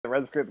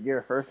red script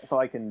gear first so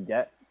I can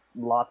get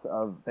lots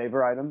of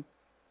favor items?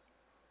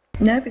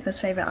 No, because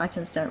favorite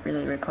items don't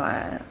really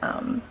require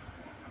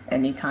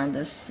any kind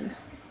of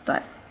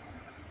like.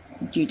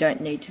 You don't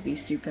need to be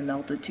super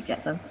melded to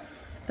get them.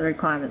 The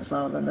requirement's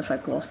lower than the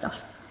folklore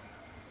stuff.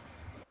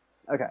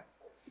 Okay.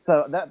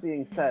 So that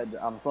being said,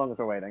 as long as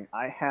we're waiting,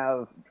 I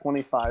have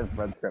 25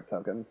 red script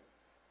tokens.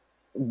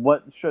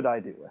 What should I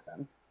do with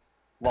them?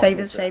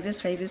 Favors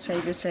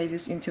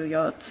until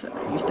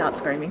you start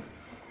screaming.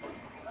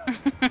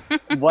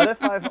 What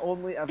if I've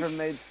only ever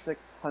made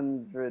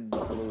 600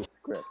 blue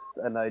scripts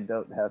and I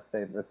don't have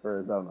favors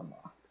for Azonama?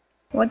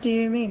 What do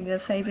you mean? The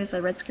favors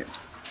are red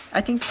scripts. I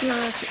think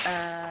you're.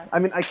 I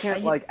mean, I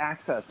can't like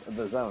access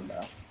the zone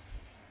though.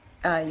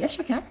 Yes,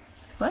 you can.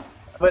 What?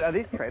 But are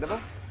these tradable?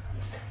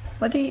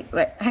 What do you?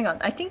 Wait, hang on.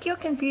 I think you're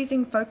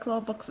confusing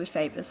folklore books with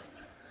favors.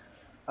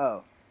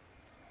 Oh.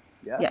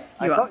 Yes. Yes,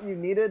 I thought you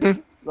needed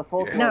the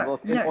folklore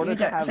book in order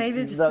to have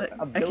favors the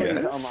ability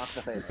to unlock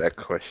the favor. That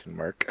question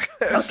mark.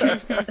 Okay,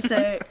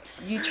 so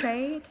you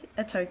trade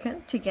a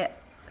token to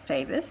get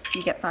favors.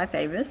 You get 5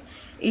 favors.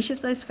 Each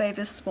of those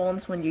favors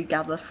spawns when you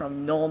gather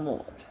from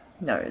normal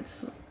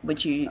nodes,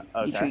 which you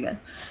trigger.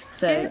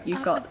 So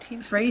you've got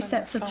 3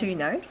 sets of 2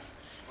 nodes.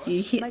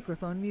 You hit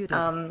 4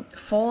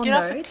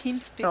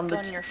 nodes from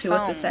the 2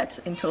 of the sets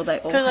until they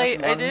all have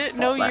one I didn't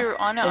know you were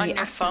on it on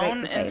your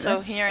phone, and so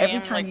here I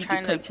am like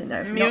trying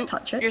to mute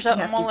yourself.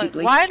 I'm all like,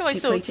 why do I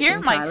still hear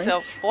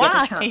myself?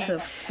 Why?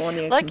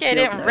 Lucky I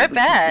didn't rip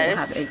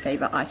ass. Have a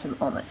favor item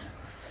on it.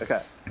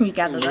 Okay. You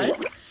gather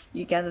those.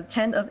 You gather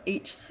 10 of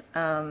each,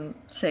 so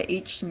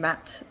each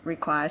mat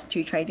requires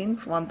 2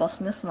 trade-ins, 1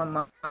 botanist, 1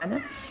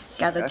 miner.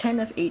 Gather 10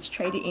 of each,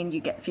 trade it in, you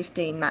get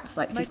 15 mats,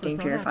 like 15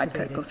 purified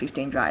coke or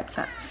 15 dried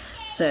sap.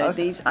 So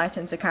these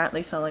items are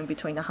currently selling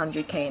between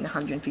 100k and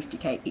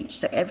 150k each.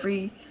 So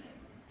every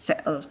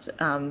set of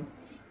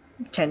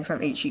 10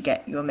 from each you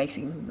get, you're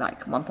making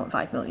like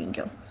 1.5 million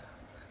gil.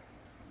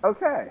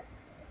 Okay.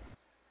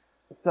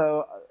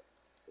 So,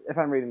 if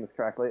I'm reading this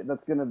correctly,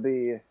 that's going to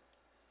be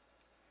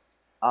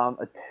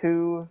a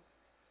 2...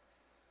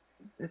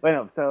 Wait,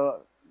 no,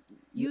 so...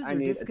 User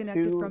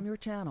disconnected from your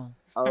channel.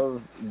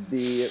 Of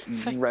the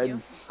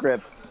red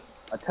script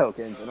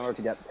tokens in order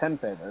to get 10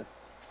 favors.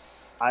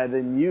 I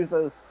then use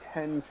those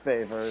 10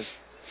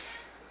 favors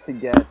to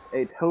get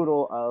a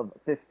total of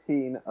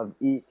 15 of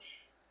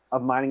each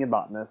of mining and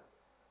botanist.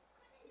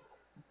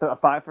 So a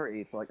 5 for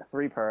each, like a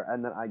 3 per,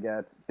 and then I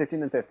get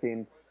 15 and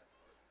 15.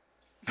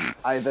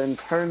 I then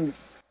turn...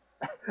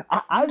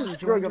 I'm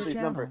screwing up these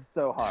numbers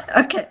so hard.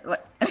 Okay,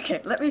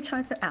 let me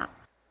type it out.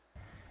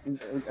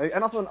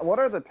 And also, what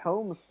are the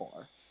tomes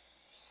for?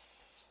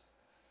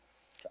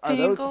 Are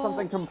those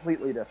something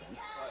completely different?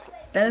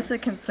 Those are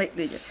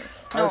completely different.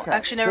 No,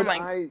 actually, never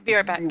mind. Be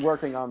right back. Be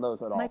working on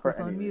those at all?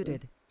 Microphone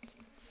muted.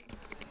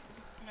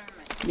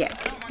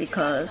 Yes,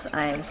 because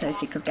I am so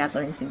sick of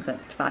gathering things at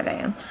 5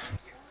 AM.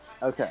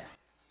 Okay.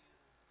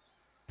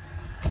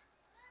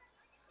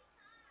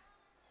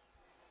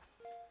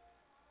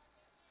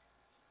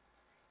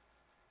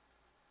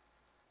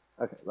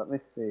 Okay, let me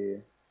see.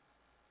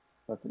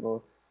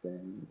 Collectible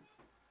exchange.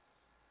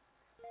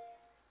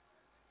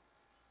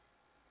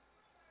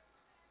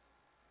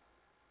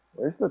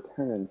 Where's the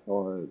turn-in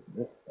for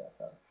this stuff?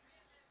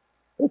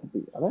 What's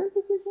the other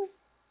procedure?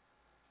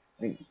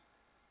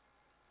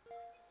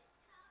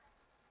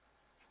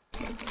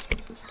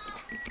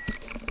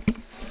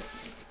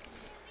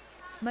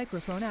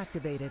 Microphone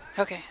activated.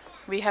 Okay,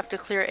 we have to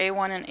clear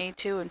A1 and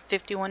A2 in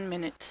 51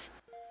 minutes.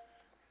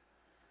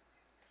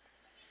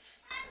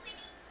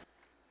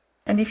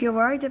 And if you're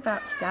worried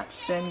about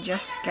stats, then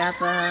just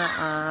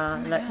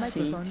gather, let's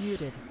see.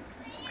 Muted.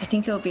 I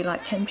think it'll be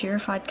like 10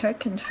 purified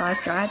coke and 5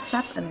 dried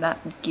sap, and that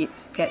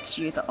gets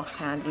you the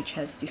offhand, which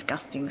has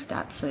disgusting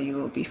stats, so you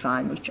will be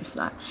fine with just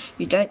that.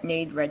 You don't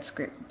need red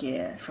script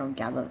gear for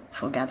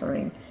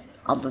gathering,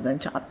 other than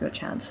to up your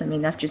chance. I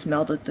mean, I've just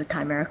melded the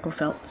chimerical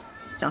felt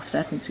stuff,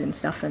 serpentine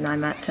stuff, and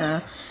I'm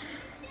at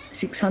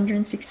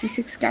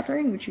 666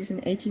 gathering, which is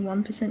an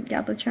 81%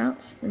 gather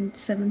chance and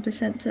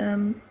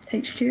 7%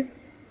 HQ.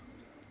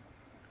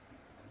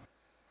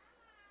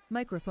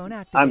 Microphone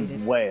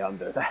activated. I'm way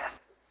under that.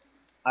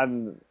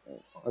 I'm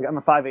a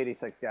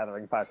 586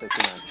 gathering,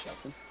 569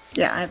 destruction.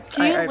 Yeah,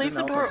 Can you leave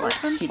the door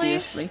open,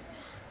 please?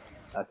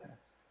 Okay.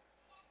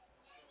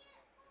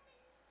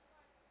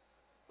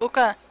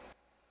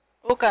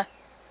 Uka,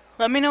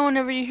 let me know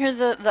whenever you hear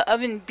the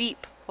oven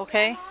beep,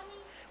 okay?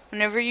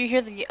 Whenever you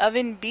hear the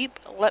oven beep,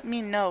 let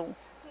me know.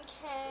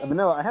 Okay.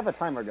 Vanilla, I have a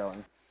timer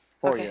going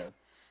for you.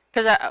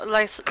 Because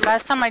like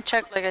last time I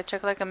checked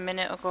like a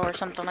minute ago or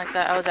something like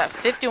that, I was at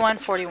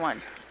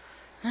 51:41.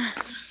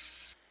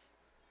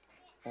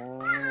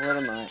 What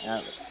am I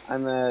at?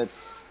 I'm at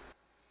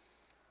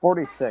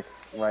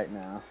 46 right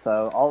now,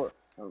 so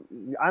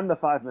I'm the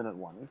 5-minute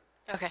warning.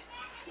 Okay,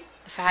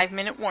 the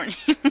 5-minute warning.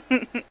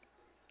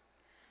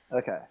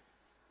 Okay.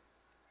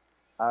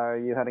 Are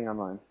you heading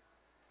online?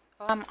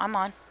 Oh, I'm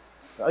on.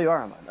 Oh, you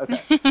are online.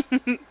 Okay.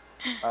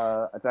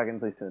 Dragon,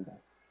 please turn down.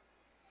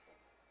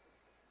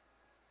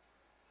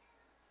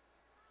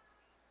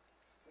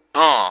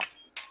 Oh,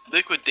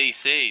 Liquid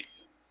DC.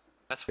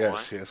 That's why.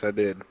 Yes, I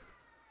did.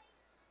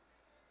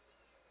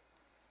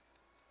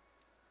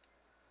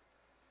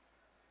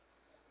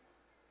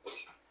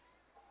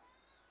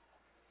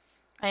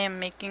 I am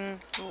making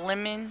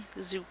lemon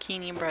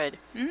zucchini bread.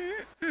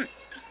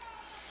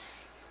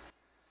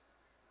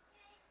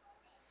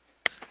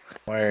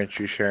 Why aren't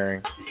you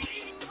sharing? Do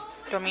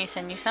you want me to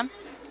send you some?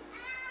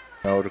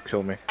 No, it'll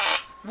kill me.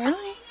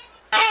 Really?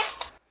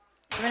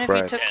 Even if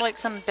you took like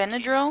some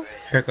Benadryl?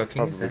 Her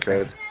cooking is that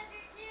good.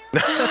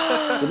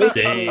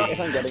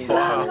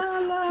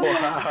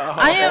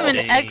 I am an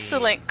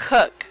excellent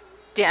cook.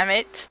 Damn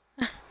it.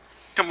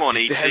 Come on,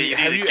 E.T.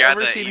 Have you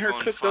ever seen her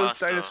cook those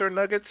dinosaur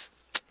nuggets?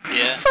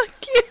 Yeah.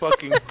 Fuck you.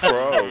 Fucking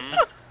pro.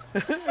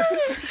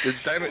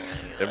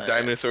 Them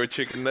dinosaur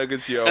chicken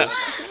nuggets, yo.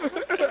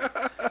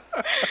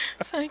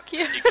 Fuck you.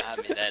 You got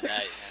me that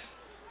night.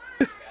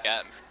 You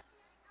got me.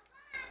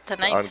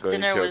 Tonight's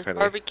dinner was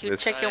barbecue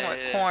chicken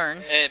with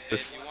corn. Hey, babe,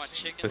 you want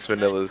chicken? Miss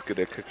Vanilla is good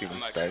at cooking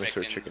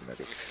dinosaur chicken I'm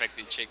nuggets.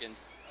 expecting chicken.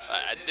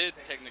 I did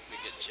technically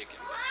get chicken.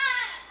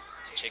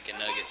 Chicken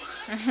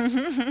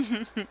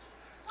nuggets.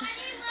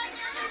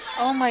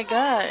 Oh my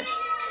gosh.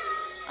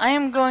 I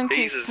am going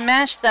to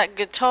smash that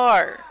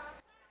guitar.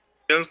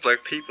 Sounds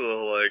like people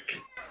are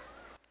like,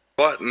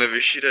 fighting over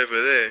shit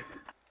over there.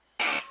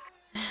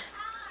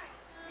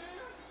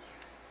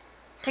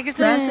 Take us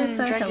Raz in, is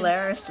so dragon.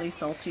 hilariously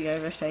salty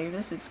over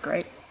favors, it's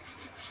great.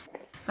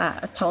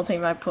 I told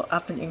him I put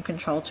up an In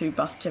Control 2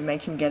 buff to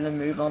make him get a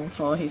move on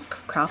for his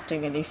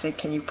crafting, and he said,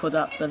 can you put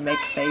up the make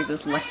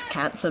favors less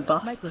cancer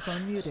buff?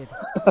 Microphone muted.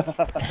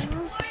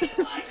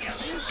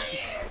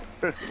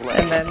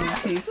 And then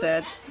he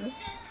said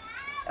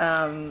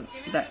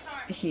that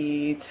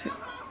he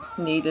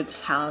needed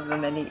however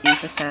many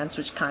ether sands,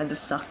 which kind of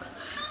sucks.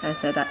 And I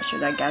said,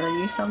 should I gather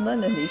you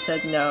something? And he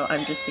said, no,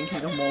 I'm just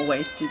thinking of more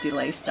ways to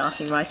delay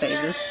starting my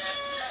favors.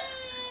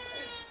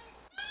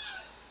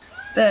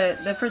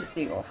 They're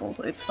pretty awful.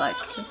 It's like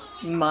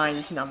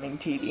mind-numbing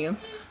tedium.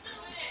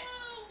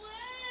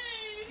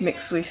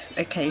 Mixed with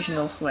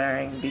occasional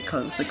swearing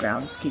because the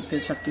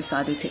groundskeepers have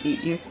decided to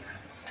eat you.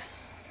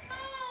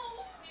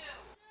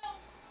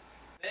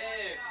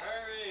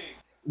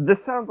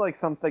 This sounds like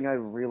something I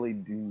really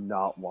do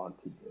not want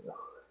to do.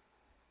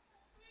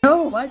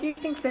 Oh, why do you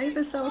think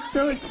favors are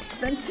so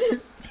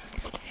expensive?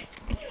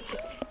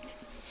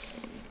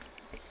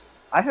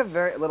 I have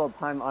very little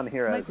time on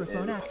here as it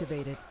Microphone is.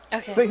 activated.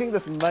 Okay. Thinking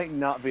this might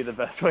not be the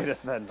best way to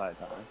spend my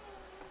time.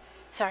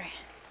 Sorry.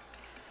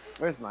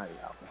 Where's my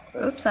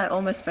outfit? Oops, I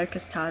almost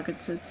focus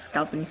targeted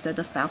Scub instead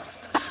of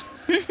Faust.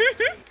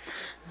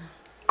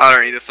 I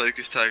don't need a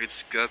focus target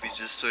scub, he's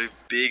just so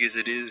big as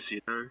it is,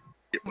 you know?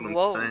 Get what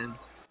Whoa. I'm saying?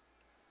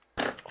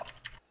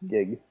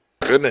 Gig.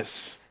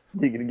 Goodness.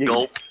 Giggity gig.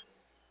 Gulp.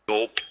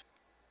 Gulp.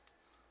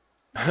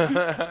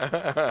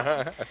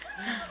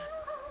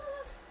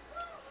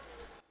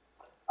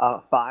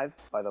 5,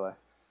 by the way.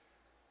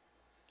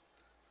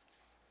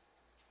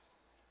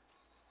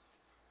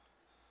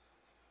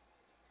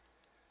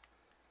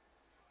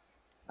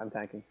 I'm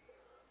tanking.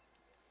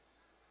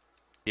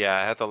 Yeah, I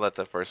had to let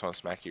the first one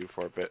smack you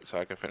for a bit so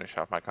I could finish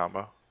off my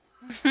combo.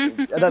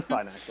 That's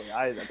fine, actually.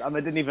 I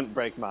didn't even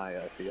break my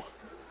shield.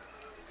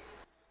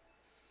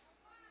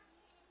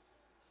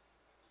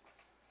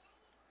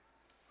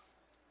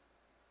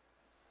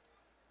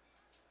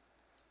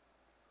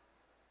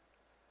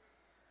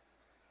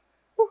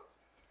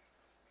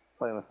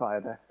 Playing with fire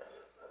there.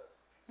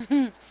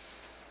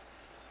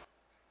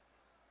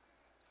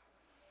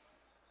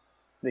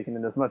 Sneaking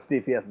in as much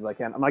DPS as I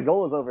can. My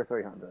goal is over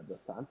 300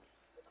 this time.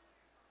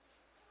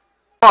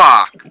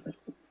 Fuck!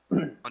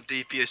 My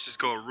DPS just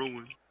got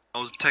ruined. I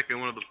was attacking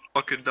one of the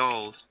fucking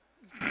dolls.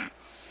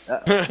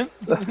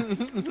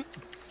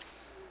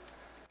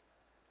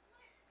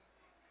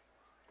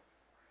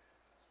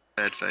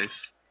 Bad face.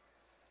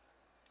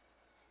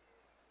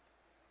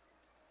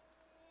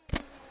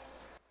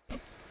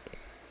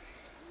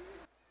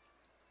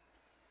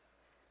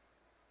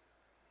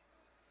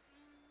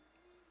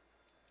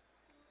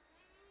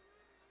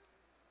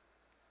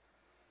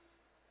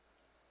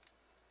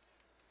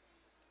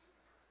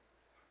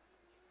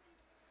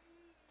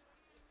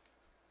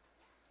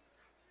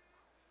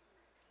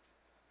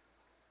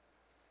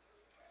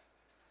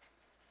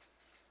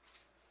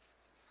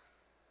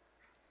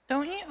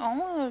 Don't eat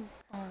all of...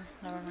 Oh,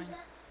 never mind.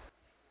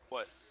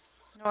 What?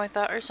 No, I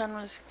thought our son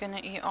was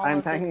gonna eat all I'm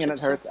of the tanking and it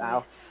chips hurts, up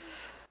ow.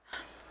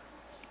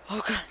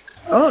 Oh god.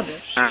 Oh,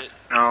 Shit.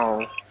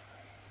 No.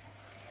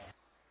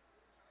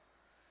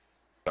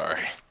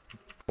 Sorry.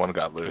 One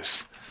got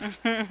loose.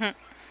 That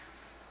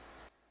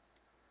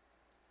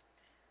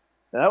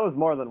was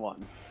more than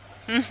one.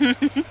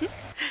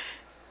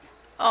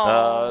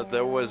 Oh.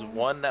 There was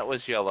one that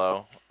was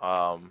yellow.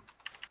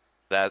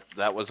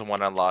 That was the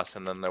one I lost,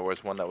 and then there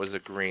was one that was a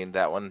green.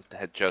 That one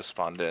had just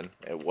spawned in.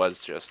 It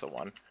was just the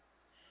one.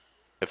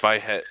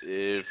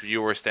 If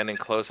you were standing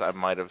close, I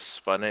might have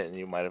spun it, and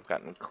you might have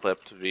gotten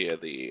clipped via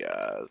the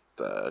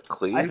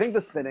cleave. I think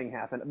the spinning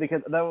happened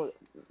because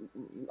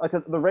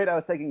the rate I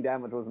was taking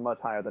damage was much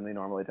higher than the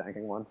normally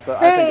tanking one. So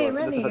hey, I think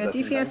Rennie, your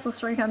DPS was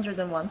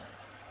 301.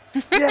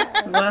 Yeah.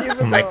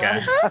 Oh my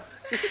god.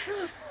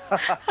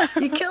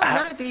 You killed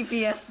my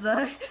DPS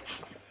though.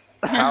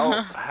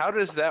 How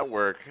does that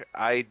work?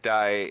 I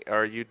die,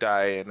 or you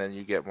die, and then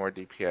you get more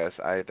DPS.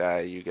 I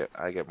die,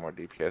 I get more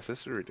DPS.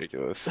 This is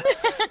ridiculous.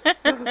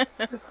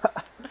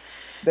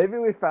 Maybe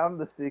we found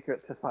the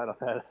secret to Final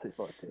Fantasy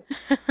 14.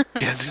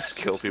 Yeah, just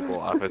kill people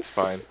off. It's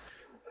fine.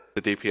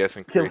 The DPS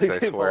increase, Killing I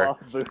people swear. off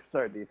boosts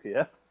our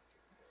DPS.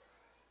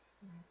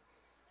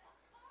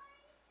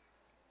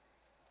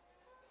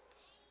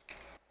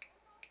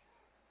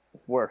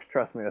 It's worse,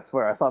 trust me, I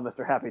swear. I saw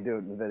Mr. Happy do it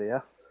in the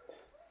video.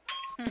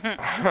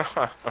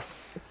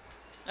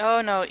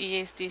 Oh no,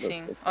 EA's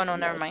DCing. Oh no,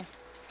 never mind.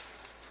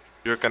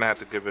 You're gonna have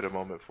to give it a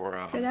moment for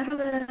Did I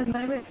have a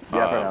moment?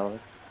 Yeah,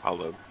 I'll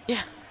load.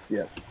 Yeah.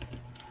 Yeah.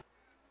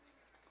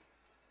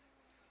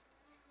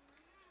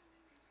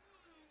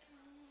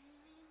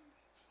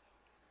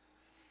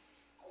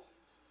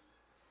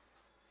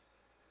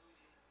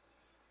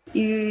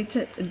 You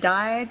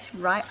died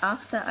right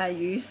after I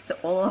used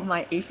all of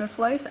my ether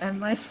flows and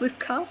my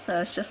swift cast,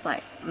 so it's just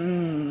like,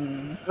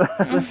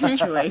 good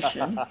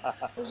situation.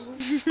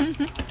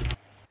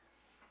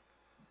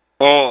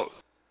 Oh,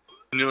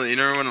 you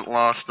know when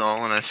last night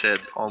when I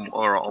said,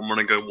 alright, I'm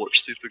gonna go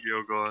watch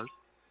Supergirl, guys.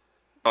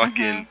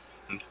 Fucking,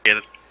 yeah,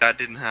 that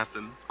didn't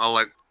happen. I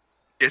like,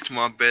 get to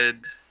my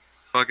bed,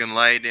 fucking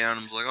lay down,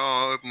 and was like, oh,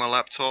 I'll open my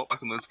laptop,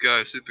 fucking let's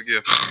go,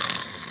 Supergirl.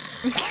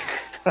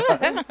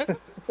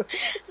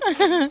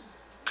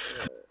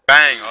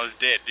 Bang, I was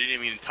dead,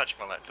 didn't even touch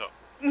my laptop.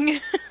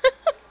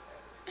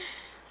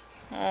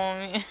 Oh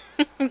man.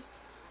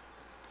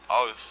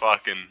 I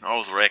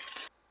was wrecked.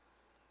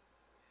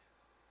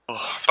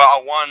 Oh, but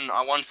I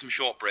won some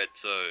shortbread,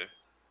 so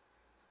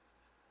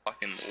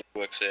fucking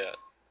all works out.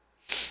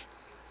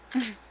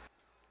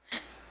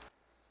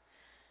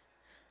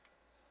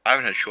 I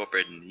haven't had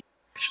shortbread in years,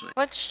 actually.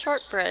 What's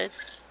shortbread?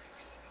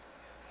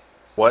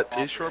 What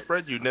is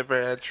shortbread? You never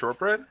had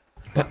shortbread?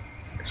 But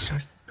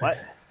shortbread. What?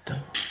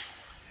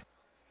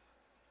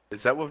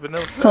 Is that what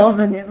vanilla says? It's all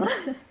vanilla.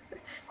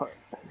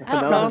 I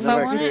don't know if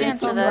I want to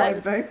answer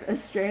that. Both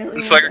Australians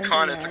It's like a and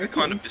kind of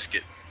Americans.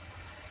 biscuit.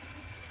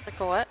 Like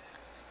a what?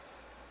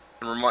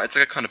 It's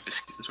like a kind of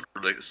biscuit. It's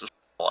what it is. It's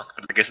like,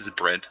 I guess it's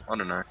bread. I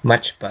don't know.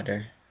 Much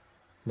butter.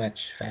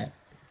 Much fat.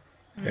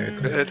 Very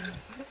good.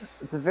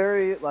 It's a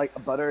very, like,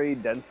 buttery,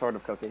 dense sort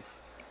of cookie.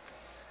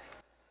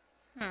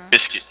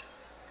 Biscuit.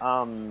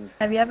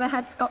 Have you ever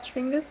had Scotch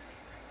fingers?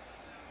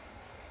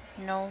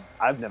 No.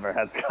 I've never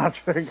had Scotch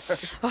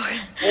fingers.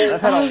 Okay.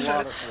 I've had a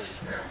lot of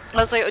sweets. I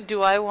was like,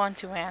 do I want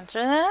to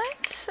answer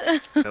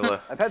that?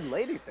 Vanilla. I've had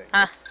lady fingers.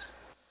 Ah.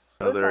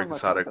 Another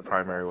exotic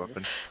primary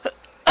weapon.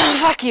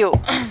 Fuck you!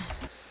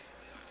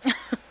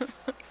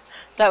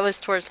 That was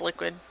towards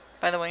Liquid,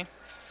 by the way.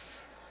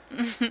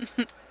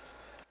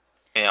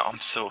 Yeah, I'm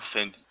so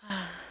offended.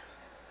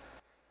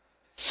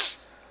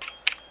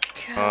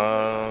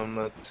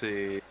 Let's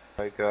see.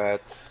 I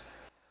got...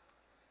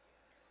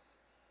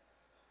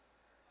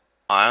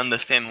 I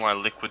understand why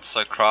Liquid's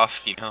so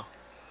crafty now.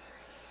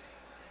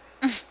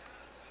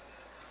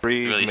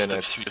 3 really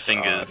minutes. Your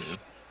fingers.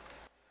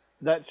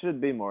 That should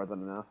be more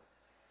than enough.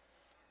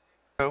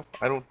 No,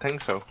 I don't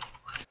think so.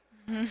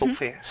 So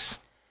fast.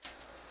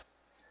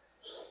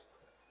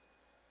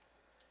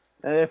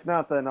 And if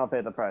not, then I'll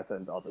pay the price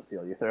and I'll just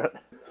heal you through it.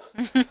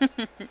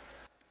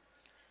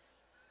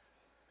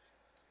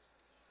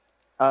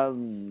 Oh,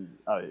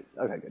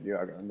 okay, good. You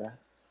are going there.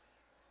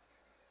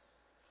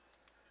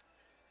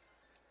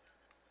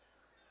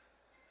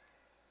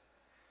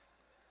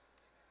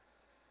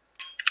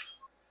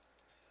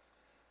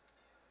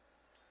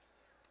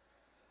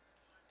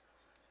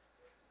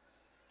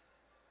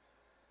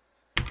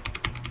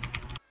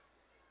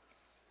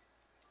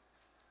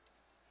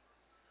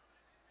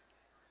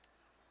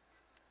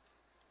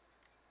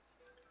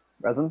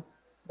 Resin?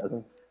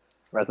 Resin?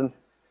 Resin?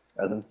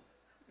 Resin?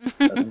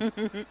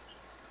 Resin?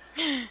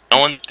 No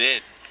one's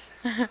dead.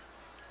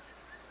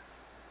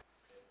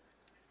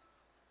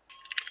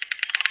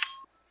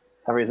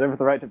 I reserve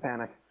the right to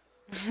panic.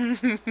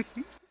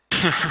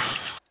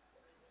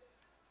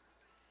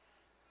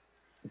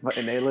 It's my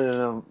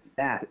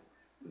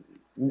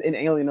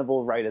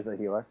inalienable right as a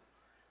healer.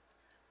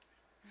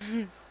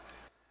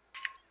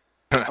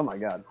 Oh my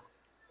god.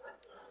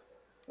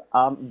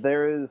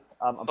 There is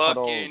a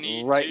puddle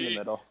right in the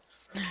middle.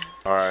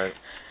 Alright.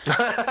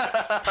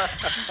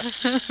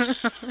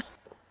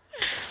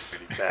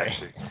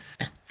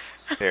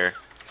 Here,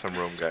 some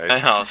room, guys.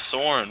 Hey,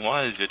 Soren,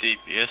 why is your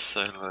DPS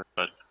so low?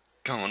 But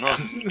going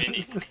on,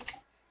 mini.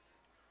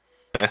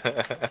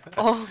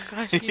 Oh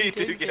gosh, you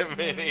did get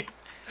mini.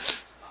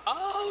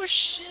 Oh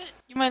shit!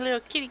 You're my little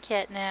kitty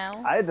cat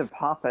now. I had to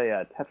pop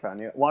a Tetra on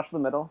you. Watch the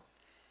middle.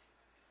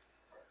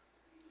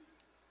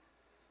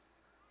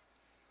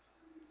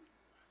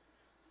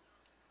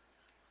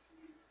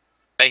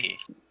 Hey.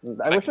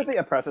 I wish that the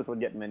oppressors would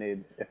get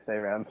minied if they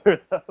ran through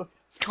those.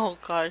 Oh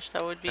gosh,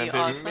 that would be That'd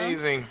awesome.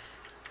 amazing.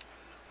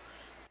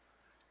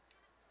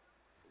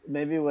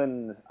 Maybe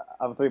when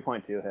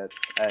 3.2 hits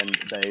and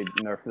they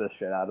nerf the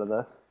shit out of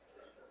this.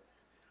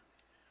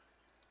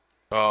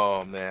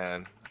 Oh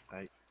man.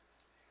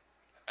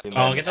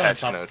 I'll get the patch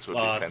top, notes would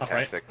be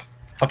fantastic.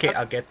 Right. Okay,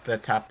 I'll get the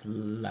top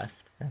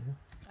left then.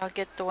 I'll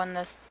get the one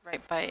that's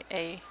right by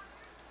A.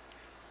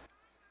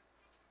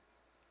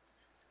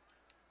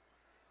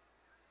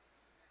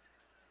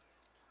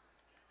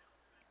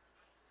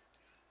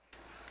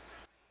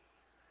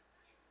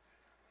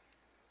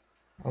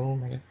 Oh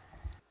my god.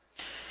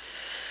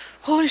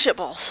 Holy shit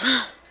balls.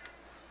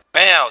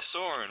 Wow,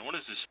 Soren, what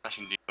is this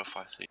smashing debuff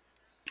I see?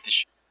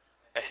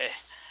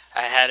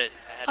 I had it.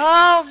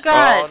 Oh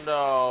god! Oh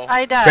no!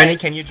 I died. Granny,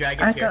 can you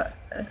drag it I here?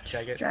 got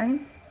Drag it.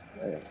 dragon.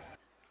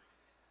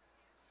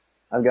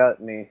 I've got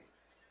me.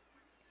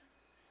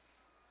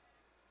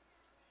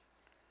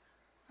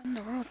 What in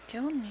the world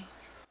killed me?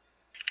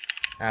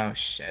 Oh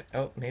shit.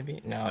 Oh,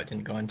 maybe? No, it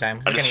didn't go in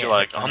time. I just feel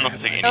like I'm not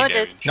taking any Oh, it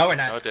did. damage. No, we're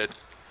not. No, it did.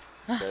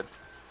 Good.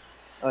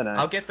 Oh, nice.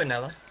 I'll get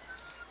vanilla.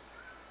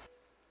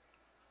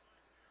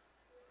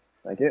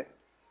 Thank you.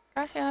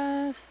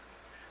 Gracias.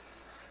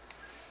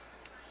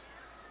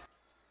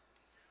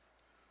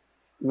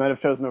 You might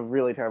have chosen a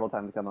really terrible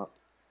time to come up.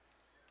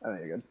 Oh, no,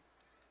 you're good.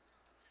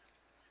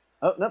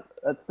 Oh, nope,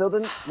 that still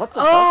didn't. What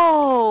the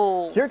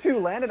fuck? Cure 2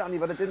 landed on you,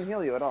 but it didn't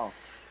heal you at all.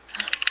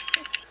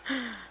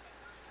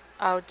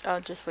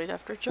 I'll just wait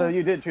after Joe. So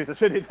you did choose a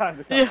shitty time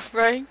to come. Yeah,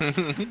 right.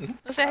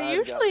 I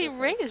usually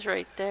raise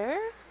right there.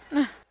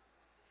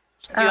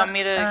 Do you want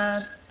me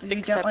to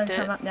you don't want to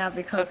come up now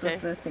because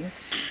of the thing.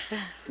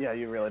 Yeah,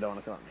 you really don't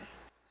want to come up now.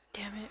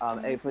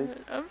 Damn it. A, please.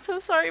 I'm so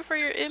sorry for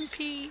your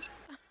MP.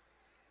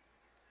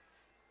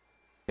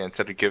 Yeah,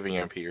 instead of giving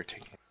MP, you're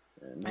taking.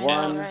 And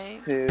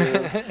 1, 2,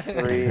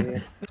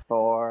 3,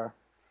 4,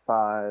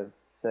 5,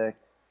 6,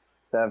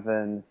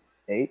 7,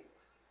 8.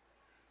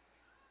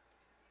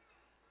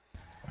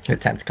 The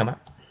 10th come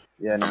up.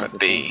 Yeah, no, it's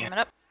Coming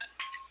up.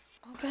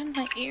 Oh god,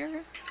 my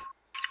ear.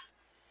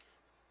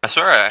 I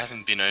swear I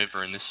haven't been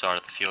over in this side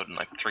of the field in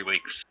like 3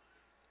 weeks.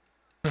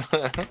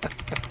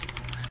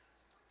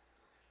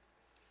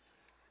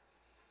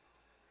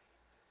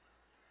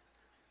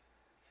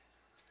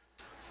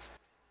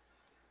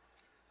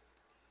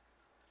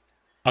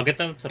 I'll get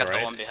them to the Got right.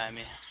 the one behind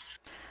me.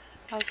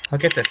 I'll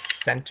get the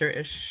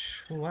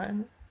center-ish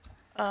one.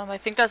 I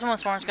think that's the one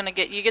Swarm's gonna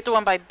get. You get the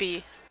one by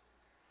B.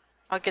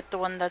 I'll get the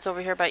one that's over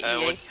here by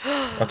EA.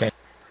 Okay.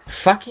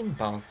 Fucking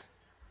balls.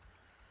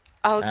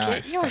 I'll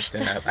get yours.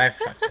 I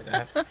fucked it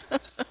up.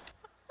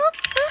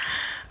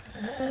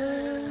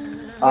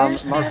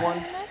 Mark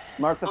one.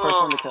 Mark the first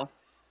one to kill.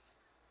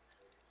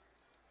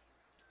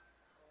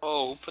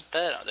 Oh, who put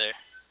that out there?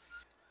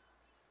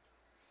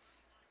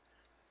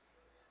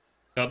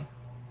 Good.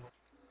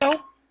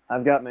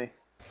 I've got me.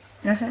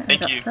 I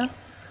got you. stuff.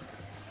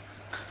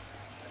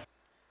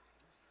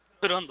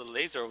 Put on the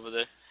laser over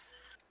there.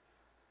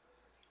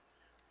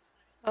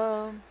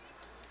 I'm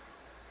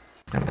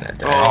gonna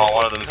die. Oh,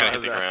 one of them's gonna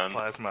hit the ground.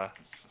 Plasma.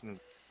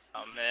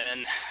 Oh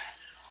man.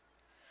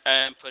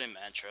 I'm putting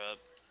mantra up.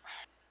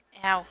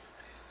 Ow.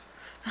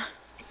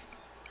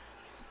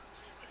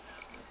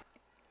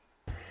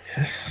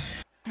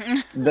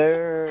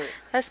 There.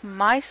 That's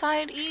my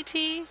side, ET?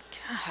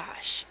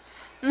 Gosh.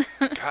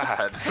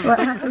 God. What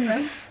happened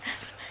then?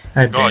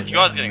 God, you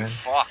guys are getting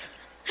fucked.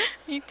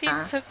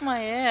 ET took my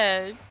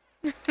head.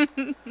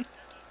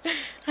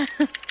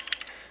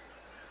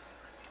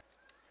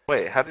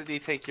 Wait, how did he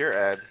take your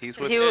ad? He's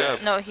with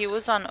Seb. No, he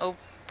was on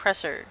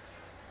Oppressor.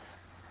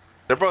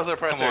 They're both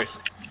oppressors.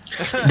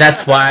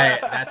 That's why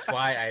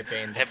I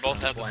banned They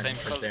both have the one same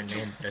because color. their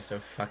names are so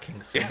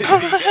fucking similar.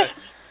 Yeah,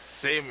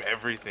 same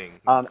everything.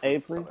 A,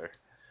 please.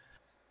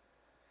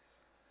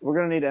 We're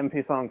gonna need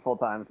MP song full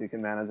time if you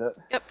can manage it.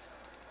 Yep.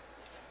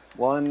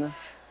 1,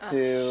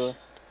 2,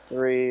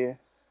 3,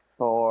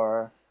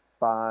 4,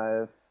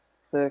 5,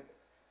 6,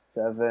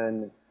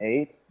 7,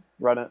 8.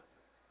 Run it.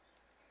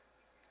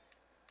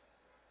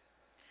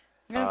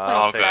 I'm gonna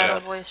I'll play go Battle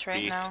to Voice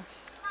right B. now.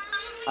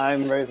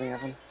 I'm raising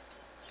Evan.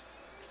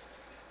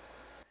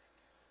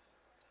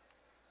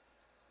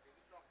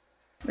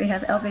 We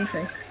have LB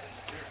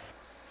first.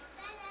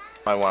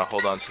 I want to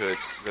hold on to it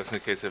just in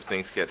case if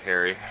things get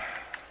hairy.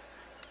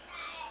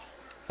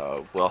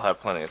 We'll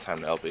have plenty of time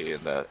to LB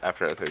in the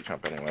after a 3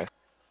 jump anyway.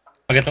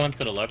 I'll get the one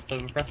to the left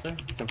of Oppressor.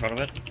 It's in front of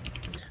it.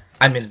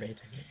 I'm in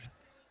raid.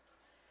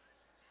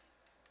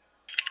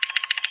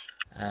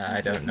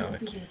 I don't know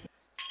if...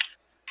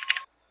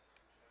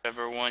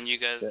 Whichever one you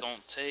guys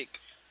don't take.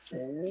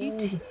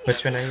 ET.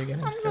 Which one are you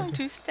gonna I'm skip? going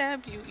to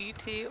stab you,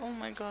 ET. Oh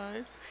my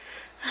god.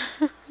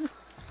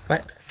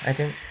 What? I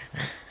didn't...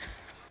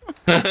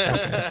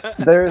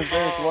 There's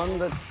one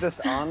that's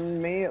just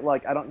on me.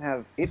 Like I don't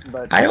have it,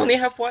 but I only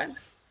have one.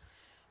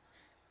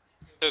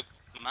 Took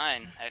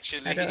mine,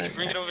 actually.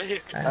 Bring it over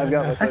here. I've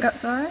got. I got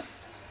Zora.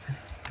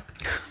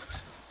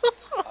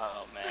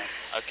 Oh man.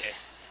 Okay.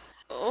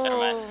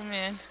 Oh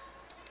man.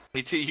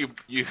 ET, you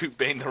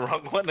banged the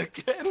wrong one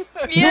again.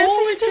 Yes,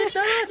 no, we did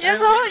not. Yes,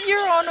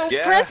 you're on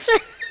oppressor.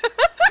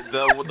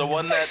 The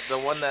one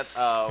that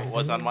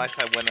was on my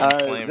side went on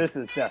flame. This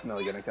is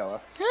definitely gonna kill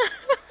us.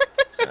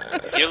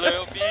 Healer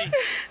OB.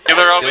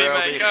 Healer OB,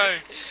 man, go.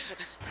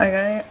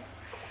 Okay.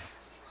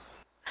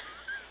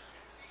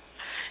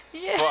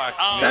 Yeah.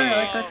 Fuck. Sorry,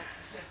 Liquid.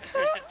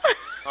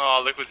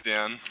 Oh, Liquid's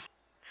down.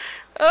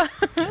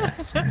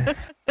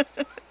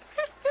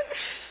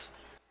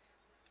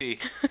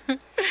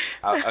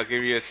 I'll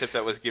give you a tip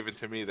that was given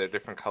to me. They're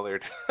different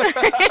colored.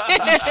 Sorry,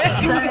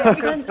 I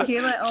couldn't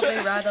heal it all the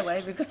way right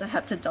away because I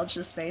had to dodge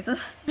the spacer.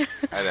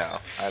 I know.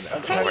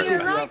 Hey,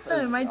 you're right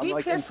though. My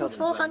DPS was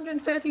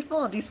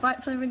 434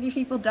 despite so many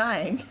people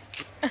dying.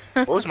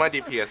 What was my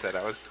DPS at?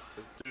 I was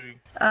doing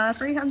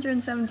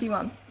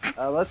 371.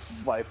 Let's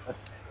wipe it.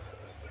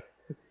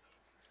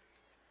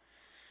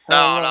 No,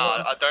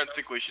 I don't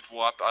think we should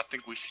wipe. I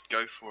think we should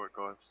go for it,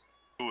 guys.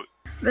 Do it.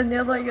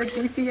 Vanilla, your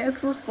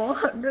DPS was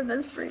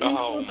 403.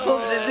 Oh,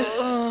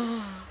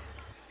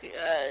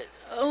 God.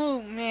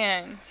 Oh,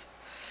 man.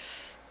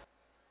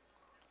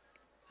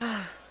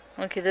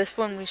 Okay, this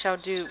one we shall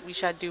do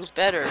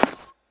better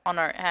on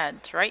our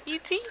ads, right,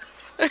 ET?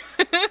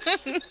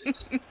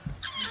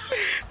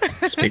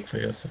 Speak for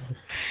yourself.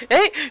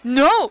 Hey,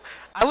 no!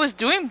 I was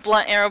doing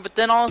blunt arrow, but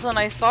then all of a sudden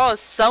I saw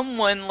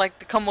someone like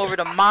to come over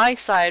to my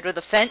side of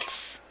the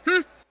fence.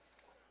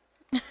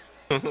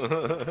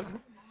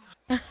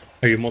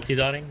 Are you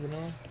multi-dotting,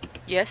 Vanilla?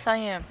 Yes, I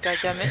am.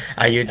 Goddammit.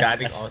 Are you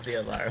dotting all the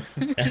alarms?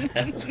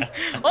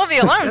 All the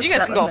alarms, you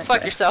guys can go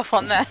fuck yourself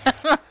on that.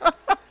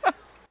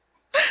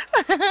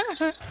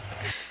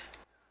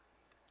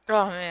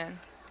 Oh, man.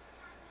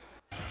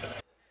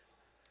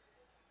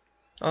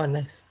 Oh,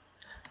 nice.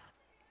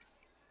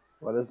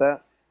 What is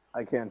that?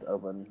 I can't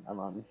open. I'm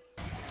on.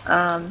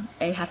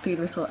 A happy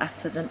little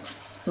accident.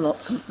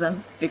 Lots of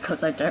them,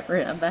 because I don't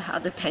remember how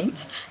to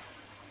paint.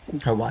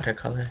 Her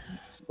watercolor.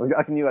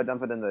 Can you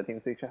dump it in the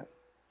TeamSpeak chat?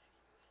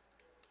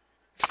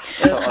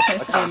 It was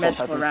supposed to be meant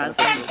for Raz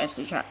and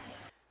FC chat.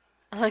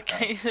 Like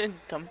I said,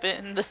 dump it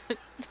in the...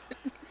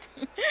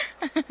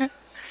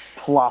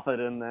 Plop it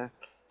in there.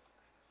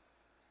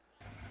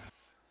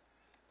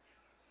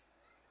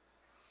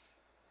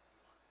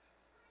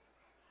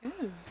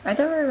 I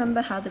don't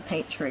remember how to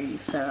paint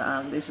trees,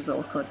 so this is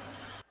awkward.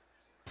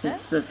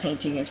 Since the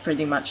painting is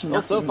pretty much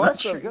nothing so far, but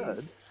so trees.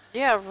 good.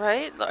 Yeah,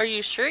 right? Are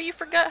you sure you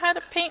forgot how to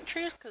paint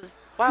trees? Because,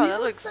 wow,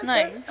 that looks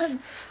nice.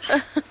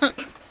 It's been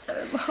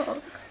so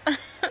long. I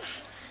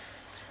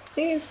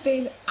think it's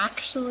been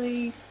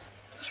actually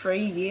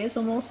 3 years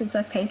or more since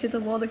I painted a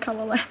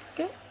watercolor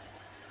landscape.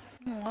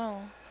 Oh,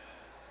 wow.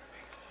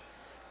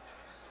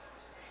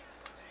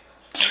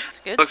 That's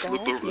good, Looks though.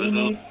 look Do you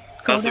need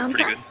cooldown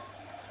pretty cap?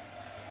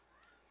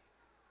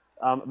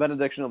 good.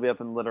 Benediction will be up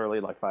in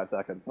literally like 5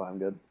 seconds, so I'm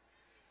good.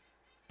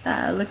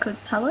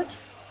 Liquid salad?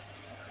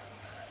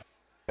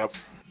 Yep.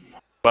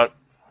 But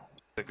I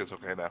think it's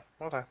okay now.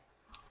 Okay.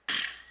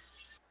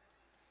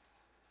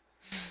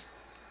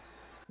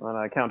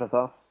 Wanna count us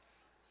off?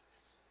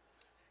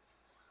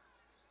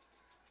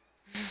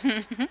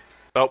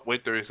 Nope,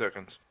 wait 30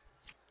 seconds.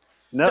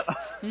 No.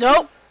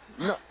 Nope.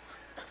 No.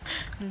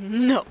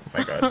 No. Oh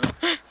my god.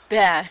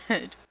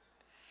 Bad.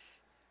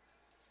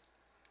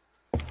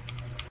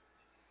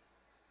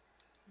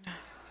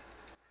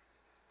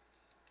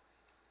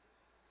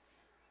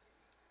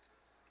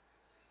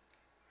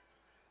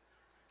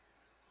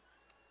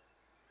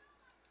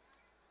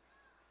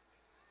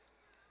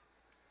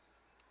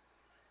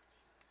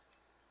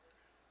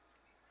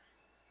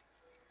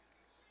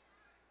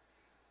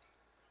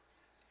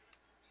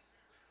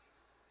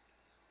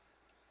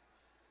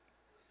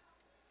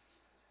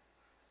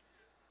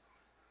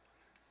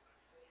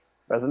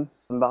 Resin?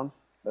 Bomb?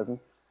 Resin?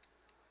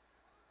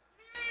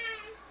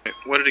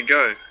 Where did it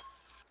go?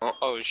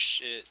 Oh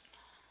shit.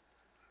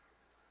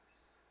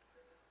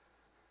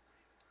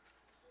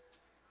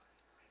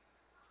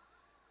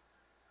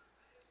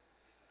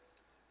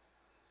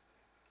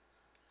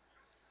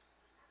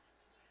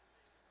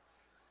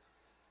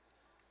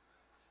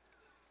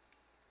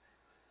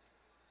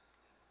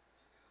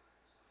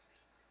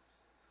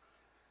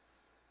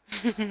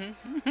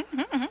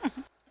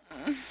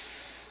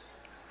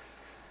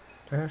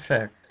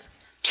 Perfect.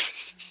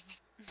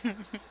 Our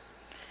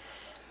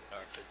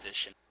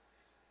position.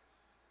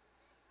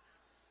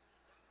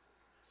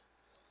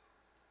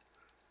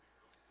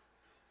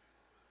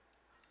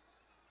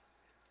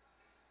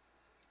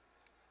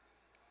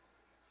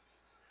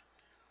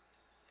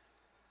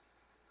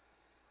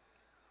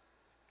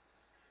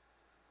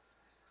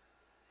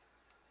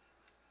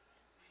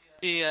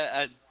 Yeah,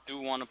 I do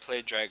want to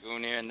play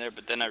Dragoon here and there,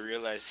 but then I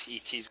realize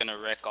ET's gonna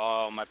wreck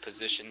all my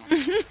position.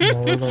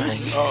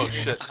 Oh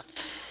shit.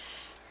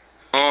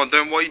 Oh,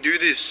 then why you do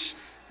this?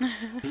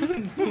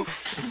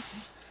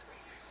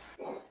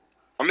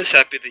 I'm just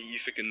happy that you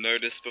freaking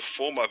noticed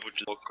before my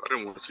butcher lock. I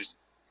don't want to switch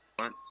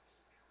lines.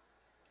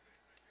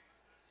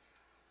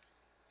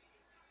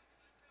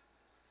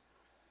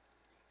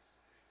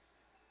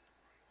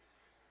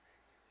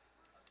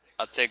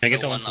 I'll take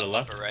the one on the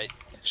left. Right.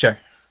 Sure.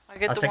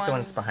 I'll take the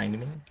one that's behind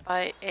me.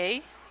 By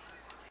A.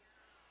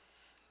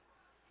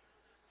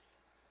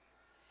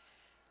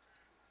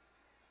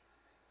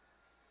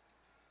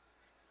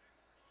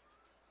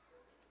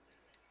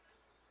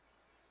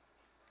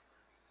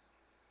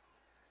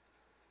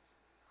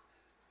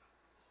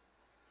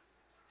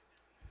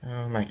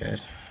 Oh my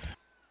god.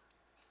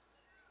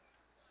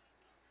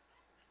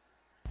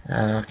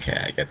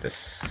 Okay, I get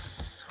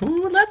this.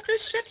 Who left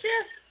this shit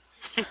here?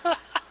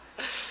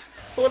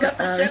 Who left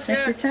this shit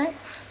here?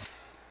 Tanks?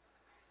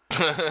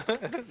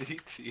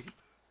 DT.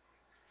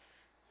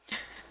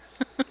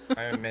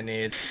 I'm in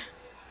need.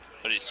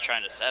 But he's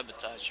trying to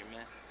sabotage you,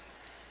 man.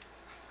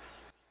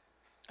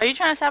 Are you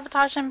trying to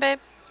sabotage him, babe?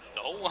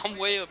 No, I'm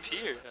way up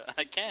here.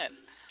 I can't.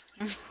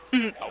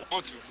 I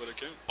want to, but I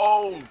can't.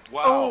 Oh,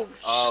 wow.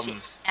 Oh, shit.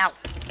 Ow.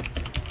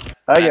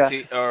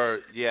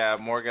 Yeah,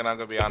 Morgan, I'm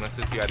gonna be honest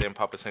with you, I didn't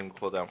pop a single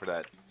cooldown for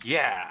that.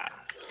 Yeah!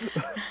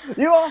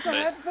 You also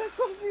had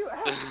missiles, you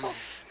asshole!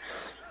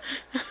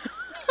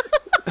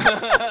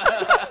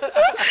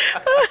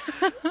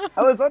 I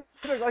was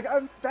wondering, like,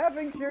 I'm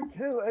stabbing here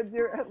too, and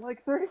you're at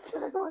like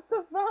 30k, what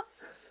the fuck?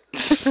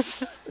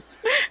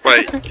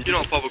 Wait, you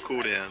don't pop a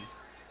cooldown.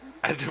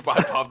 I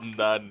popped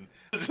none.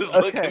 Just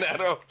looking at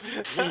him.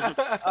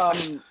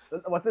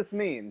 What this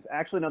means,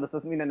 actually no, this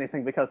doesn't mean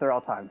anything because they're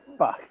all timed.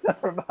 Fuck,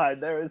 never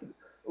mind. There is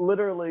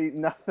literally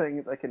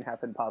nothing that can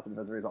happen positive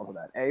as a result of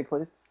that. A,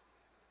 please.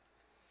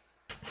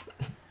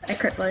 I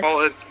crit load.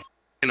 Well, it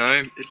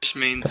just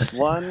means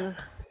 1,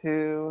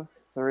 2,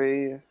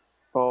 3,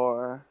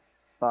 4,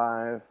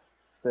 5,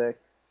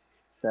 6,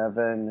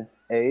 7,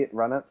 8.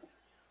 Run it.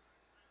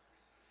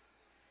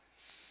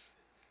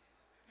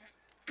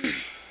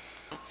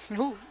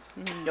 Ooh,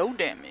 no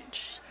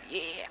damage.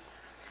 Yeah.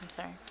 I'm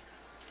sorry.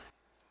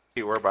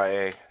 We're by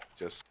A.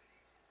 Just.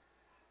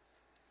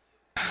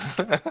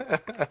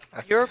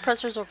 Your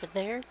oppressor's over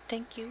there.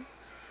 Thank you.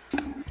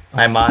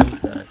 I'm on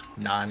the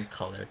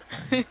non-colored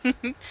one.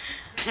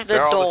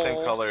 They're all the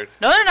same colored.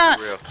 No, they're not.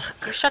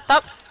 You shut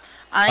up.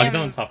 I'll get the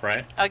one top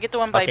right. I'll get the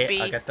one by okay,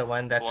 B. I'll get the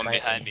one that's one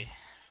behind me.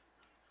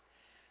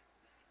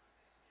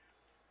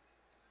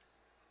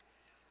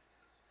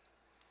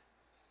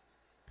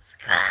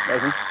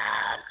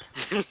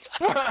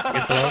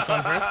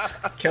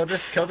 Kill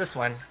this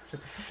one. Kill the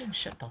fucking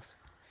shit boss.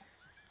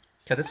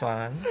 Kill this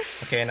one.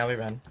 Okay, now we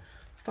run.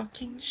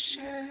 Fucking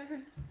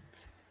shit.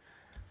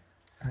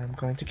 I'm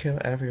going to kill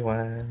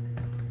everyone.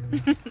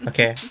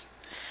 Okay.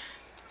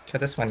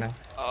 Kill this one now.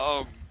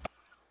 Oh.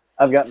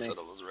 I've got me.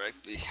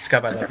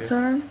 Scub, I love you.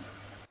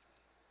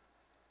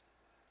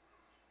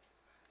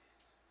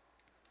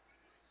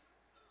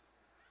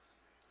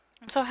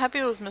 I'm so happy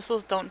those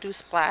missiles don't do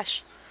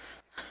splash.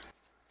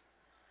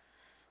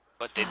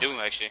 But they do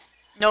actually.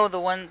 No,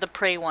 the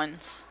prey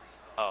ones.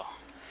 Oh.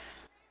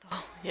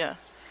 Oh, yeah.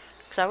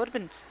 Because I would have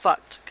been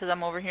fucked, because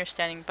I'm over here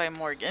standing by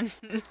Morgan.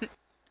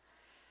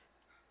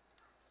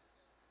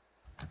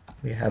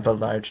 We have a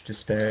large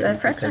disparity. The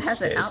oppressor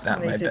has it out not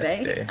for me my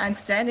best today, day. and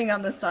standing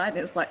on the side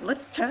is like,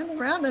 let's turn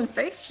around and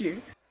face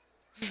you.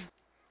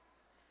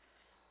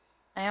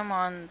 I am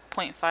on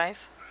 0.5.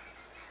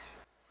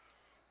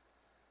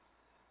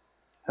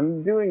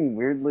 I'm doing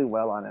weirdly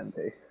well on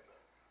MP.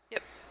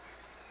 Yep.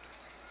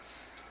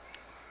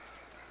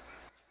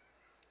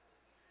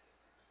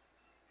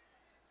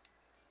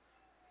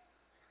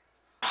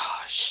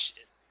 Oh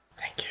shit.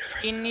 Thank you for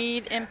You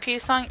need MP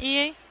song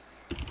EA?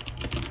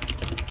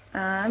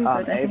 I'm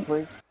good. A,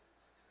 please.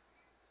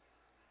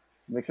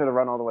 Make sure to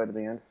run all the way to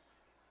the end.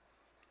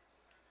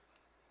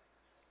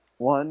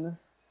 1,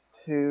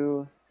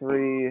 2,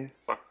 3,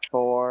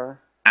 4,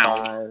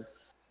 5,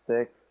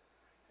 6,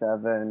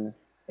 7,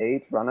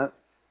 8. Run it.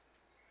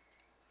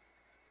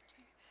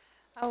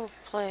 I will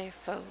play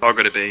foe. I'll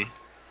go to B.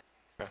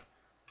 We're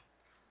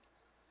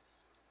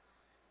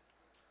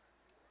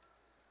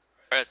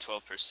at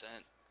 12%.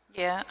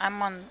 Yeah,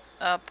 I'm on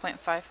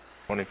 0.5.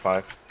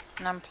 25.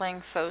 And I'm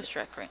playing foes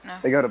rec right now.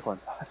 They go to 0.5.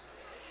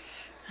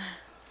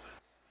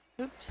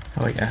 Oops.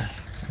 Oh yeah.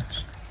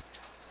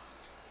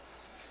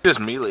 Just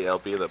melee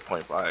LB the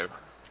 0.5.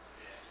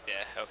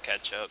 Yeah, he'll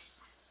catch up.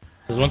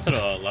 There's one to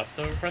the left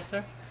of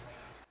Oppressor.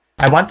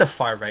 I want the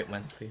far right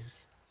one,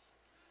 please.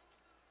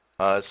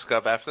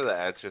 Scub, after the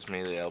ads, just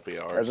melee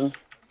LBRs.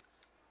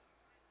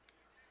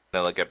 Then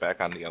I'll get back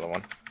on the other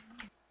one.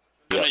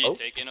 What are you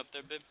taking up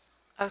there, Bib?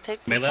 I'll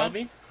take melee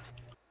LB?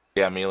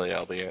 Yeah, melee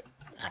LB it.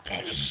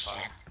 Okay,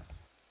 shit.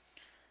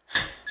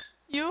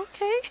 You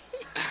okay?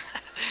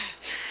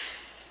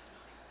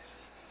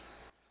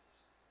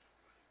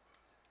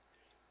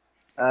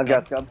 I've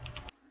got Scub.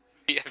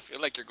 Yeah, I feel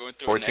like you're going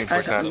through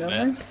 14%.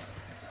 Man.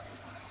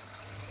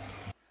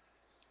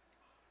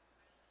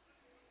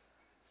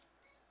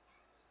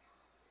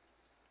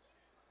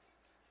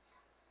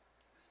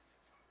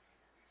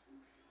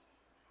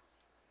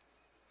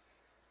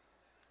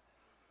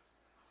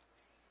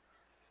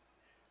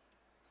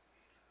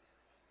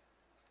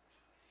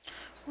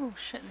 Oh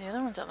shit, the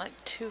other one's at like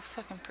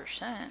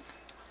 2%.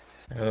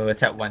 Oh,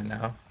 it's at 1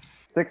 now.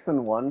 6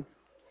 and 1.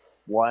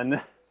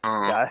 1.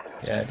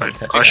 Guys. Yeah, I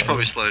should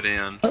probably slow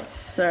down. Oh,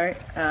 sorry,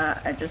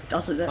 I just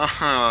dusted it.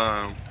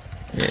 Yeah,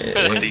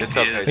 it's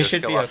okay. He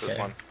should be off okay. this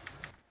one.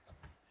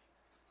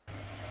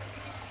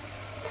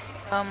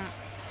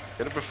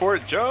 Get it before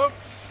it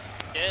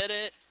jumps. Get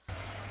it.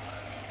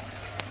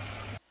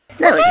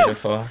 There we go.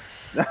 Beautiful.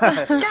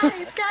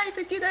 guys,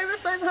 I did over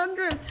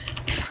 500.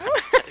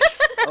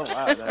 Oh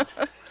wow. Then.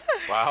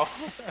 Wow.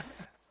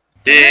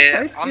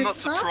 Yeah, I'm not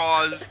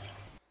surprised.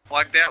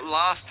 Like that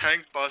last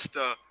tank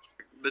buster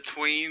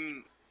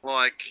between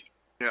like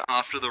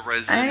after the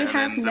resin and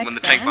then when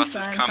the tank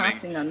buster's coming.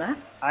 Passing on that.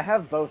 I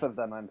have both of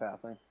them. I'm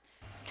passing.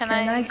 Can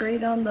I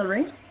grade on the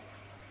ring?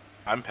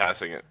 I'm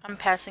passing it. I'm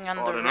passing on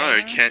the ring. I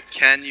don't know.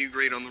 Can you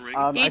grade on the ring?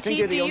 I think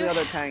you're the only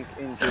other tank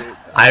into.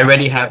 I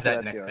already have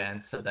that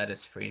neckband, so that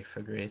is free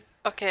for grade.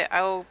 Okay,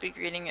 I will be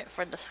grading it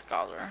for the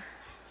scholar.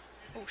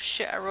 Oh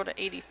shit! I rolled an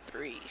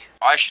 83.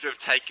 I should have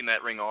taken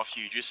that ring off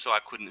you just so I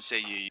couldn't see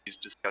you use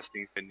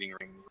disgusting fending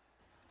ring.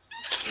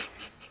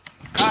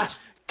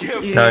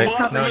 You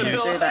probably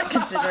shouldn't do that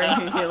considering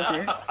who heals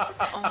you.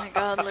 Oh my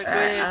god, Liquid.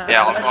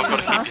 Yeah, I've got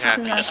to keep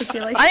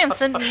you happy. I am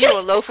sending you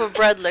a loaf of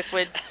bread,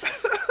 Liquid.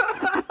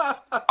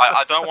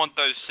 I don't want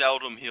those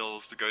seldom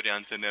heals to go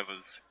down to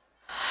Nevers.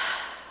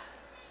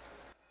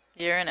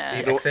 You're an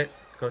ass. Exit.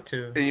 Go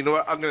to. And you know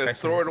what? I'm gonna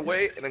throw it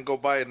away and then go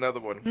buy another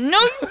one. No,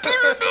 you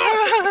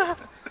didn't!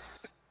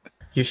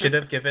 You should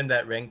have given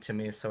that ring to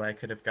me so I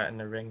could have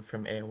gotten a ring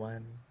from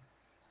A1.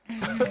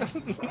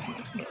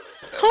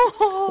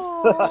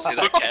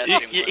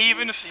 You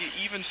even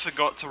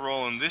forgot to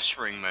roll on this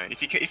ring, mate.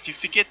 If you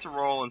forget to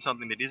roll on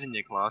something that isn't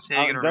your class, how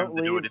are you gonna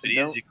remember to do it if it is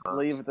your class? Don't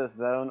leave this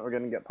zone. We're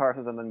gonna get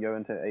parted and then go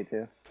into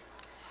A2.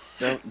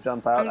 Don't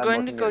jump out. I'm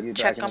going to go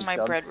check on my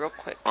bread real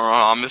quick.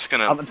 Alright, I'm just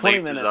gonna leave 20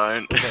 the minutes.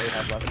 zone.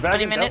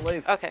 20 minutes?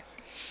 Okay.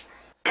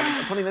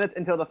 20 minutes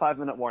until the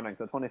 5-minute warning,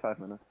 so 25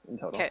 minutes in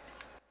total. Okay.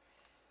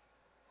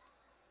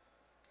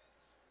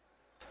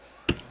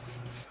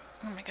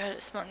 Oh my god,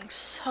 it's smelling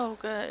so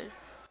good.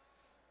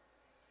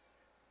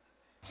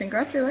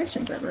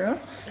 Congratulations, everyone.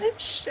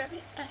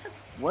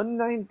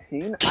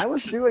 119? I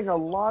was doing a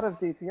lot of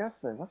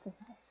DPS then. What the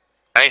hell?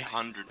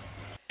 800.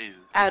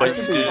 Out of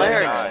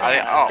clerics,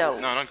 that's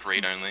dope. No, not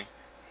greed only.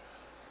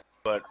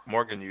 But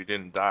Morgan, you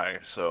didn't die,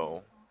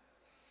 so.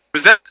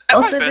 Was that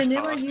also,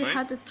 Vanilla, you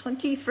had a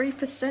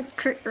 23%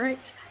 crit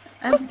rate,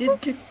 as did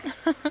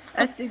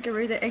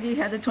Garuda Eggy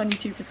had a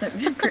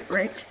 22% crit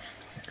rate.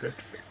 Good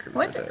for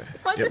Garuda.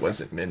 It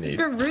wasn't mini.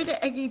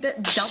 Garuda Eggy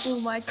that double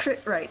my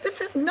crit rate.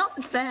 This is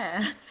not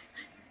fair.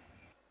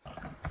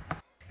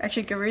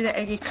 Actually, Garuda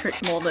Eggy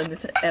crit more than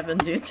Evan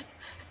did.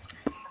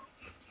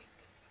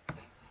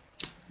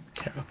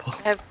 Terrible.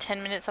 I have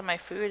 10 minutes on my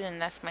food,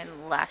 and that's my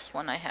last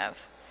one I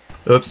have.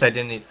 Oops, I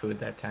didn't eat food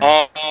that time.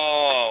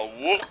 Oh,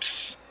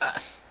 whoops.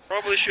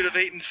 Probably should have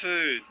eaten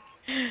food.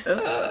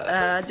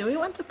 Oops, do we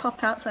want to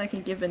pop out so I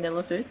can give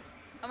Vanilla food?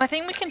 I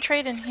think we can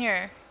trade in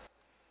here.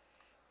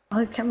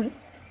 Oh, can we?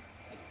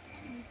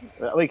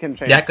 We can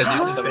change. Yeah, because you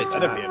can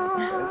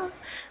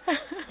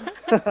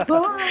trade.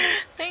 Boy.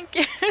 Thank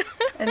you.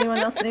 Anyone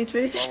else need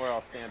food? While we're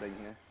all standing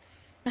here.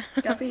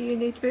 Scubby, you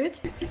need food?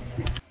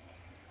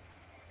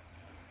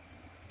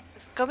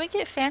 Scubby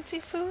get fancy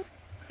food?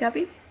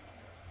 Scubby?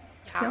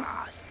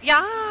 Yes.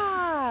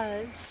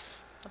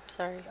 Yes. I'm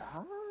sorry.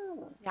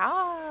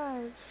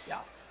 Yes.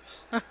 Yes.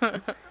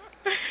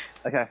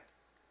 Okay.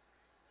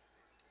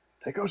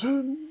 Take us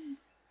in.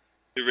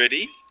 You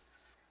ready?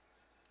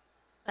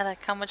 I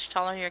like how much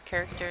taller your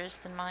character is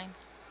than mine.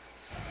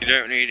 You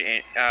don't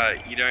need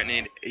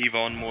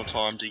Yvonne more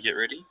time to get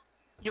ready.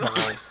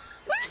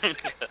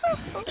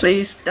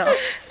 Please stop.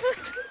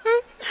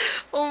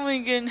 Oh my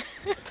goodness.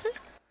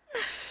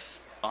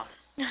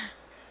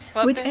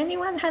 Would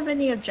anyone have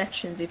any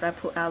objections if I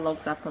put our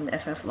logs up on the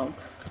FF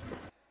logs?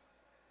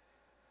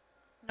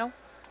 No.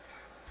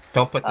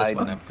 Don't put this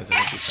one up because it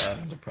would be sad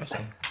and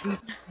depressing.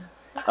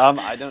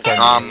 I don't.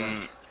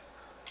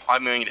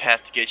 I'm going to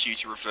have to get you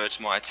to refer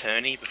to my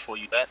attorney before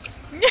you do that.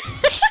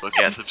 Look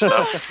at some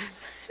stuff.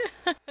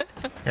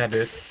 Yeah,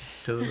 dude.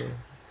 Do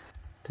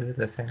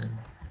the thing.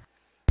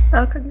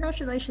 Oh,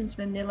 congratulations,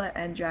 Vanilla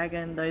and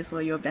Dragon. Those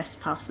were your best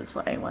passes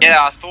for A1. Yeah,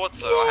 I thought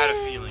so. I had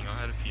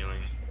a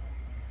feeling.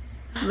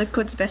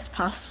 Liquid's best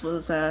pass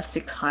was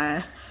 6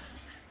 higher.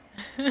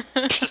 Damn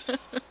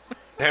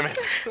it.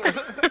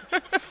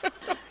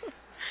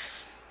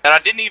 And I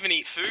didn't even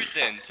eat food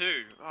then,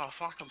 too. Oh,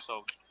 fuck, I'm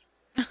so...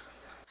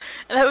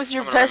 And that was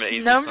your best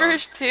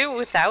numbers, too,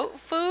 without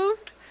food?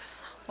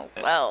 Oh,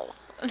 well.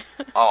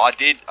 Oh, I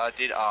did,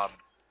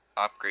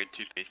 upgrade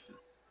 2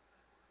 pieces.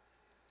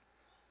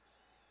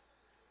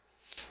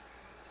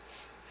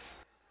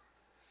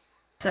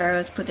 So I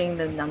was putting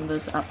the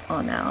numbers up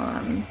on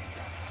our,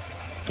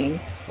 thing.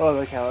 Oh,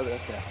 the calendar,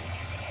 okay.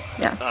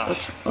 Yeah,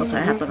 oops. Also,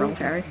 I have the wrong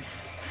fairy.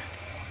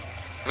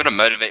 I'm gonna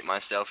motivate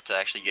myself to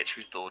actually get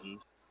Truth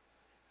Ordens.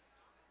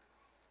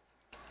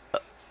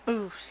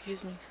 Ooh,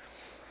 excuse me.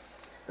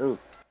 Ooh,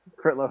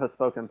 Critlo has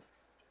spoken.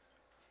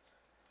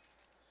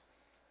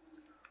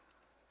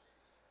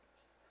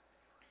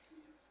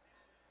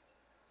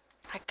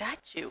 I got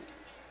you.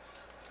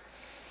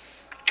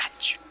 Got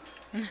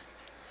you.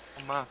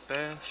 My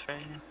best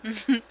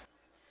friend.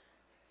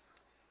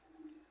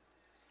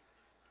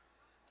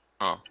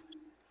 Oh.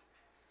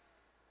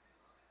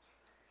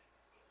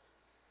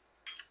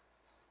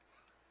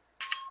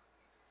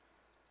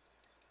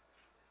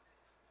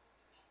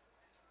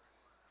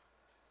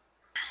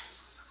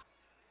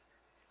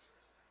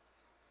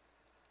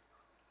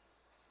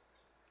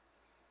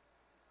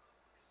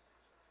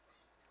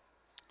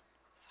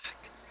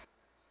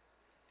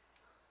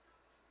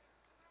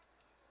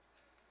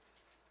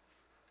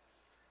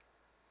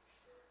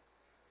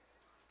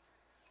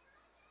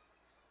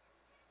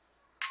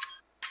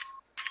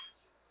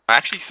 I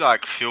actually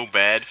like feel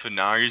bad for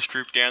Nari's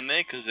group down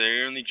there because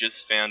they only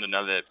just found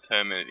another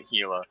permanent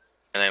healer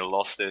and they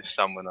lost their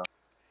summoner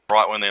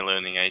right when they're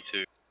learning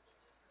A2.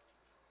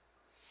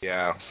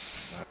 Yeah.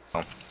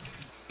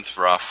 It's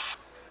rough.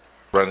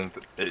 Running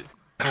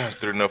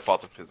through no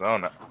fault of his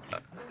own,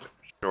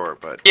 sure,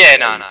 but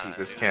yeah, he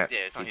just can't.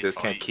 He just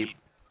can't keep.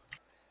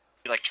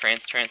 He like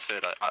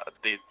transferred.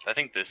 I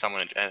think that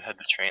someone had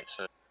the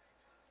transfer.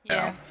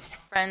 Yeah,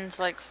 friends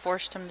like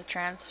forced him to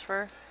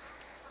transfer.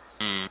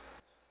 Hmm.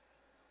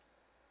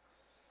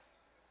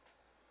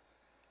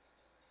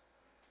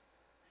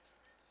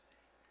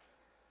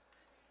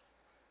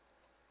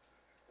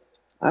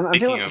 I'm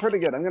feeling pretty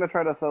good. I'm gonna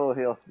try to solo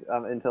heal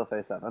until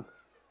phase 7.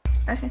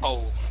 Okay.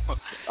 Oh.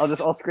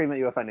 I'll scream at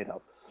you if I need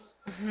help.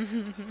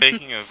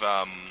 Speaking of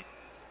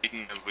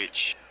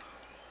which,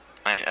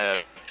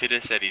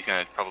 Peter said he's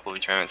gonna probably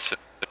transfer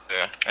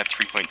at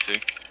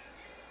 3.2.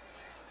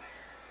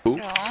 Who?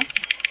 Yeah.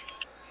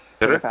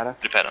 Peter?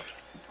 Peter.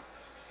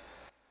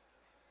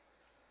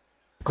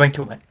 Going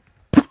to what?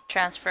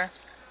 Transfer.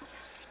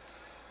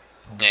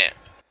 Yeah.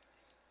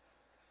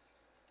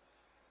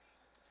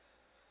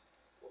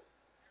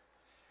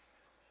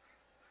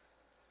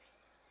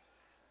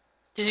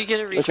 Did you get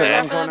a retry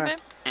after that, babe?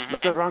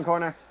 Look at the wrong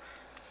corner.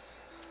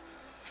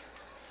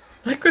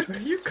 Liquid, where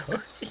are you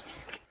going?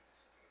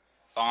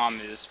 Bomb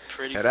is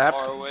pretty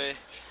far away.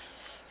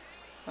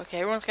 Okay,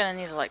 everyone's gonna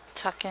need to like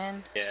tuck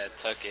in. Yeah,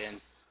 tuck in.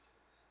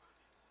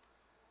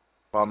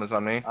 Bomb is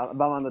on me.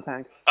 Bomb on the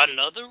tanks.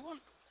 Another one?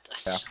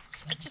 Yeah.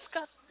 I just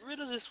got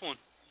rid of this one.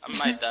 I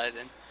might die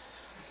then.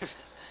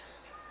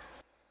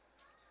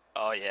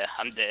 Oh yeah,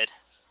 I'm dead.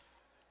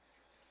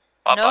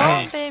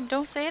 No, babe,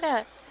 don't say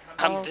that.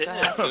 I'm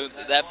dead. Dude,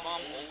 that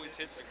bomb always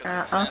hits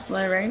because I'll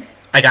slow race.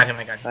 I got him.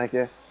 Thank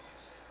you.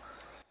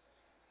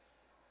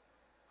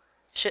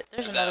 Shit,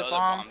 there's another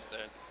bomb.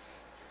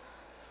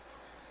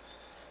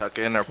 Tuck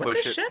in or push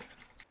it. Shit?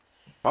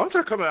 Bombs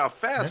are coming out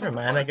fast. Never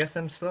mind, I guess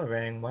I'm slow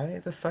rain. Why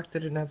the fuck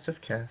did it not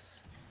swift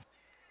cast?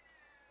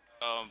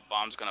 Oh,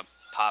 bomb's gonna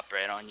pop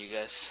right on you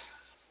guys.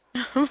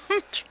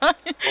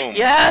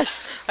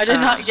 Yes! I did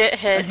not get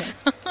hit.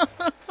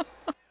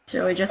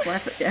 Shall we just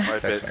wipe it? Yeah.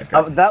 Wipe it.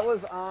 That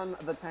was on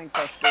the tank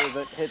buster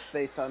that hits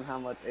based on how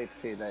much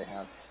HP they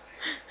have.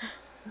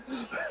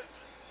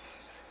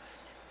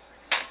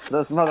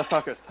 Those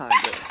motherfuckers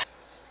timed it.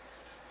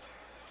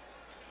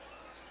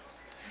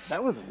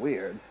 That was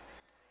weird.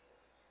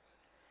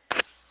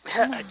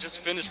 I just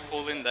finished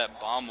pulling that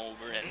bomb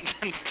over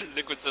and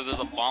Liquid says there's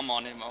a bomb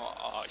on him.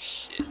 Oh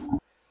shit.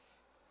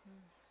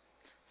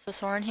 So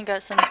Soren, he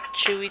got some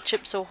chewy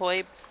Chips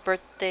Ahoy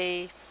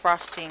birthday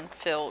frosting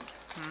filled.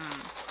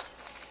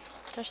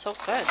 They're so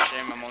good.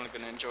 Shame, I'm only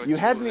gonna enjoy You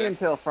had me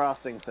until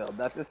frosting filled.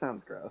 That just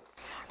sounds gross.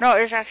 No,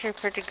 it's actually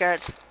pretty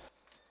good.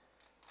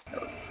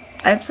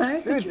 I'm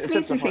sorry, could you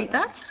please repeat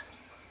that?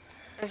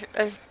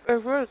 It's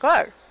really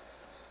good.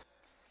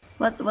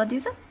 What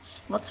is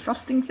it? What's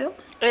frosting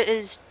filled? It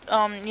is,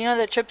 you know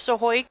the Chips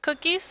Ahoy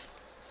cookies?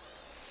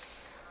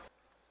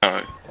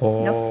 No.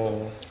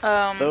 Oh.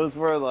 Those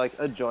were like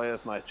a joy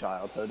of my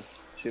childhood.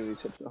 Chewy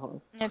Chips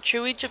Ahoy. Yeah,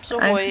 Chewy Chips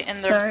Ahoy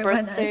and their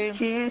birthday. When I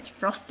hear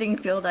frosting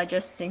filled, I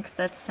just think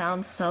that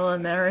sounds so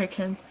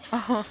American.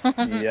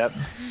 Yep.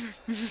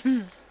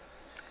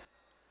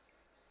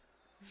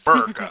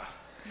 Burger.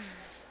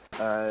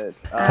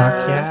 Alright.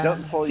 yes.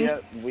 Don't pull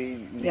yet. We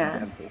need Yeah.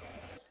 empty.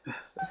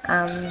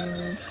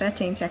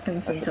 13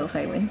 seconds until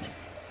Feywind.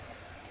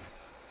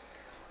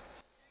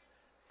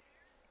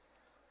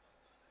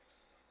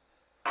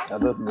 Now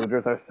those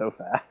movers are so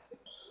fast.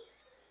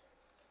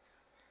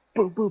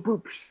 Boop boop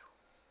boop.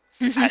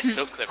 I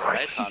still clip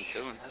right on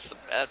too, and that's the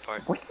bad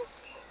part.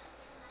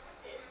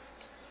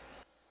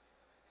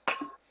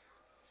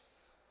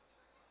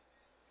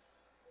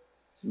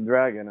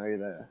 Dragon, are you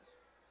there?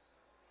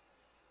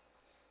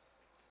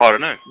 I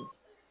don't know.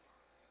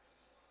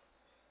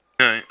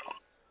 No.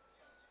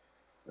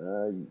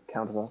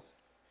 Count us off.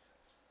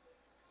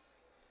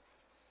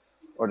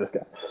 Or just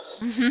go.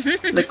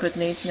 Liquid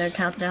needs no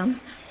countdown.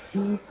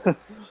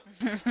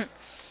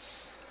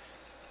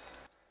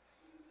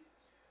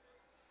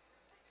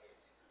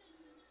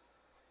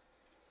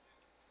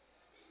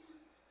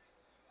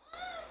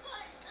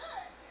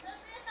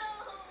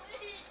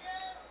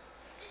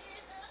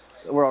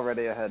 We're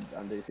already ahead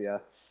on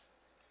DPS. .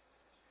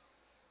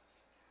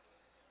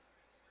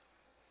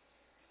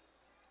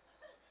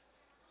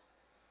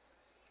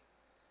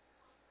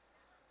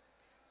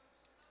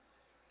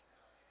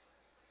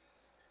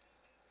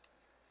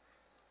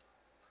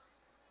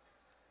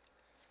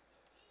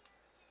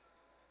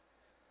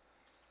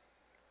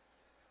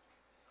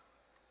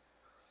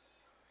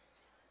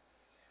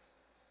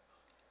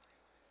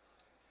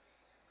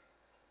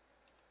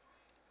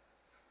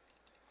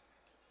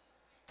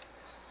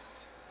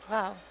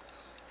 wow.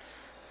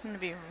 I'm gonna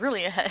be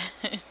really ahead.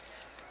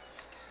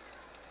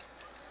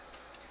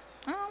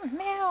 Oh,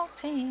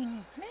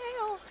 melting.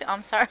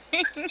 I'm sorry.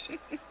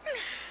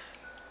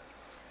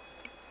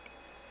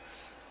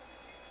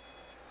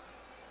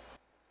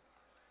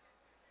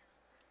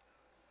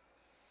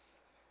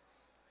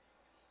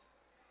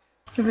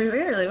 We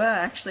really were,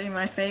 actually.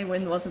 My Fey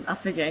wind wasn't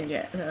up again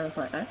yet, and I was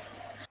like, oh.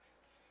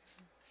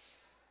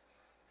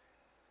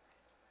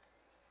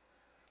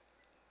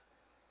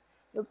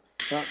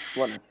 Oops, not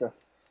one extra.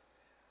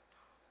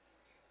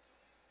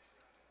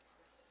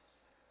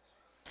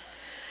 I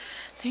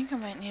think I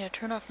might need to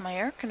turn off my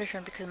air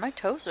conditioner because my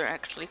toes are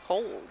actually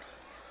cold.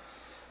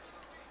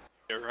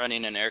 You're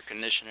running an air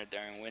conditioner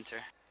during winter.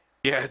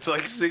 Yeah, it's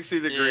like 60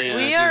 degrees. Yeah.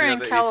 We are in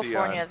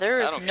California.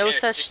 There is no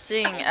such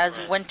thing as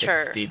winter.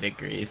 60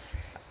 degrees.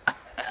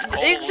 That's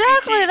cold,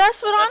 Exactly, E.T.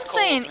 that's what That's I'm cold,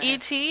 saying, man.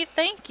 E.T.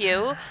 Thank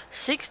you.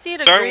 60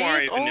 degrees. Don't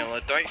worry,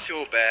 Vanilla. Don't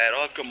feel bad.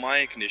 I've got my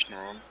air conditioner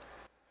on.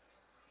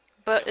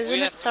 But We isn't have it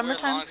to wear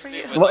summertime long for sleeve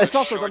you? with Well, our it's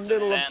also the shorts and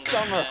middle of sandals,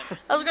 summer. man.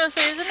 I was gonna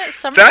say, isn't it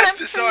summertime That's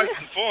for besides you?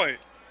 the point.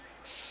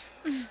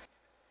 Am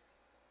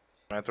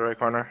I at the right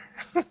corner?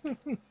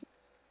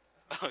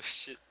 Oh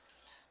shit.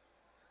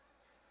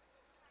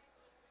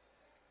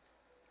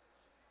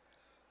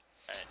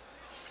 Alright.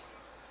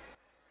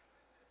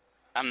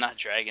 I'm not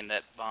dragging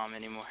that bomb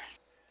anymore.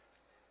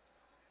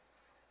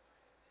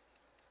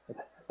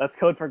 That's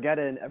code for get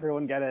in.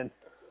 Everyone get in.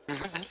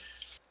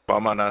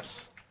 Bomb on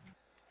us.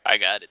 I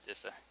got it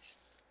this time.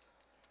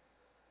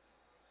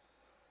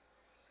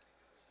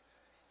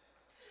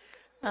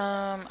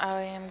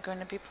 I am going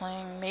to be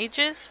playing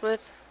mages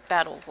with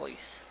battle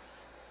voice.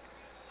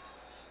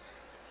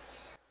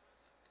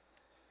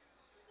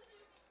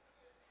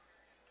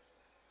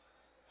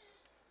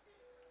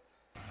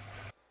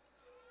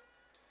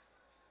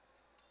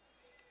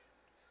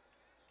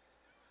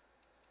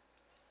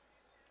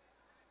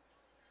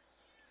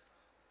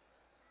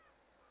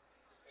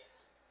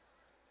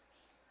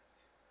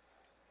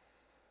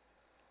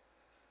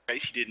 In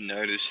case you didn't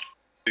notice,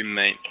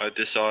 mate, I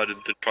decided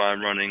to try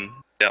running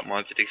without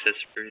my vid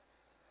accessory.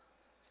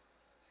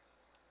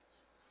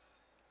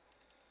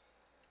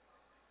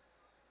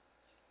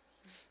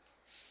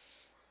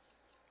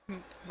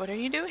 What are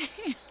you doing?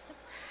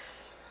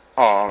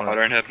 Oh, I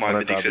don't have my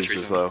One vid of Dobby's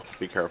accessories is on. low.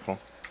 Be careful.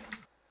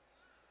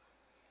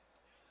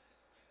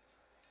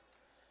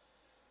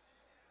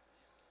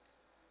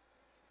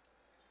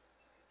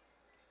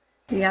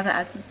 The other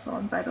ads are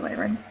spawned, by the way,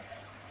 Ren.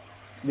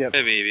 Yep.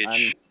 Maybe,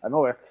 bitch. I'm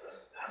aware.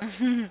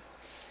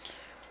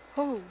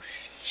 Oh,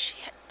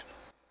 shit.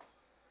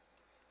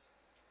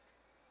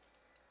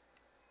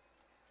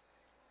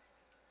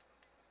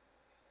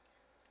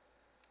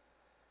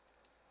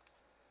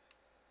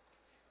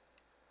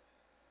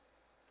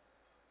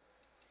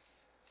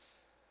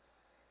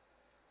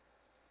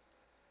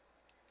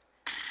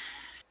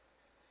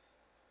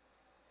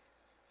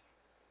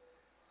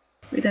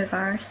 We did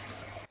first.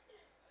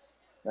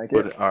 Thank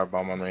you. Put our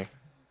bomb on me.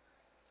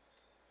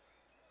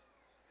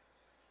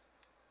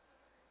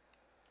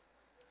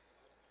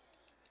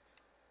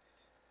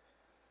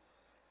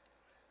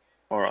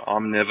 Alright,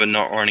 I'm never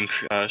not running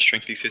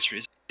strength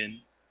accessories again.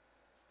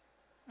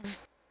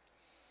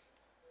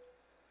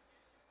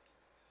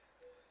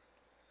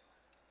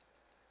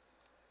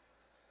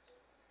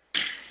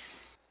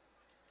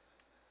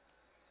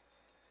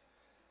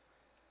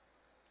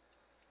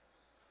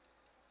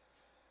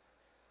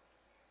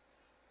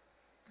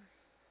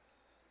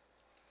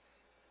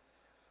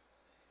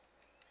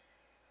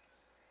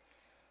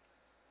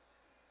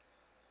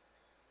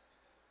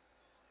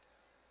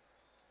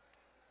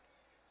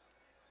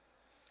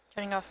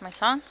 Turning off my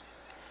song.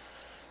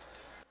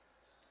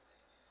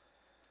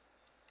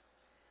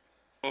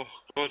 Oh,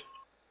 God.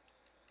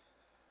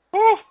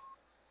 Oh!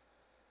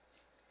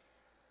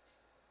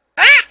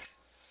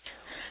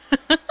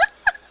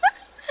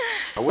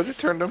 I would have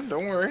turned them,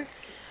 don't worry.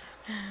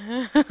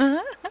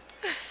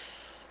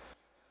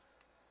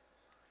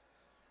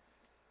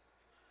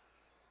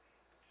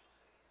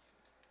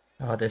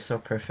 Oh, they're so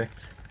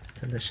perfect.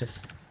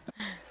 Delicious.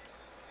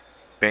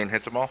 Bane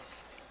hits them all.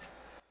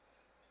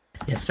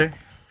 Yes, sir.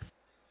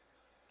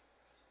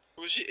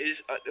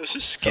 It was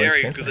just So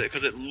scary expensive.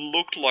 because it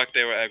looked like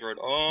they were aggroed.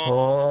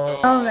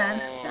 Oh, man.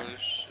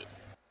 Shit.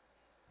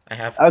 I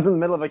have. I was in the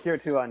middle of a cure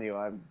 2 on you.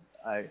 I.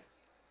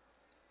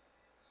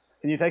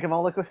 Can you take them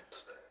all, Liquid?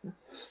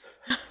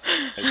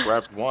 I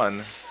grabbed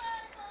one.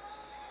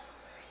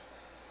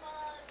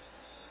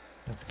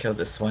 Let's kill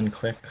this one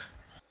quick.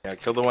 Yeah,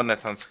 kill the one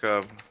that's on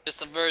Scub.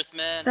 Just a verse,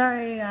 man.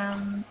 Sorry,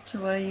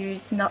 were you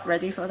not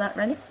ready for that,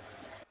 Rennie?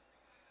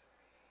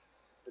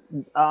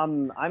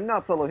 I'm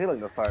not solo healing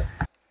this part.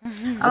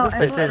 Oh, I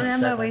This is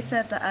remember we 7.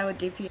 said that I would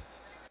DP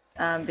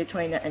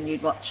between it and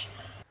you'd watch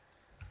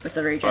with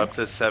the region. Up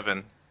to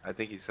 7, I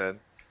think he said.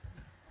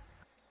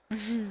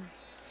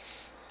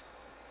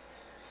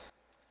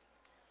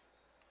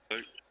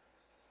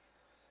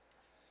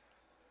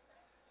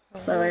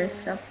 So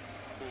where's go?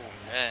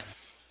 Man.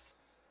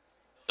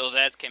 Those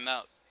ads came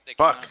out. They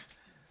came Fuck! out.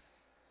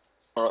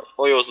 Alright,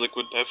 all yours,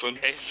 Liquid, have fun.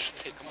 Okay,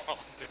 just take them all,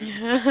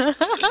 dude.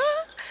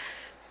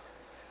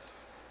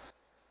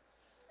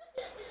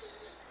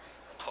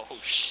 Oh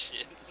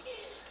shit.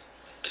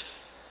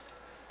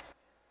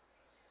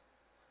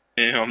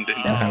 Yeah, I'm dead.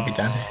 I'll be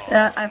done.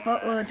 I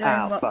thought we were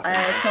doing what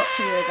I talked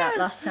to you about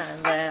last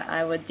time, where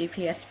I would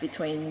DPS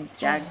between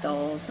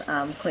Jagdolls,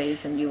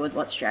 Cleaves, and you would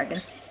watch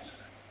Dragon.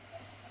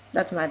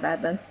 That's my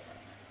bad then.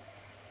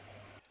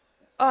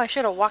 Oh, I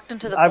should have walked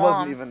into the bomb. I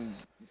wasn't even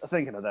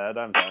thinking of that,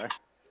 I'm sorry.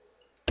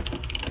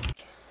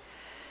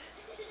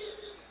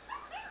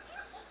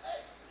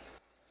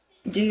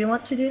 Do you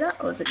want to do that,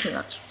 or is it too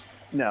much?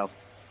 No,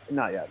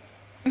 not yet.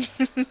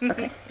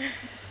 Okay.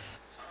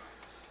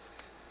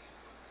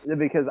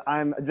 Because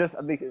I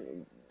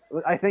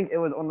think it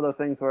was one of those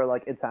things where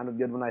like it sounded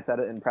good when I said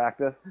it in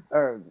practice,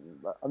 or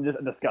I'm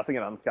just discussing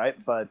it on Skype,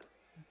 but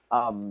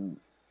I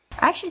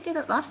actually did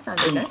it last time.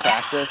 In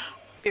practice.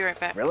 Be right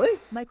back. Really?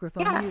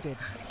 Microphone muted.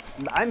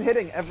 I'm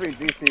hitting every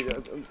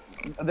GC.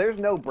 There's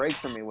no break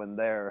for me when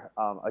they're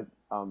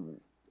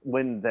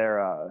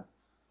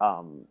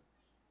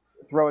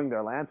throwing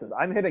their lances.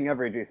 I'm hitting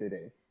every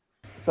GCD.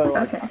 So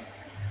okay.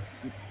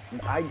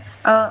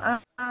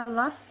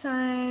 Last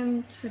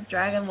time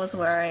Dragon was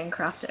wearing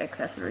crafted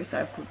accessories,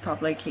 so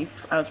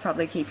I was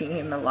probably keeping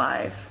him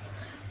alive.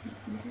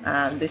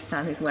 This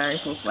time he's wearing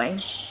full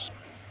flame.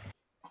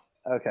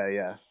 Okay,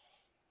 yeah.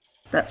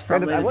 That's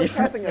probably the difference.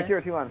 I was casting a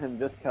Cure 2 on him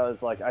just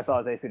because like I saw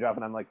his AP drop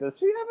and I'm like, does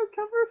she have it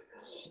covered?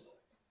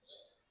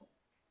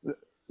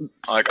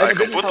 I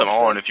can put them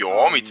on if you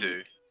want me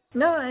to.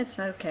 No, it's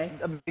okay.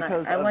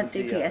 Because I want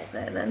DPS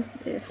there then.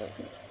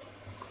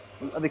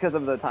 Because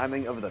of the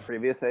timing of the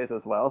previous phase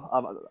as well,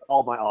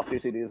 all my off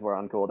GCDs were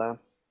on cooldown,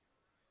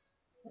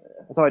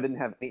 so I didn't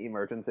have any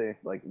emergency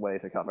way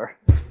to cover.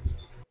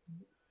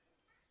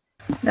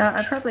 No,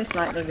 I probably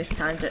slightly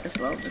mistimed it as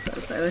well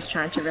because I was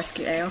trying to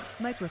rescue Eos.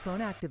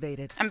 Microphone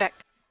activated. I'm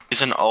back.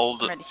 Is an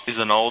older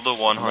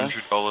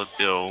 $100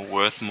 bill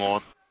worth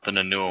more than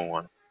a newer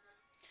one?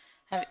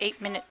 I have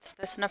 8 minutes.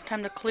 That's enough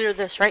time to clear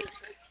this, right?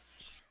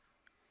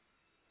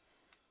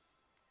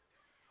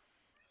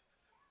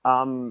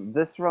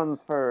 This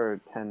runs for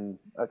 9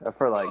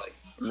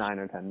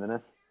 or 10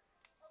 minutes.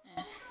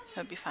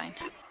 That'll be fine.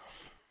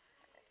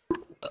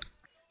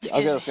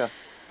 Okay, let's go.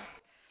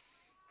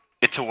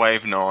 It's a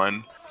wave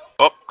 9.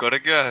 Oh, gotta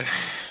go.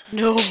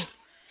 No.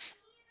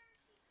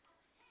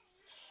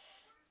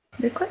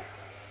 Liquid?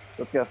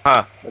 Let's go.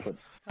 Ah. Liquid.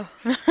 Oh.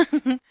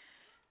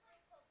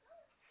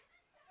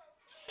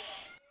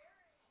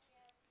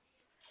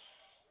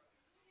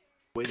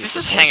 This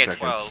is Hangar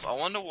 12. I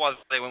wonder why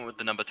they went with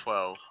the number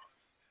 12.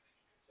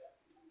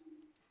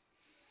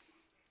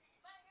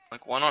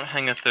 Like, why not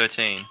Hangar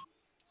 13?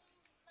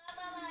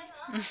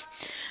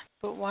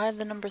 But why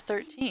the number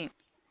 13?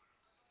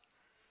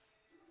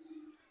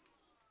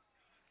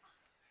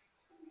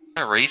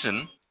 No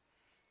reason.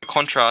 The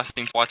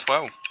contrasting to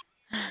Y12.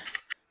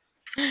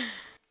 I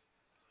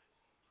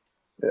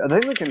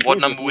think the confusion what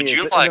number would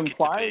you like it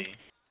to be?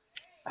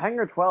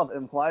 Hangar 12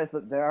 implies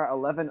that there are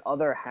 11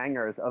 other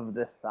hangars of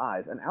this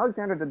size, and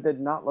Alexander did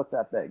not look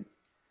that big.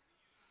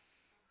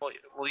 Well,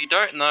 you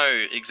don't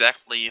know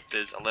exactly if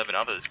there's 11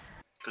 others,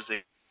 because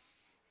the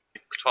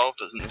 12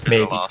 doesn't look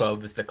Maybe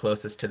 12 is the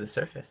closest to the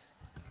surface.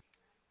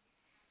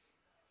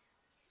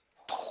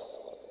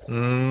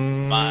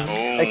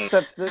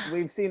 Except that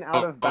we've seen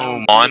out of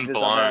bounds images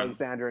of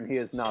Alexander, and he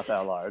is not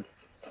that large.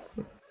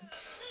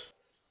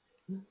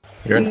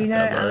 You know,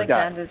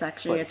 Alexander's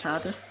actually a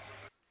TARDIS.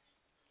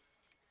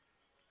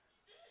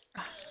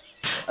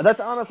 That's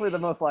honestly the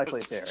most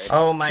likely theory.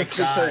 Oh my just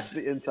god. Because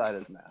the inside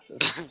is massive.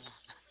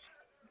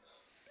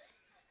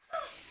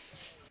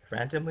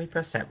 Randomly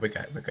press tab. We're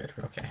good.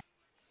 We're okay.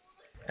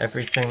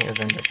 Everything is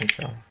under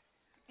control.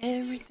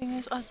 Everything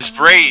is awesome. Just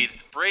breathe.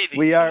 Breathe.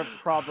 We are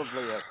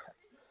probably okay.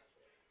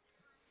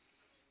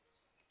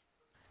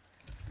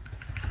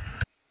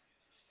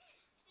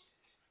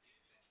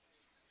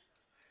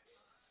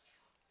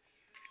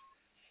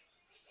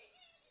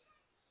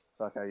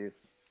 Fuck, I used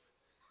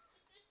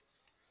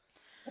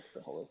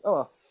extra holies. Oh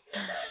well.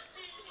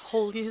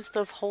 Holiest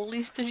of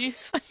holies, did you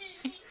say?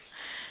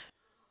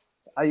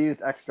 I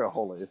used extra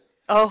holies.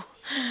 Oh.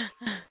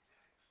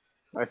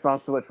 My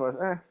response to which was,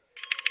 I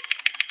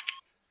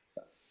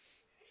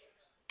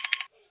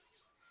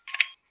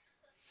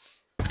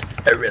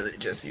really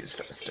just use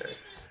faster.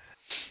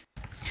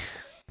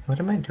 What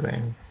am I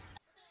doing?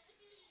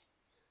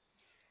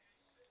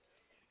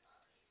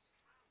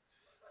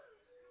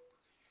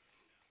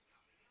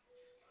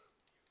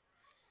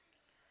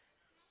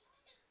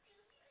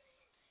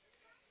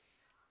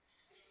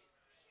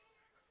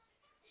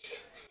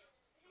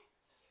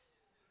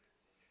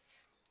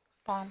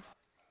 Bomb.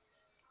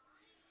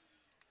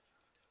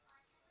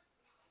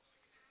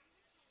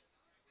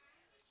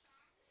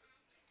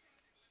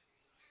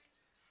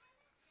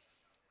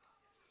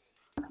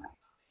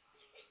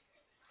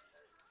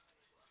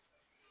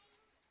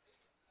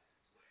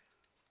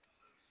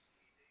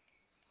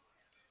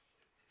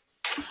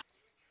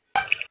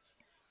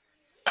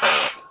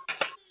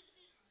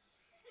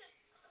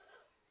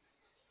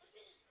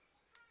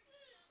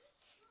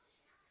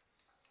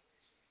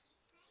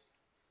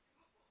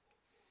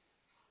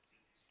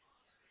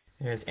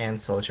 There's Ant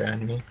Soldier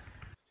and me.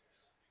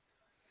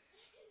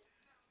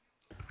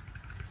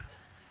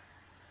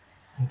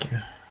 Thank you.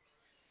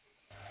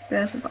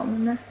 There's a bomb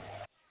in there.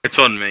 It's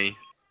on me.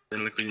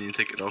 Then look when you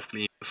take it off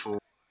me before.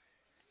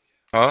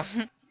 Huh?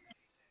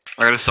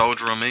 I got a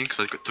soldier on me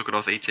because I took it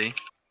off ET.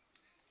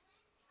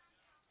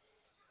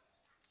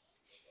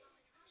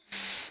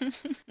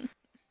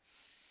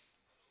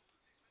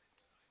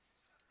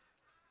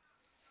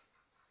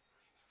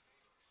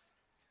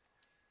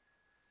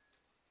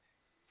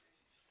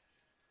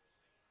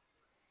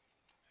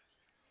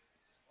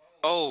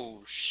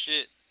 Oh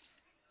shit.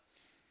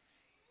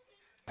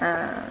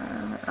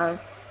 I'll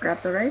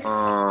grab the race.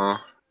 I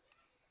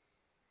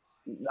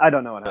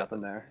don't know what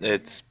happened there.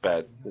 It's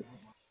bad.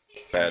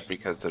 Bad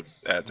because the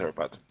ads are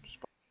about to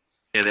spawn.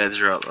 Yeah, the ads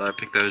are up. I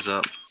picked those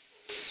up.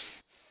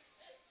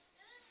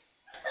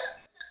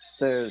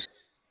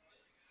 There's...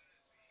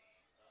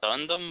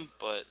 Done them,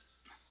 but...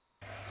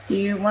 Do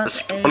you want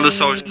One of the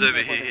soldiers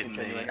over here hitting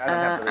me.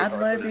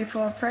 Adler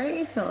before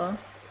praise, or?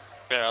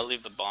 Yeah, I'll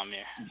leave the bomb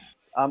here.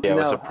 Yeah, no, it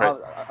was a prey.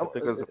 I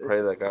think it was a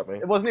prey that got me.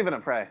 It wasn't even a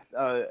prey.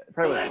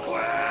 Prey was...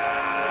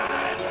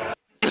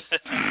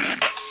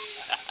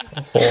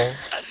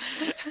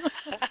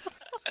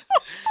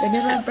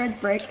 Vanilla bread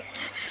break.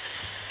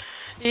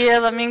 Yeah,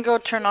 let me go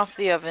turn off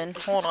the oven.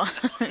 Hold on.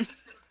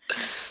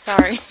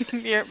 Sorry,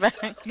 you're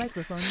back.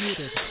 Microphone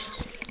muted.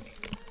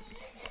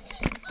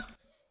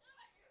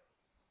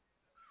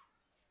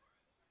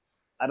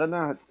 I don't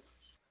know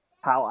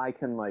how I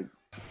can, like...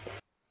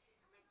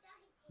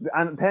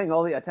 I'm paying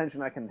all the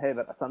attention I can pay,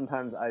 but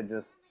sometimes I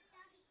just...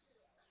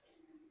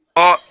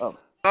 Oh! Oh.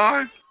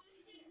 No!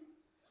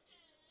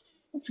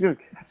 I'm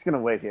just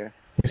gonna wait here.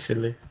 You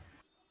silly.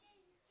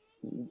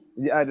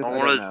 Yeah, I don't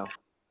know.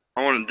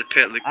 I wanted to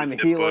pet Liquid I'm in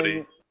healing,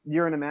 body.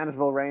 you're in a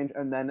manageable range,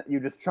 and then you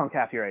just chunk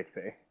half your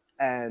HP.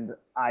 And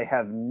I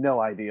have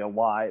no idea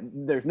why.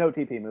 There's no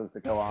TP moves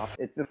that go off.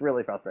 It's just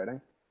really frustrating.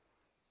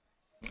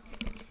 You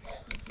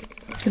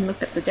can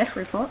look at the death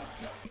report.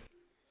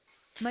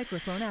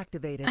 Microphone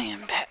activated. I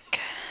am back.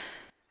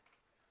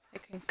 I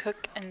can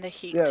cook in the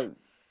heat. Yeah,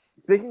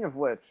 speaking of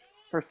which,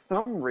 for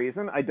some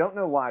reason, I don't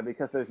know why,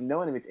 because there's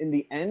no enemies. In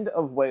the end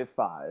of Wave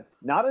 5,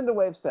 not into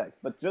Wave 6,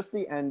 but just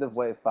the end of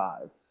Wave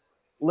 5,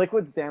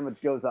 Liquid's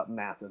damage goes up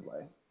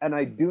massively. And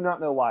I do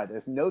not know why.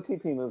 There's no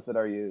TP moves that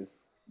are used.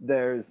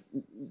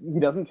 He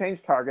doesn't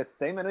change targets,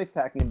 same enemies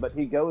attacking him, but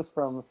he goes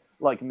from,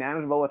 like,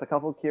 manageable with a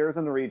couple cures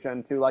in the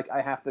regen to, like,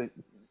 I have to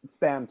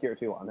spam cure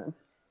 2 on him.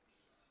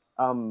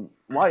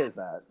 Why is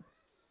that?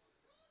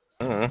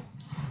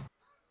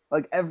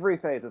 Like, every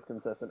phase is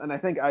consistent, and I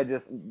think I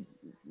just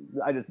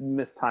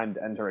mistimed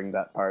entering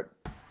that part.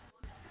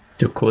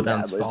 Do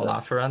cooldowns fall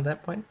off around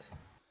that point?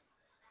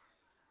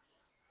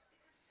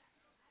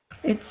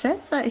 It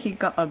says that he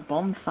got a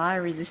bomb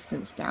fire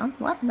resistance down.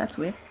 What? That's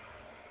weird.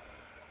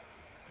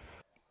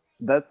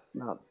 That's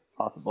not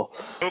possible.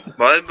 Oh,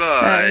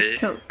 bye-bye.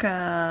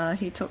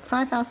 He took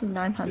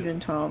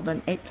 5,912,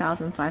 then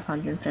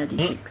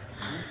 8,536.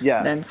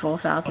 Yeah. Then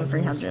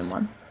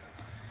 4,301.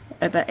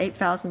 The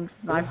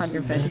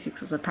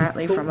 8,536 was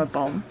apparently from a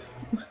bomb.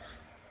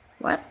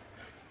 What?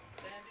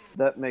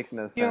 That makes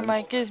no sense. Your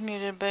mic is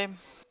muted, babe.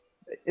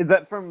 Is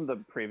that from the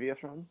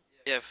previous run?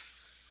 Yeah.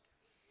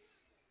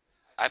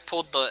 I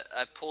pulled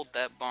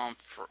that bomb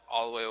for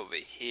all the way over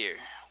here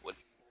with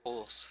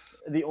pulls.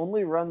 The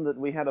only run that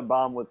we had a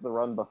bomb was the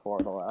run before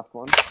the last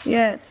one.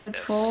 Yeah, it's at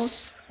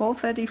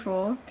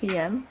 4:34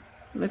 p.m.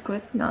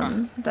 Liquid,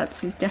 none.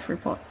 That's his death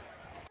report.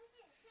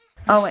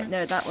 Oh wait,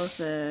 no, that was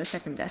the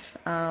second death.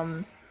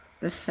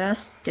 The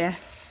first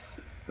death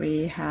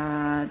we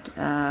had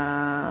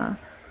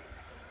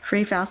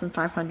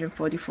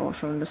 3,544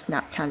 from the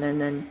snap cannon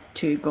and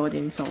 2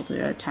 Guardian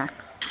Soldier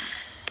attacks.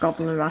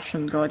 Goblin Rush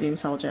and Guardian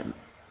Soldier.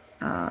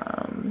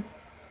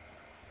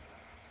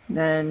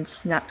 Then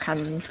snap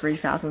cannon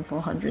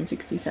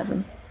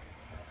 3,467.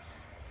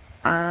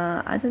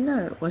 I don't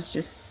know, it was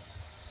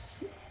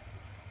just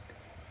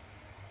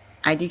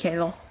IDK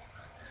lol.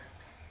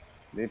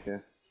 Me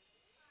too.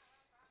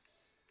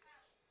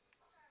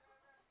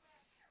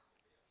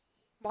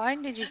 Why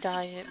did you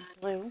dye it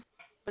blue?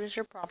 What is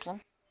your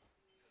problem?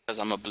 Because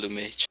I'm a blue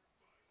mage.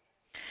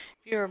 If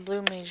you're a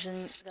blue mage,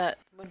 then that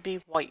would be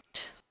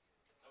white.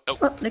 Nope.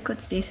 Oh,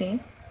 Liquid's DC.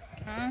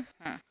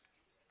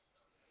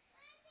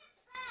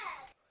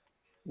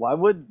 Why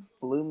would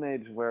Blue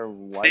Mage wear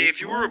white? Hey,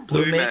 if you were a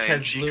blue mage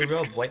has you blue could...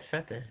 robe, white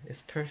feather.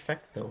 It's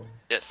perfecto.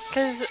 Yes.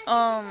 Because,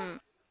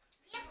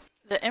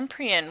 the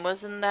Empyrean,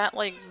 wasn't that,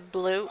 like,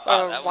 blue,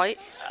 white?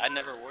 I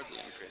never wore the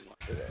Empyrean one.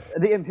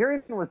 The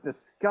Empyrean was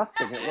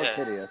disgusting. It looked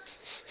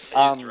hideous.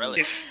 Well,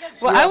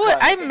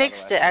 I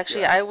mixed it,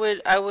 actually. I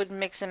would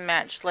mix and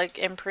match, like,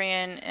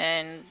 Empyrean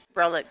and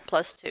Relic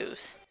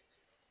 +2s.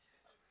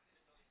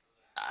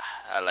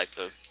 I like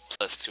the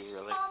 +2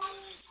 relics.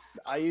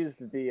 I used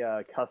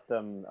the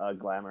custom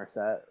glamour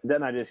set.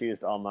 Then I just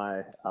used all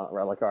my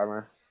relic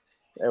armor.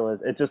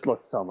 It just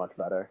looked so much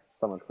better,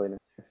 so much cleaner.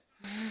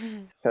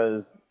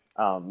 Because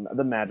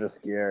the Magus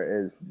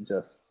gear is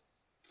just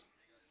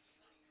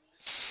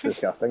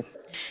disgusting.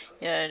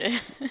 Yeah, it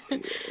is.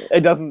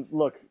 It doesn't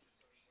look...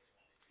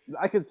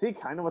 I could see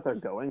kind of what they're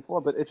going for,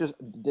 but it just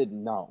did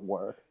not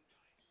work.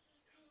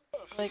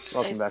 Like,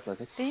 Welcome back,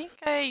 Ricky. I think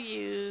I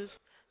used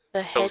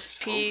the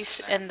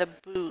headpiece and the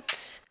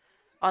boots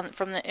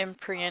from the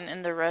Imprian,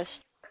 and the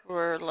rest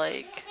were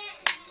like...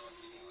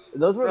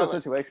 Those were the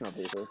situational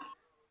pieces.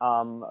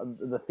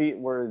 The feet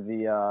were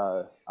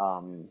the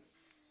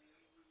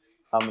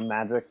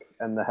magic,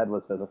 and the head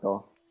was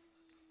physical.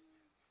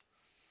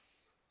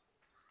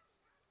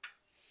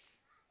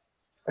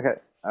 Okay.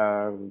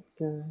 I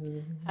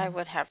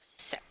would have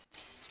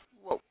sets.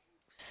 Whoa,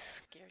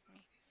 scared me.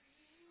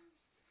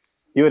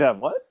 You would have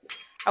what?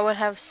 I would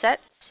have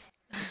sets.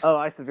 Oh,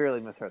 I severely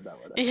misheard that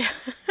word. Yeah.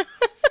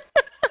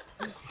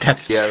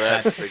 That's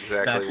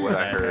exactly what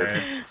I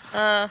heard.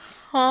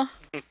 Huh.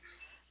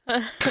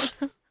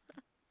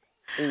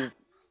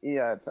 Is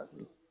EA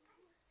present?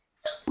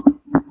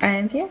 I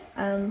am here.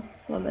 1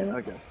 moment.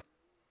 Okay.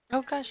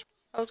 Oh gosh,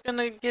 I was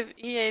gonna give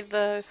EA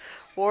the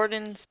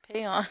Warden's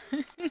Payon.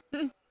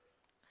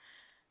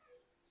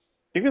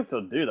 You can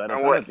still do that.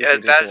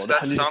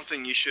 That's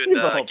something you should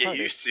get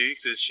used to,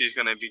 because she's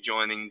gonna be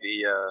joining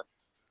the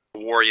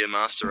Warrior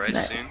Master race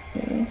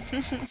soon.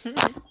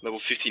 Level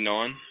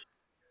 59.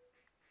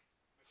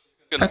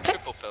 Gonna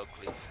triple fell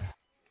cleave.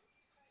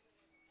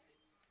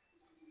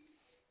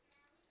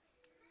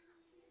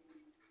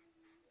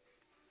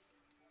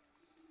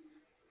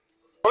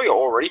 Probably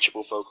already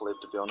triple fell cleave,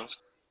 to be honest.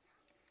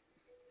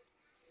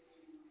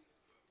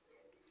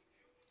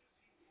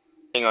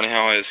 Depending on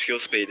how his skill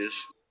speed is.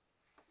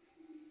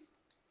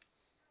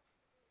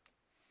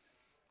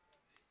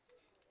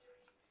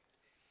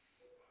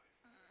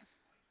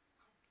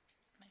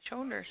 My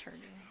shoulder's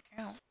hurting.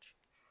 Ouch.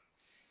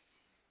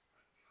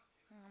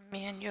 Oh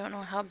man, you don't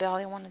know how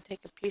badly I want to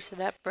take a piece of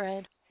that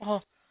bread.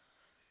 Oh.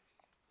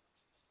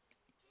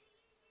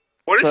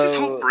 What is this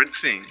whole bread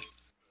thing?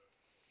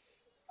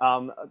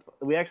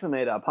 We actually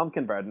made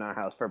pumpkin bread in our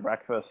house for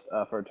breakfast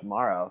for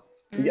tomorrow.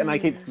 And I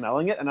keep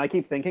smelling it, and I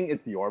keep thinking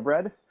it's your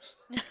bread.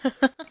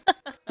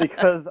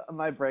 Because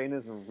my brain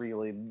is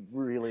really,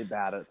 really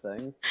bad at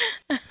things.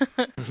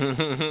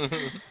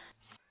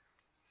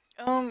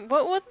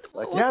 What would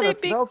they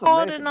be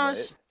called in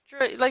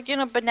Australia? Like, you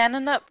know, banana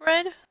nut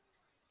bread?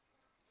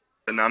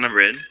 Banana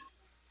bread?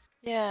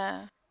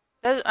 Yeah.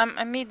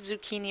 I made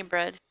zucchini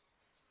bread.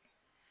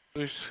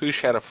 Whose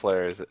shadow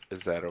flare is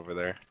that over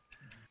there?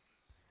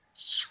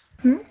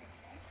 Hmm?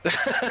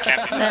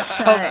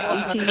 That's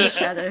E.T.'s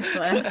shadow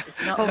flare.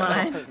 It's not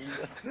mine.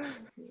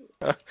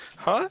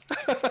 Huh?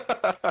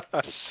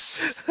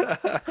 Just a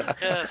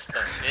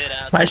bit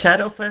out. My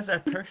shadow flares are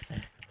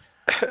perfect.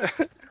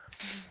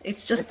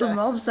 It's just the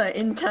mobs are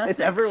imperfect. It's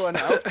everyone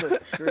else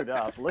that's screwed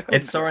up. Look,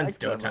 it's Soren's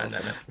Dotan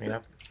that messed me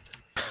up.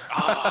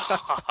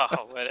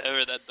 Oh,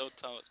 whatever, that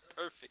Dotan was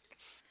perfect.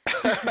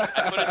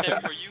 I put it there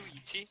for you,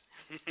 E.T.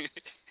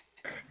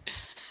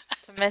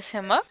 To mess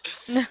him up?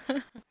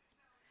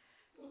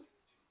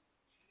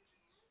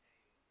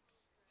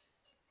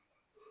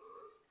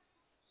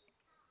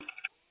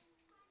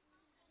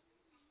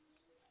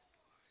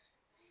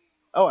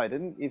 Oh, I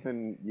didn't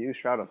even use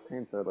Shroud of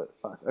Saints, but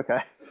fuck,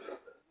 okay.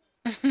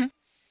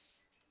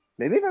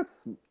 Maybe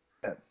that's...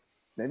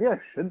 Maybe I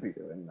should be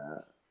doing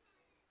that.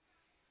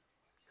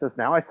 Because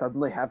now I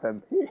suddenly have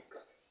MP.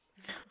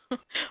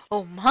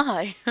 Oh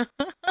my!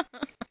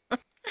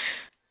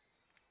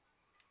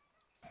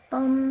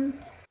 And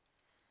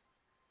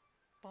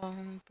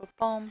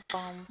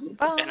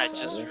I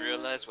just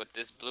realized with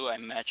this blue I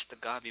matched the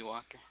Gobby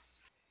Walker.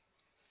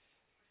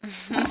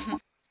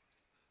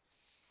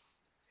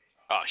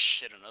 Oh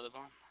shit, another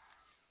bomb?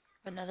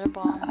 Another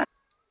bomb.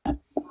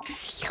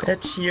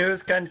 Let's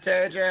use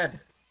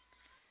contagion!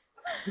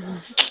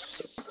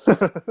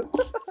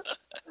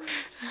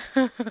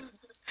 I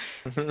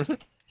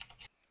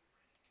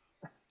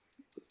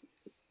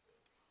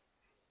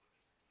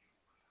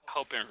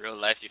hope in real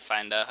life you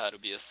find out how to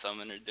be a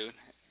summoner, dude.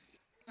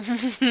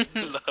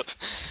 Love.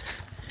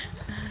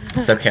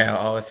 It's okay, I'll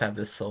always have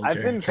this soldier.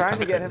 I've been trying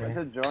to get him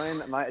to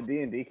join my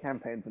D&D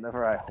campaigns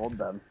whenever I hold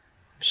them.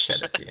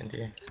 Shit at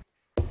D&D.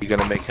 You're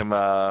gonna make him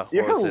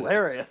You're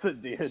hilarious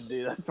at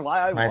D&D, that's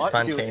why I My want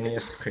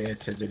spontaneous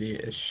creativity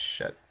is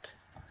shit.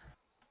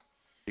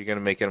 You're gonna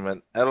make him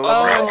an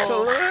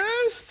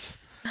elementalist?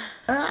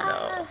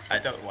 No, I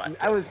don't want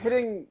to. I was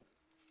hitting...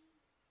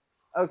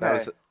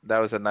 Okay. That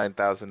was a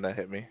 9,000 that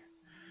hit me.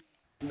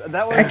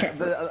 That was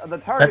the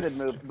targeted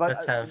move,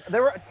 but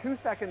there were 2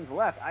 seconds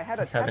left. I had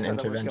a have an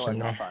intervention that was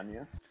going off on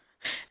you.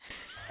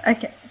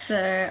 Okay,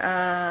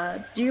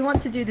 so do you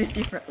want to do this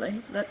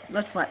differently?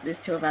 Let's wipe this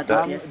to about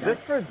DPS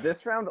just for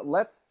this round,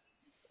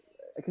 let's...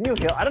 Can you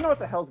heal? I don't know what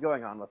the hell's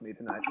going on with me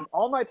tonight.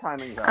 All my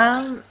timings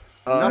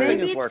are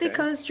maybe it's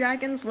because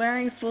Dragon's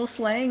wearing full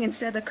slaying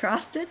instead of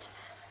crafted.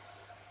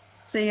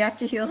 So you have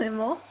to heal him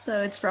more,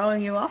 so it's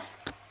throwing you off.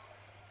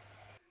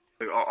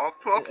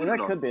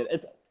 That could be it.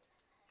 It's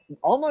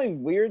all my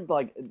weird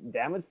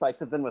damage spikes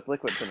have been with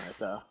Liquid tonight,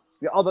 though.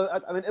 Yeah, although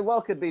I mean, it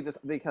well could be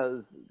just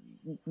because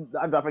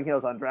I'm dropping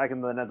heals on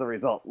Dragon, then as a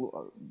result,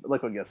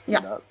 Liquid gets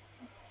screwed up.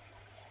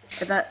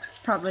 That's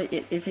probably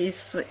it. If he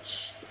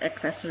switched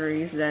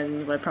accessories,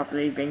 then we're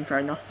probably being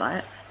thrown off by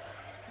it.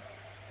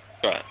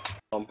 Right.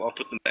 I'll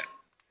put them back.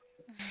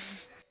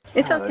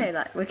 It's okay,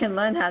 like, we can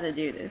learn how to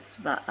do this,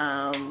 but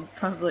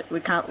probably we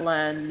can't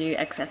learn new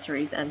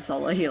accessories and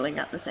solo healing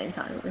at the same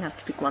time. We have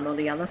to pick one or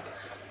the other.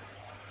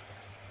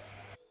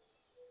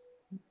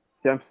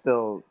 Yeah, I'm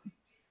still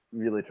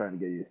really trying to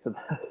get used to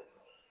this.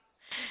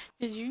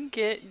 Did you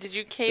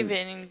cave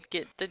in and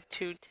get the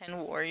 210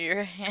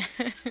 warrior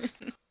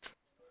hands?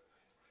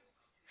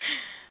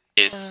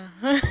 Yes.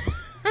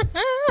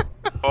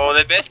 Well,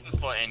 they're best in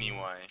slot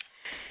anyway.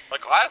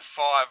 Like, I have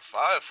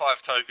five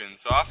tokens,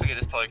 so after I get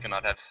this token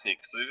I'd have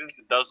 6, so even if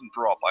it doesn't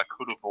drop, I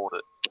could have bought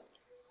it.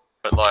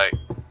 But like,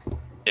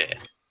 yeah.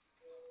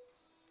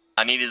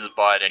 I needed to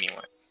buy it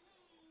anyway.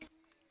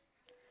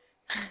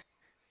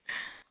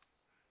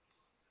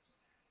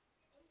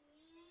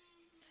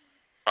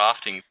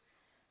 Crafting.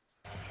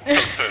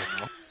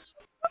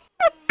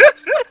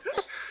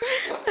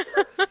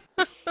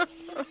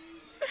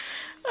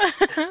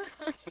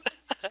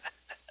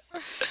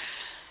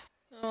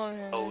 Oh,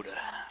 yeah. Older.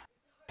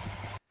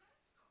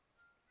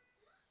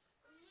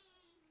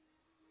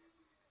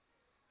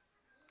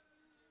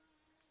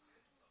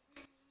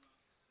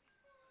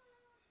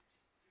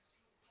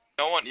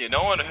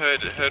 No one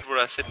heard what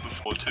I said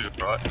before too,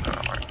 right?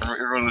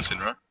 Everyone listen,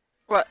 right?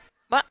 What?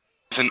 What?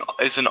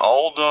 Is an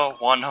older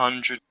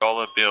 $100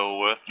 bill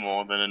worth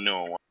more than a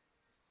newer one?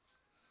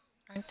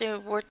 Aren't they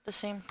worth the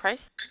same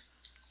price?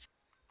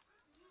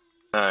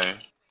 No.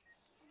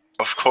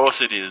 Of course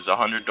it is. A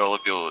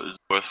 $100 bill is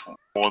worth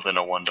more than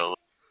a $1.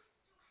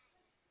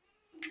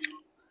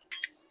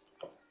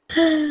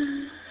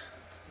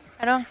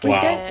 I don't We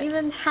don't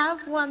even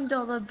have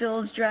 $1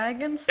 bills,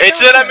 Dragon. It's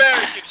an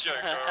American joke,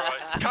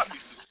 alright? Cut me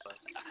some stuff.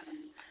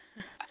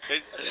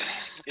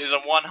 Is a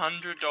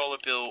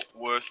 $100 bill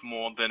worth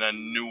more than a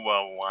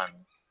newer one?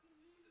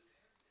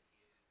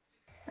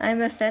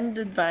 I'm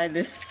offended by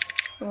this.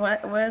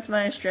 Where's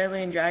my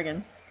Australian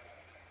Dragon?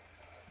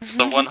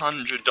 The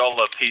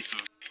 $100 piece of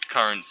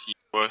currency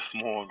worth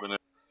more than a...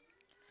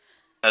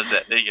 How's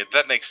that? There you go.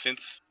 That makes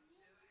sense.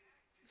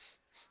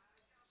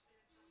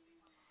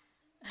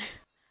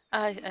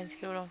 I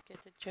still don't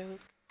get the joke.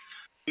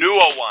 Newer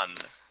one.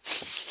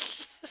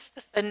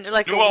 And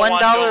like newer a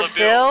 $1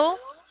 bill?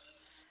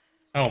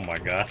 Oh my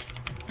god.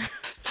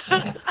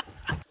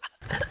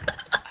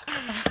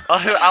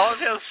 I love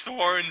how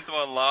Soren's the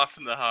one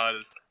laughing the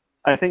hardest.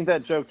 I think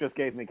that joke just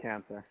gave me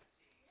cancer.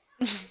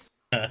 You'll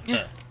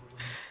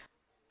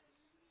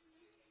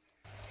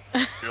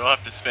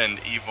have to spend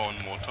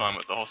Yvonne more time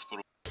at the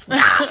hospital.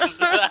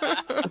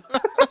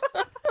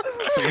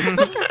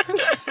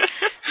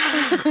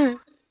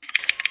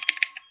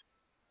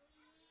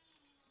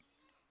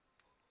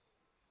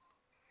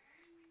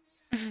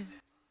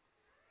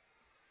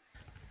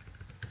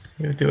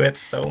 You do it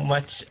so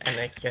much and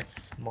it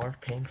gets more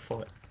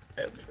painful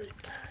every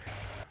time.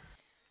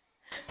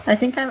 I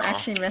think I'm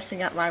actually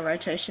messing up my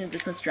rotation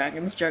because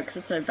Dragon's jokes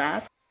are so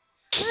bad.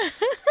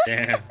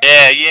 Damn.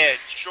 Yeah,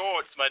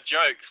 sure, it's my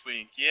jokes,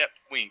 wink. Yep,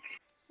 wink.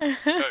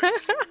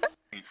 Jokes.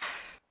 Wink.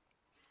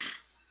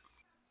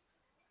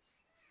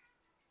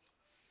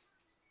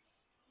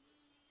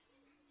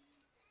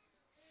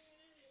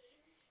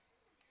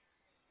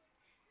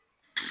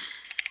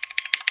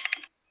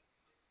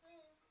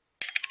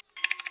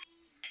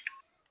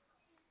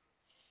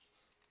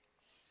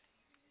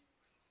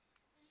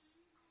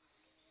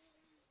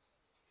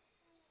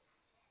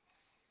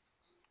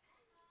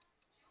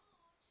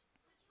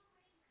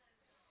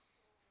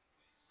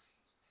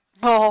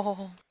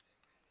 Oh.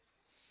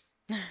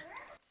 You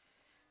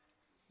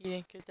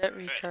didn't get that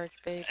recharge,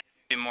 babe.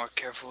 Be more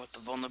careful with the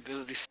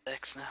vulnerability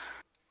stacks now.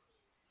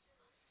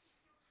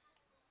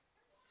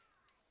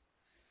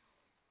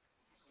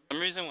 For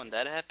some reason, when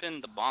that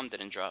happened, the bomb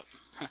didn't drop.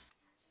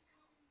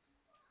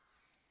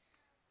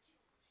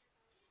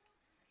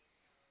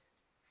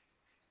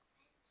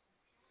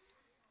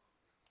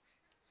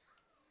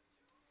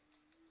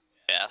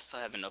 Yeah, I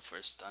still have enough for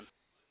a stun.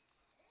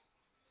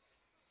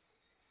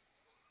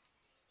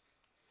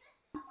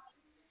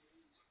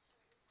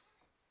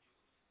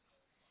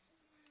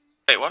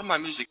 Wait, why did my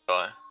music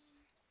die?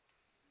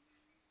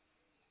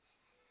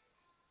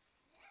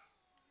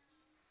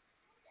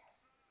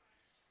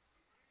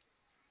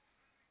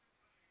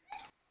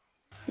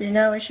 You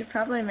know, we should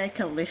probably make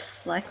a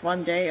list, like,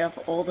 one day of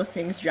all the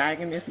things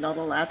Dragon is not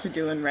allowed to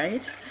do in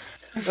Raid.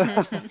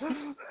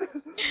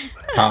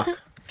 Talk.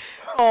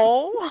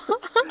 Oh.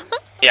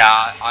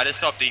 Yeah, I just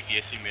stopped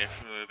DPSing there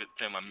for a bit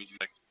to turn my music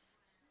back.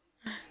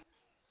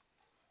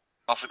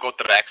 I forgot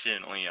that I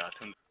accidentally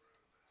turned.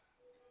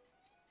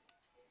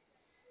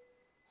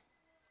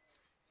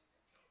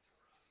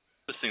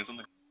 This thing's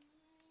something.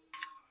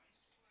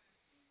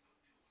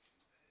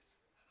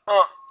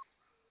 Oh.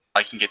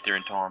 I can get there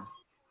in time.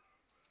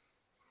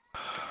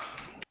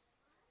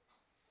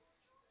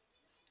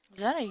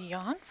 Is that a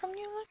yawn from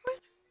you,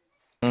 Liquid?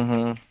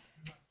 Mm-hmm.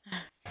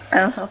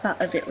 I'll help out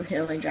a bit with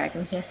healing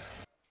Dragon here.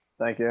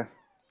 Thank you.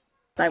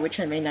 By which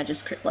I mean I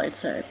just crit load,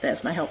 so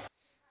there's my help.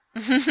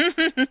 That's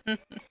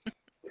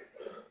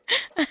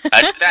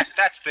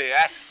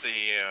the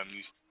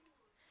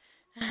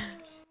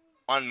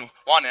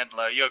one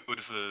Adler. You're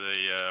good for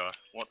the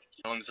what?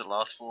 How long does it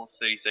last for?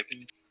 30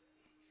 seconds.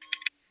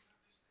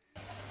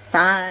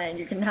 Fine,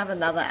 you can have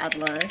another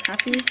Adler.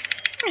 Happy?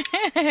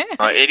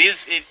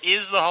 It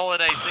is the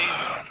holiday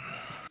season.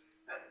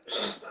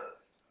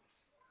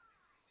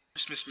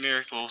 Christmas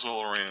miracles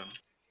all around.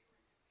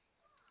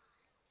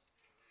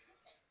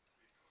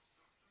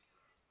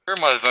 Where are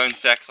my bone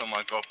sacks on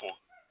my gobble?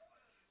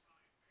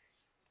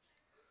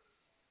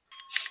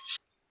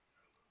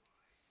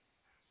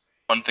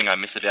 One thing I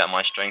miss about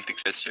my strength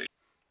accessory.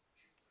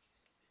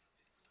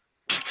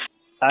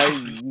 I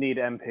need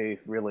MP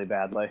really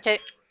badly. Okay.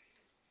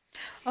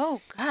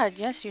 Oh god,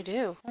 yes you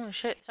do. Holy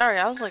shit. Sorry,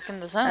 I was like in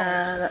the zone.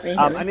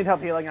 I need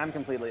help healing. I'm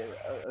completely.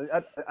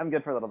 I'm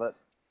good for a little bit.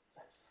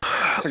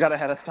 Forgot I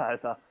had a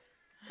size up.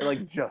 It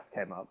like just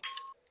came up.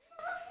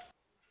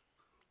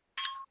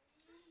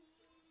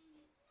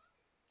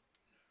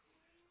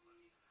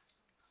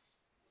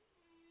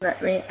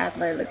 Let me add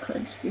my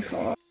liquids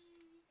before.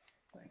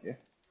 Thank you.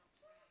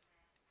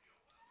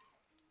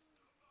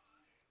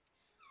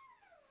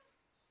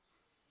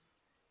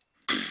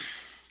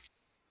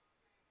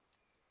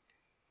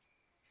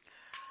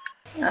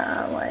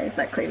 Why is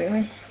that cleaving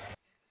me?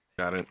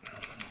 Got it.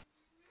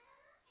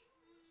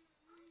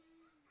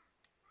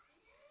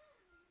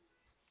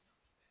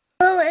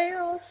 Oh,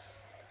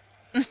 ales!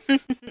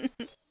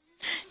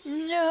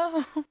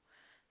 No.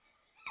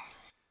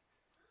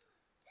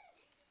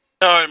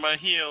 No, my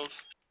heels.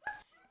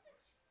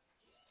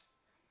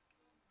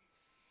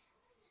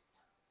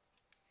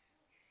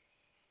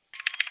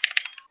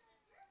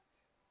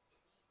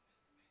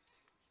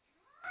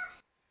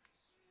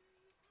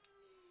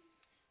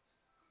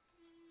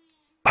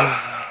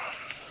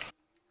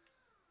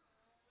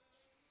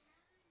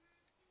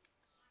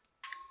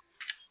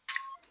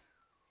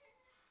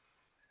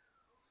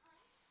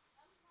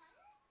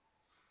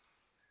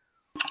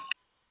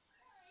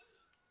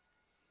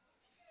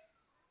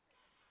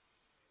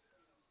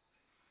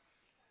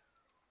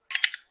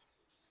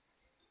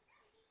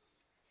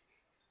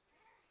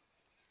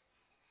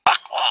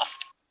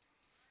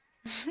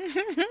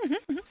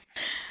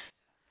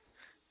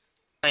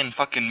 Playing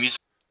fucking music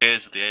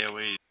chairs at the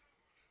AoE.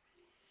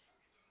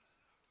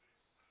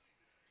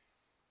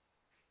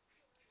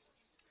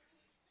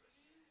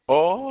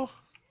 Oh.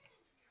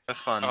 Have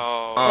fun.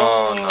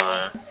 Oh,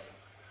 no.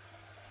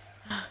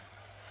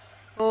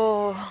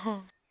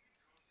 Oh.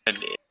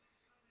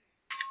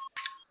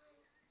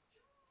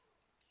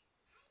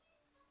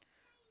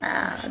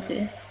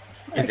 Dear.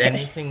 Is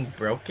anything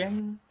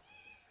broken?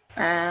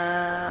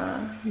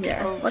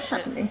 Yeah. Oh, what's shit.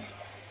 happening?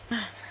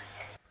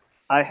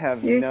 I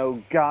have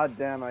no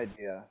goddamn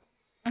idea.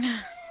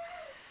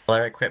 All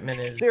our equipment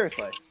is...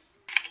 Seriously.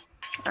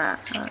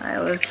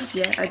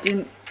 I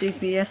didn't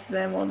DPS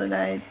there more than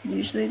I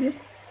usually do.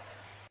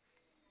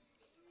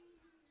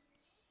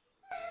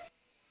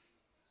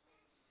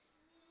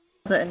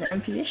 Was it an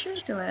MP issue?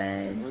 Do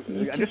I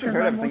need I to just heard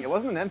provide everything. It more?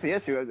 wasn't an MP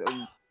issue.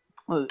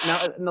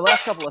 Now, in the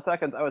last couple of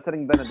seconds, I was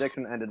hitting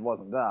Benediction and it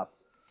wasn't up.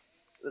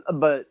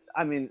 But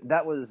I mean,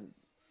 that was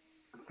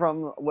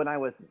from when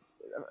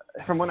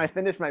I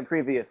finished my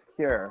previous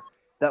cure.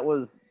 That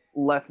was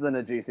less than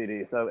a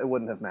GCD, so it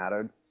wouldn't have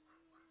mattered.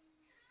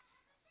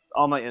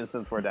 All my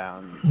instants were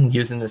down.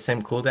 Using the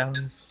same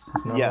cooldowns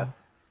as normal?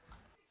 Yes.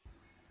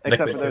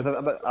 Except Liquid for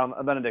there's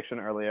a Benediction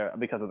earlier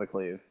because of the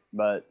cleave,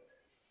 but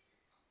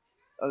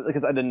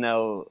because I didn't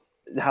know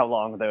how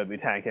long they would be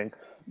tanking.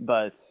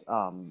 But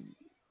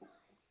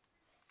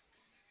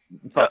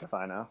fuck if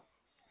I know.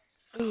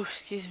 Ooh,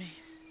 excuse me.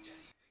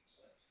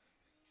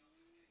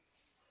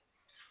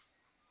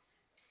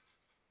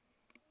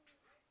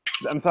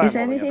 I'm sorry. Is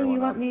there anything you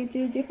want me to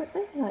do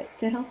differently, like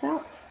to help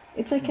out?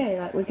 It's okay.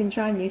 Like we can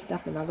try new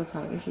stuff another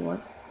time if you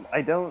want.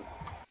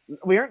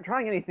 We aren't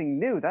trying anything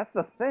new. That's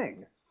the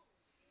thing.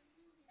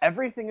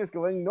 Everything is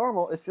going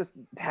normal. It's just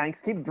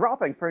tanks keep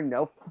dropping for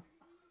no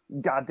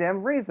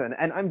goddamn reason,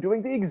 and I'm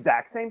doing the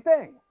exact same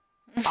thing.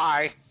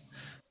 Hi.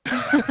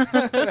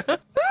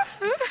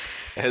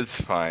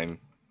 It's fine.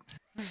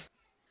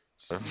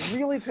 It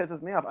really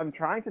pisses me off. I'm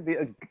trying to be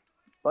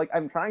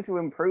I'm trying to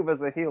improve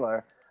as a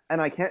healer, and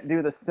I can't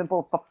do the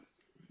simple fuck,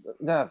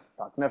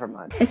 never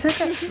mind. It's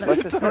okay.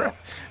 Let's just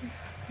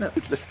Look,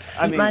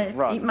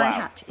 eat my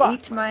hat. Fuck.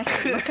 Eat my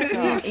hat. Look at me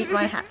and eat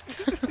my hat.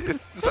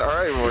 It's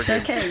alright, Morgan. It's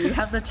okay. You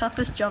have the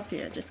toughest job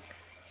here. Just.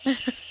 Everyone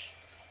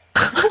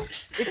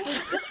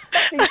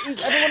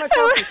I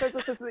talk to says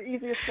this is the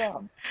easiest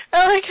job.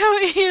 I like how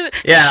he...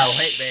 Yeah,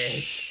 white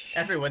mage.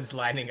 Everyone's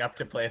lining up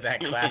to play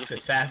that class for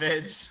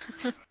Savage.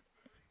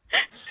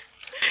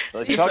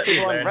 So Just talk let me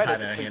people on learn how Reddit,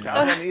 to, it's you the know.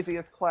 goddamn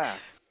easiest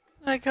class.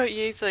 I like how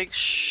he's like,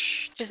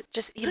 shh,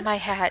 just eat my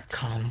hat.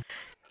 Calm.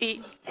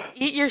 Eat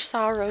your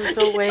sorrows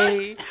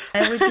away.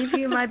 I would give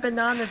you my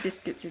banana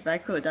biscuits if I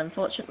could.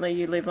 Unfortunately,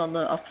 you live on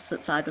the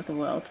opposite side of the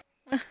world.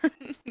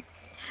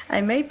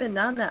 I made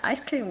banana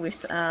ice cream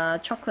with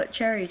chocolate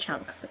cherry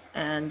chunks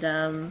and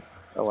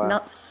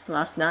nuts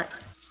last night.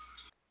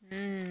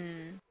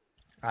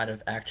 Out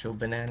of actual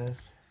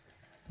bananas.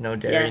 No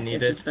dairy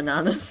needed. It's just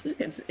bananas.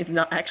 It's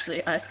not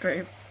actually ice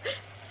cream.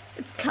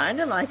 It's kind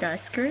of like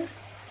ice cream.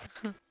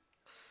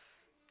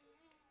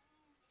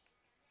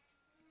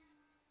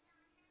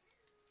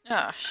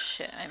 Oh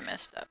shit, I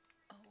messed up.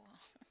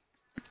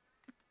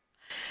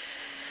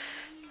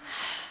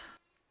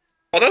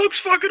 Oh, that looks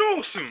fucking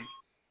awesome!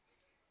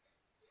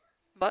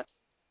 What?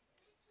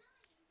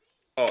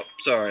 Oh,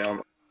 sorry,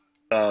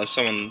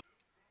 someone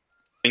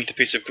linked a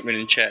piece of equipment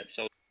in chat,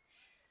 so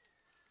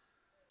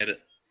get it.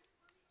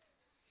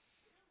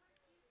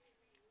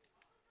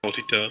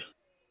 Multi-turf.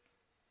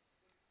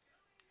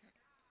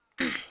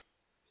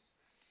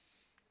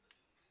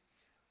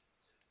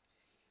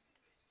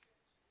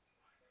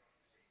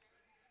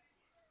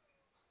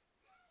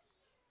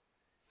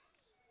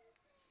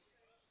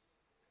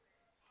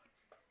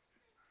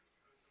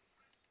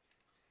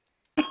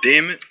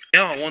 Damn it.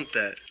 Yeah, I want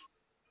that.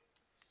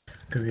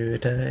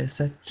 Garuda is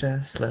such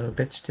a slow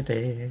bitch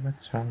today.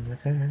 What's wrong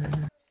with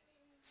her?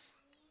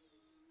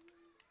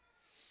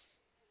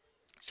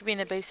 She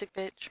being a basic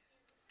bitch.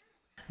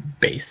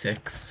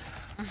 Basics.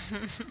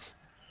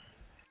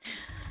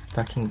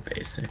 Fucking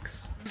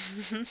basics.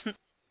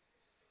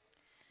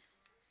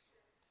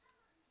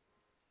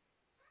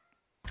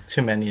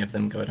 Too many of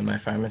them go to my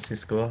pharmacy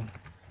school.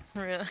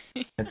 Really?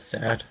 It's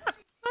sad.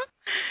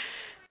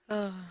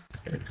 Oh.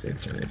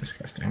 It's really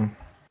disgusting.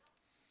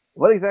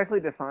 What exactly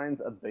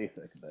defines a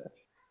basic bitch?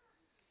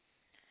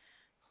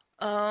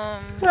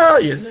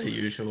 Well, the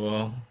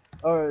usual.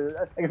 Or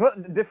I guess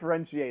what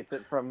differentiates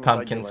it from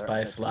pumpkin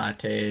regular spice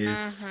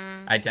lattes,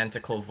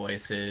 identical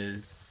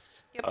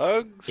voices,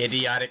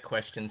 idiotic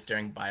questions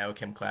during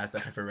biochem class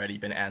that have already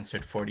been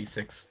answered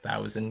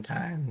 46,000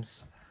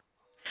 times.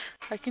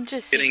 I can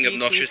just see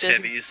E.T.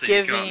 just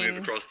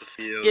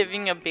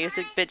giving a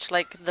basic bitch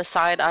like the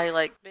side eye,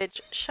 like,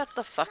 bitch, shut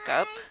the fuck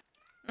up.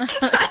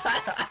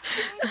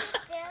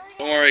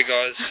 Don't worry,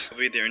 guys. I'll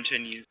be there in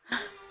 10 years.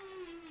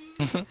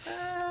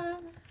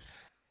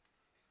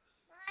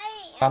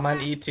 I'm on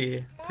ET.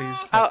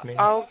 Please help me.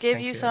 I'll give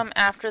you some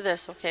after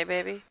this, okay,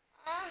 baby?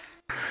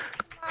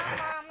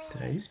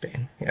 Did I use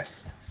Bane?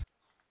 Yes.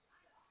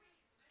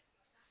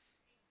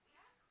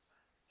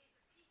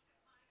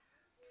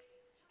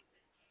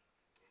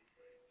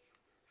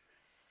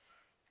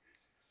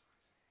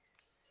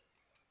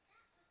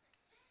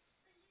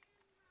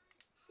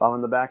 Bomb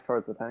in the back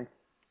towards the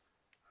tanks.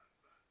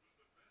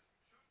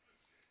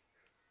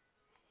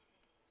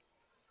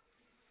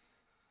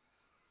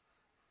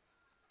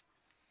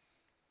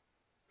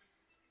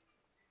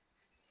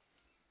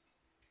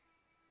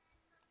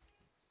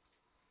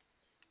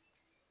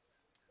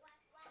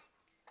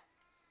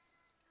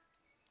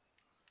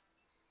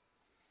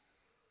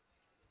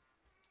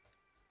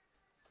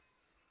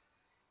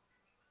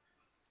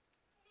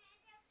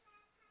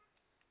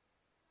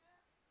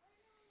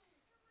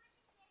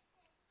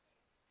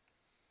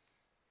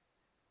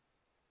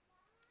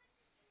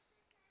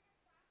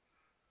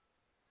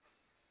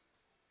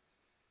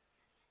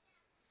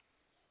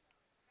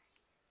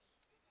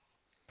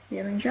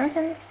 Healing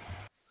Dragon.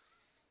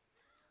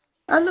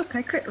 Oh look,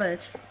 I crit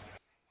load.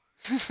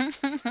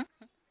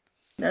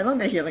 No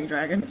longer Healing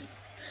Dragon.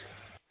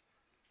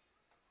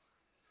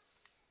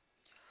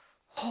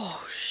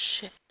 Oh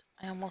shit,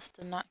 I almost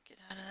did not get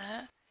out of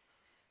that.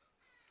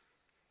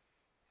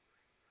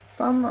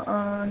 Bomb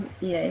on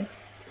EA.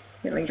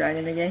 Healing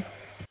Dragon again.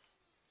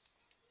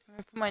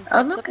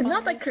 Oh look,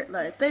 another crit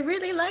load. They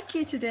really like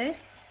you today.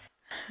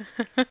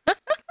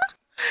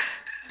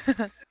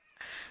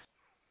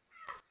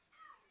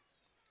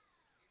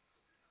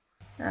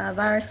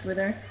 Virus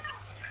Wither.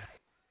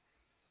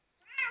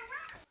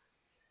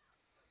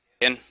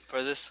 In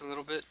for this a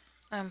little bit.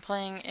 I'm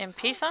playing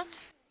MP son.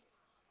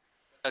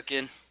 Tuck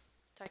in.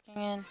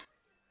 Tucking in.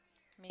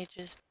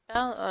 Mage's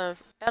battle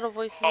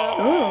voices.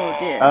 Oh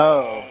dear.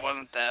 Oh. It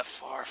wasn't that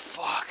far.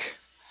 Fuck.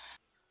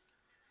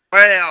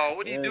 Wow,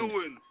 what are you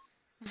doing?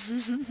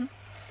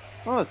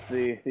 Well, it's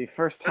the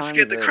first time. Let's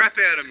get the crap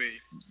out of me.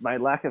 My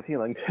lack of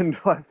healing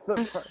didn't wipe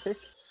the party.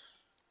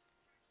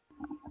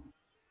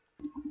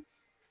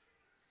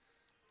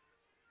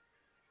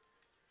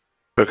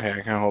 Okay,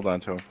 I can hold on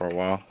to him for a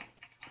while.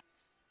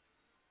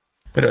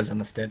 Widow's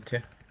almost dead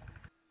too.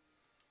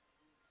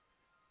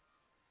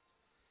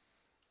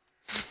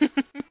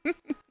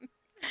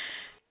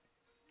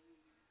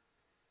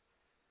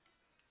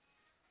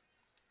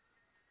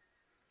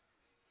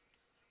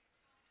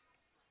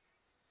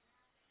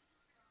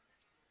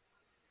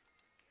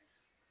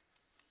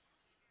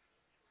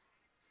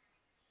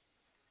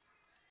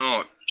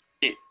 Oh,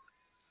 shit.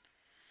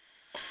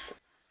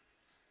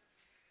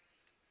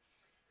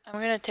 I'm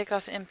gonna take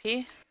off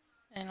MP,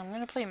 and I'm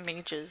gonna play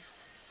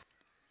mages.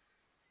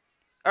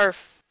 Or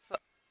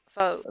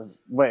foe.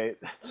 Wait.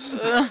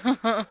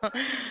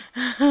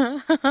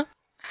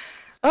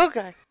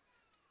 Okay.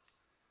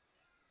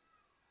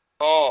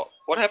 Oh,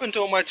 what happened to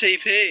all my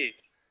TP?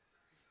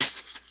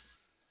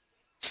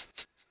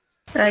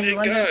 You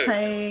want to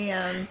play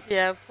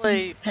yeah,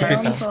 play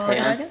Peril for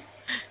Dragon?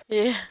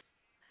 Yeah.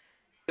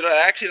 Did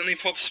I accidentally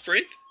pop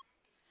sprint?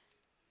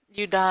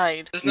 You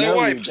died. There's no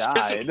way. You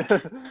died.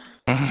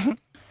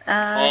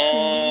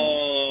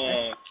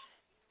 Oh.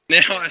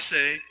 Now I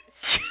see.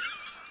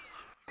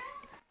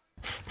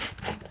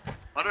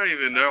 I don't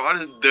even know. I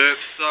just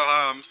derped so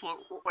hard. I'm just like,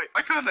 wait,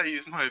 why can't I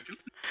use my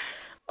ability?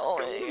 Oh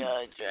my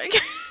god,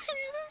 Dragon.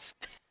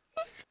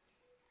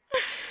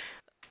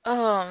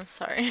 Oh, I'm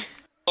sorry.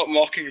 Stop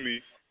mocking me.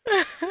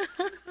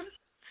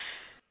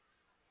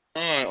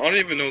 Oh, I don't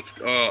even know.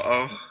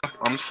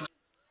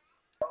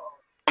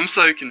 I'm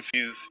so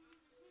confused.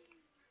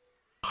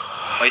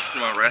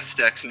 Wasting my rest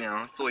stacks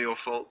now. It's all your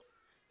fault.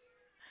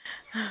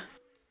 I'm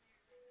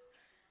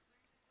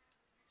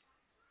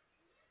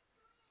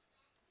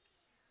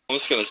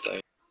just gonna stay.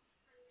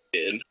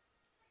 I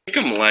think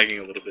I'm lagging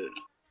a little bit.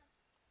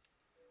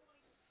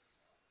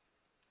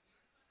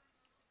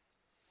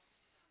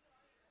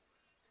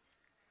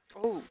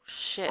 Oh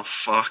shit. Oh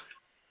fuck.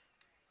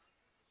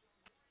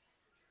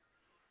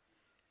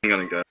 I'm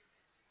gonna go.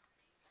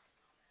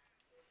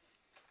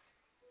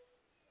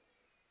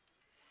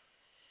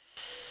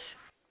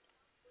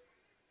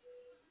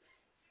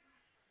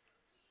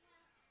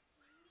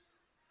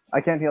 I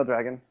can't heal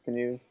Dragon. Can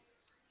you?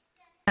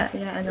 Yeah,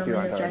 I know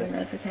heal Dragon.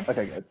 That's okay.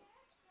 Okay, good.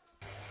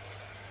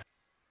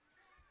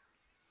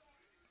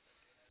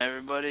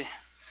 Everybody.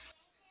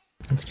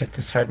 Let's get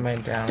this hard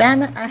mine down.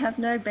 Dan, I have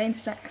no Bane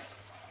stacks.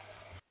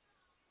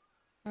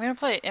 I'm gonna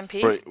play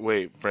MP.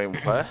 Wait, Brain,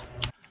 what?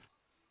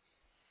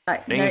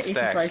 Like, no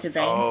stacks. to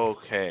Bane.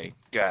 Okay,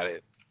 got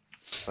it.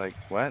 Like,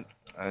 what?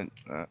 Oh,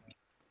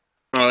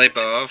 they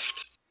buffed.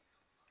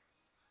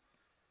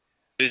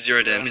 Do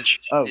 0 damage.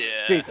 Oh,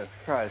 yeah. Jesus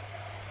Christ.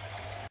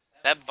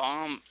 That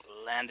bomb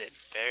landed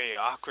very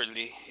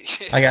awkwardly.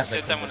 I got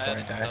that before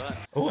I die.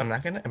 Oh, am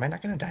I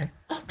not gonna die?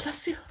 Oh,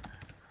 bless you.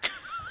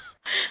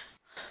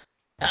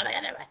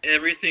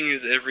 Everything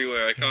is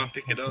everywhere. I can't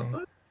pick it up.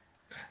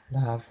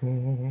 Love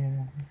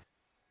me.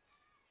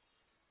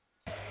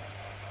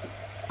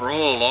 We're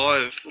all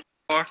alive. What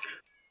the fuck?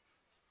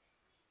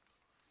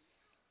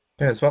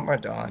 There's one more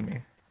doll on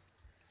me.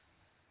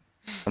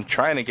 I'm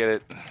trying to get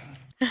it.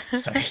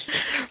 Sorry.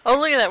 Oh,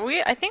 look at that.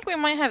 I think we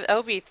might have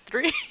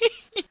LB3.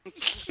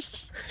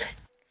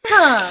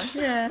 Huh,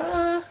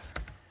 yeah.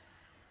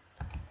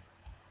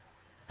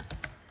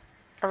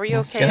 Are we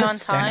okay on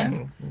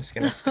time? I'm just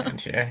gonna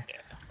stand here.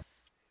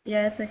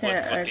 Yeah, it's okay.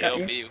 I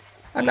got you.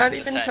 I'm not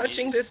even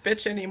touching this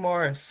bitch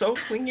anymore. So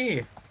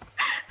clingy.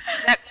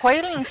 That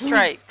Quailing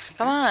strikes.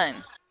 Come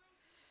on.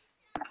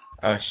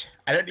 Oh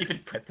I don't even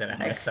put that on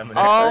my summoner.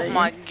 Oh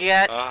my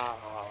god.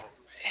 Oh,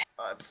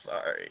 I'm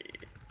sorry.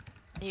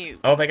 You.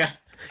 Oh my god.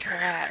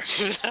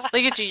 Trash.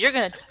 Look at you. You're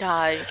gonna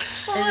die,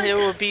 and it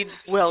will be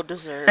well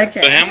deserved.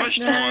 Okay. So how much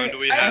time do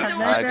we have?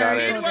 I got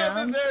it.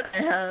 I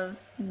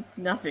have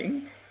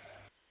nothing.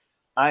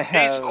 I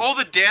have. All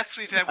the deaths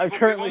we've had. I'm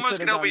currently almost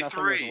sitting at on nothing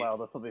LB3. as well.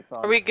 This will be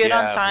fun. Are we good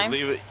on time?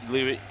 Leave it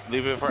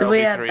for LB3.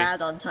 We are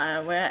bad on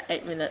time. We're at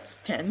 8 minutes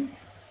 10.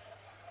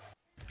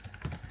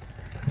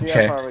 See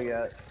Okay. how far we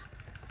get.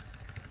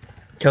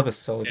 Kill the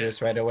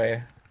soldiers right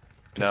away.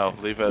 No,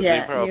 leave it.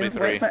 Yeah, leave for you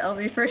LB3. wait for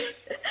LB3.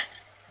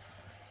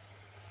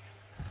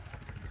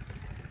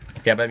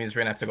 Yeah, but that means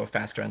we're gonna have to go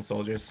faster on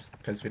soldiers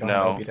because we don't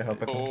have LB to help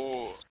with them.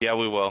 Oh. Yeah,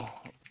 we will.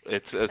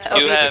 It's You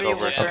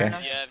over. have Okay.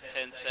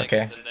 10 seconds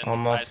Okay, and then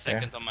almost 5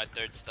 seconds on my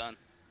third stun.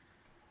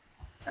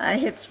 I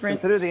hit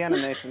sprint. Consider the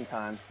animation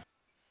time.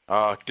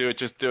 Oh, do it.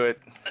 Just do it.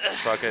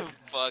 Fuck it.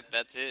 Fuck,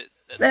 that's it.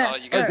 That's There, all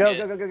you Go, guys go,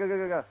 get. go, go, go, go,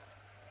 go, go.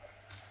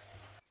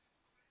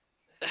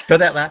 Kill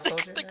that last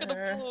soldier. They're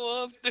gonna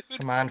blow up, dude.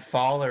 Come on,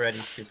 fall already,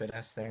 stupid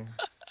ass thing.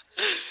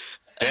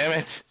 Damn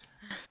it.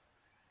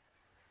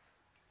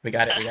 We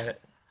got it. We got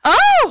it. Oh!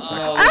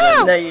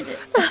 Oh! No, you didn't.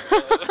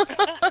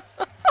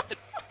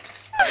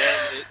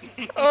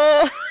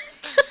 Oh!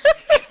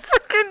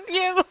 Fucking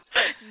you!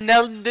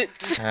 Nailed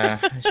it. I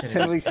should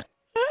have.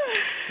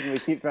 Can we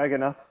keep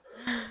dragging up?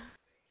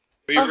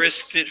 We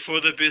risked it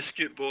for the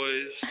biscuit,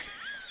 boys.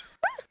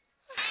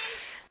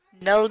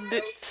 Nailed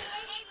it.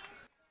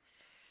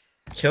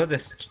 Kill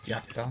this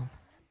jackdaw.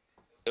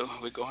 Oh,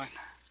 we're going.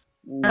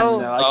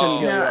 No, I couldn't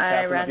heal you No, up I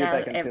fast enough. ran You're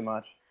out taking too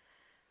much.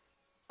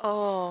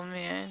 Oh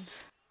man.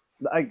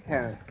 I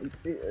can't.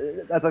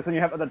 That's like when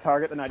you have the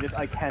target, and I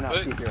cannot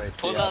keep your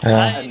Pull HP out up.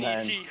 tiny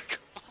then... T.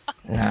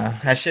 Nah,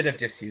 I should have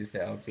just used the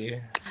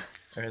LB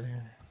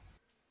earlier.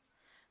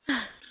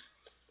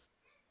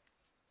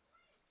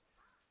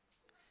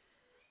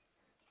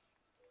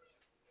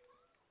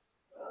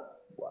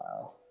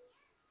 Wow.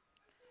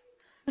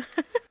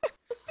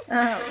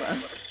 Oh, well.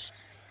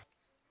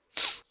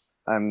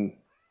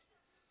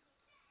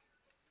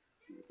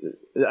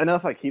 I know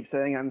if I keep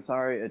saying I'm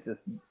sorry, it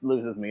just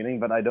loses meaning,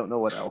 but I don't know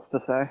what else to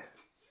say.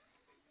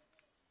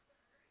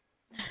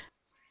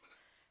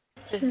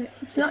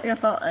 It's not your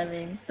fault. I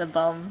mean, the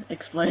bomb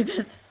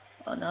exploded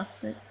on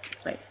us.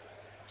 Wait.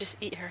 Just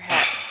eat her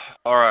hat.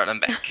 Alright, I'm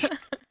back.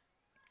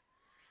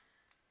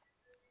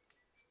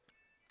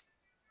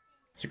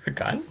 You were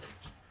gone?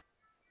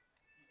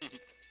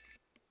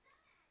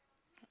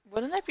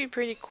 Wouldn't that be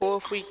pretty cool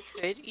if we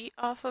could eat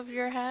off of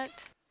your hat?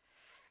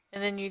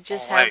 And then you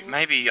just wait,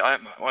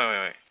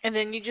 wait. And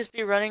then you just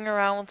be running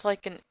around with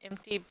like an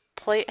empty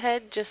plate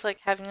head, just like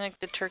having like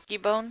the turkey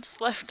bones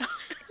left on.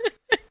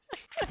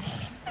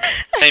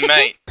 Hey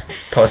mate.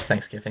 Post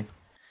Thanksgiving.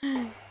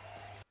 Mate,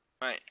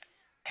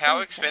 how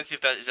expensive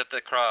is that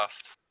the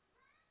craft?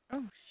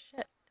 Oh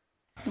shit.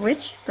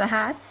 Which? The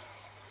hats?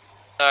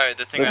 No,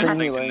 the thing I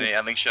linked in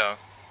the link show.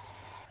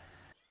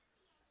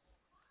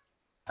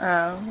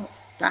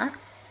 That?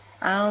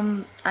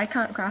 I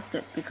can't craft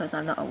it because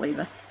I'm not a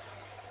weaver.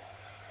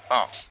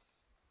 Oh.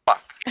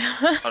 Fuck.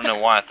 I don't know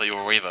why I thought you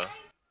were a weaver.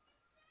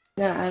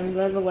 No, I'm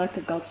leather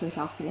worker goldsmith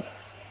alchemist.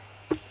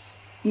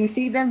 You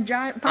see them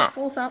giant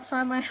purples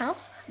outside my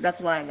house? That's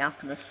why I'm an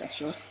alchemist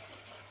specialist.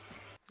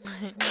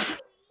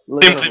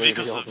 Simply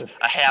because of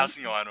a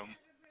housing item.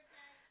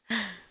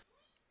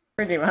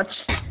 Pretty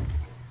much.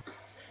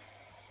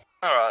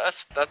 Alright,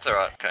 that's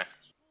alright, okay.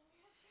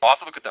 I'll have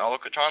to look at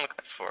that, try and look at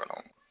this for it.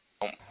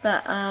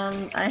 But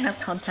I have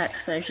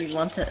contacts, so if you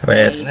want it,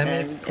 wait,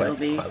 then it'll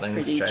be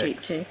pretty cheap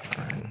too.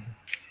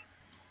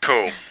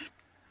 Cool.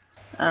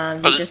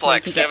 You just it's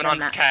like need to get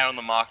 700k on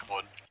the market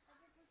board.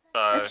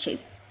 So that's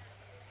cheap.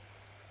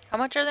 How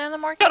much are they on the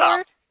market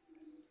board?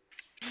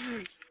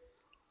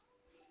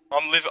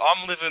 I'm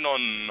living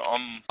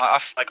on I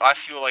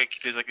feel like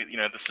there's like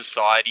the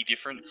society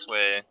difference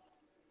where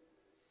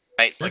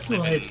mates like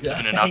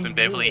living up in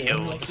Beverly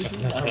Hills,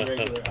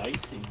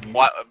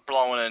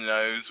 blowing a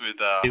nose with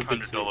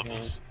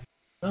 $100.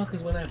 No,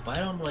 because when I bite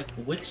it, I'm like,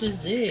 which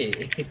is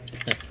it?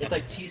 It's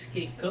like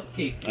cheesecake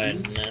cupcake,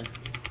 dude.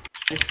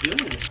 It's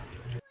good.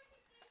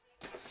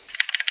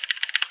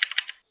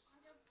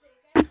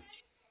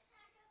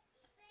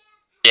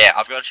 Yeah,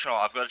 I've got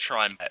to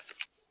try and bet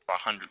for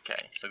 100k,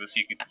 so this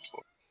you can ask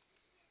for.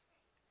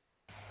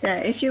 Yeah,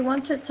 if you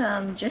wanted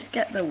to just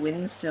get the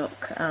wind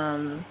silk,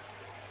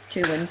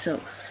 2 wind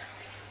silks.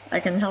 I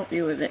can help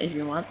you with it if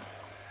you want.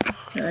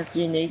 Because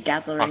you need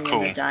gathering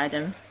in the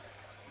diadem.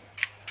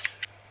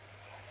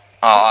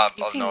 Oh,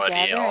 I've no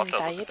idea. I'll have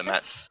to look at the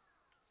maps.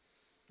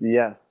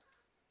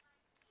 Yes.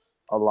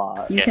 A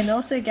lot. You can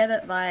also get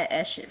it via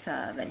airship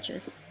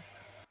ventures.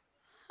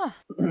 Huh.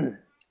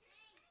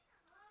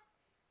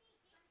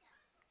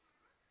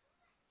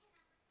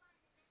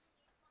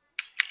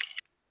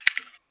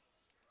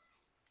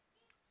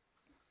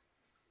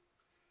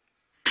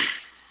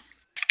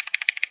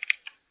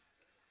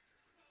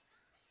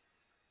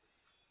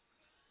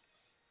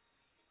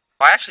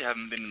 I actually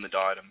haven't been in the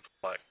diadem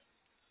for like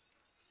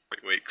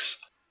 3 weeks.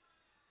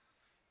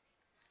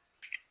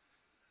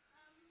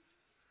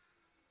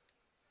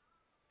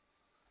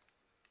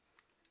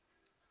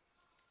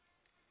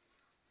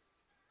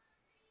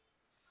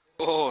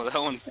 Oh,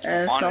 that one.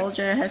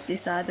 Soldier has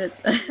decided.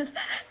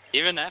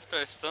 Even after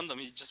I stunned him,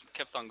 he just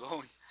kept on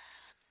going.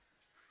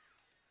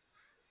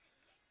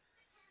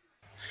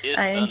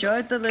 I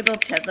enjoyed the little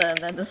tether, and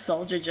then the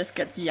soldier just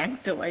gets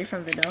yanked away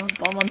from the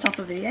bomb on top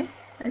of the air.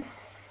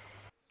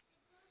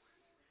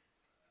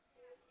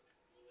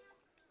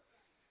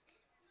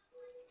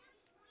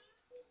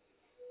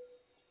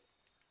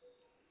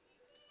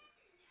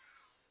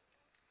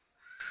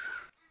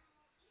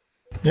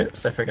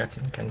 Oops, I forgot to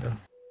Kendo.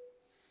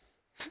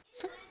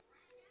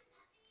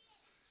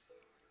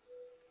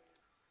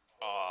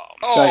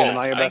 Dragon, am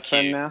I your best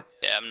friend now?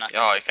 Yeah, I'm not.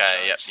 Oh,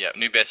 okay, yep.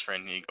 New best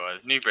friend here, guys.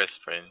 New best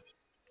friend.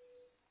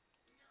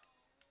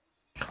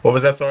 What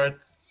was that sword?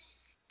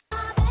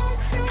 Oh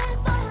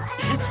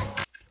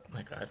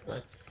my god,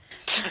 what?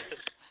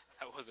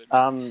 That wasn't.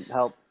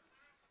 Help.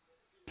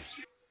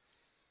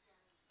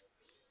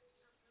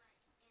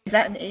 Is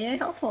that an EA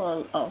help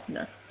or? Oh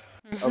no.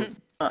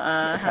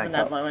 Haven't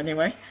that low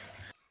anyway.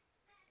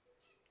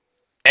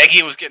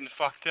 Eggy was getting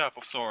fucked up,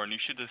 Soren. You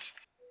should have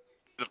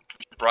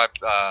bribed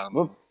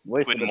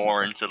put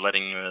more into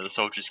letting the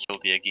soldiers kill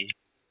the Eggy.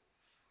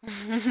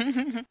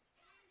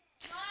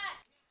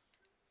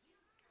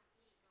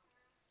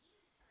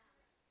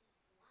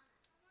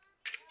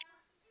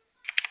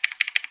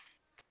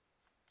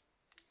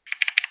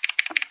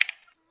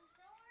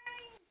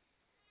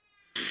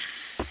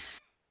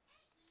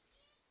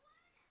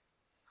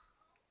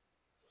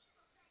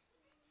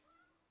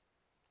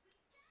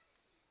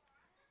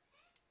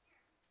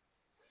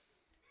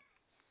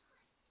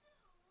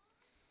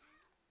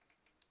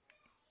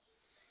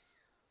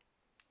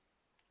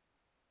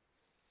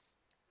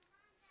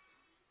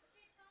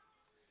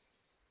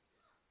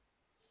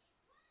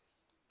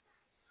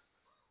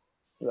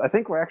 I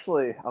think we're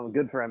actually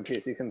good for MP,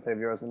 so you can save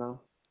yours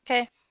now.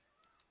 Okay.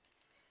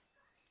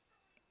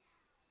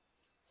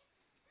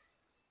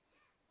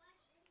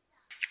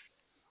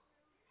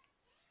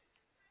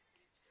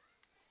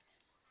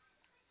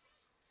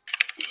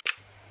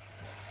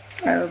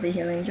 I will be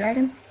healing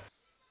dragon.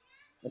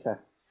 Okay.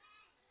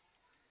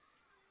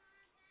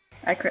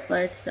 I crit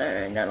load,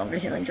 so no longer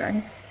healing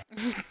dragon.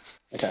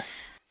 Okay.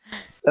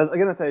 I was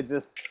gonna say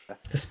just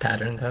this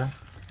pattern though.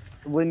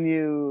 When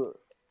you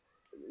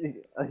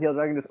heal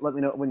dragon, just let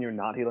me know when you're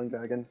not healing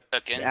dragon.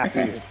 Okay.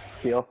 After you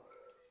heal.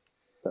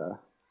 So.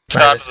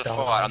 Start the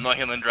fight. I'm not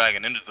healing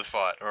dragon. Into the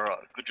fight. Alright.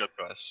 Good job,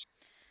 guys.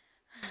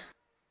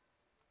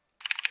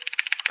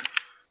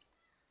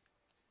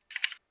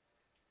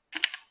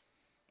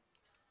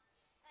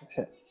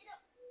 shit.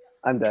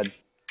 I'm dead.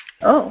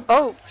 Oh.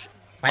 Oh.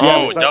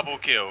 Oh, double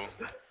kill.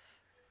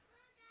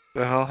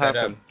 The hell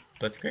happened?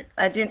 Blitzkrieg?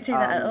 I didn't see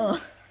that at all.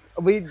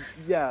 We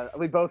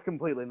both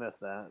completely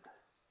missed that.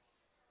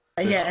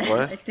 Yeah,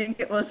 what? I think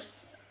it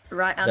was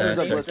right under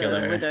the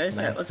circular window,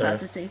 so it was hard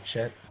to see.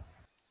 Shit.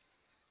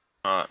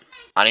 I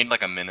need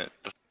like a minute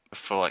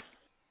before like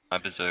my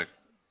berserk.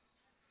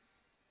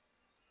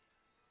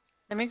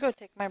 Let me go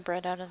take my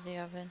bread out of the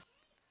oven.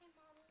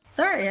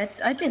 Sorry,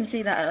 I didn't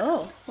see that at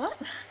all.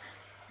 What?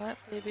 What,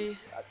 baby?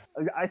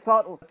 I saw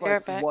it with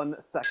like back.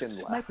 1 second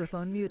left.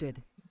 Microphone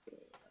muted.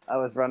 I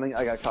was running,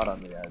 I got caught on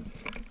the edge.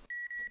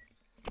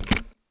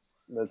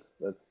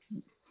 That's...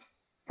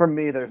 For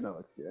me, there's no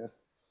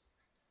excuse.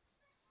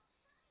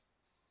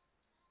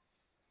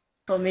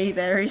 For me,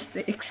 there is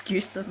the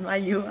excuse of my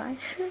UI.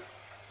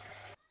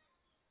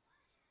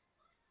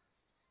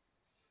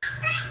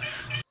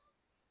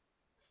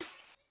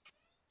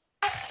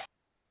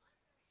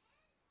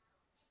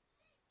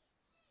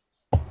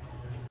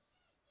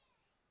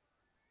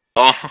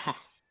 Oh.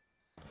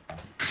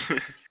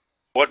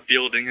 What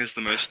building has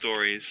the most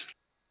stories?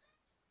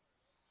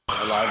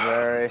 A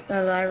library.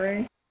 The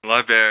library.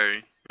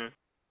 Library.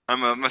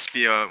 Must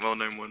be a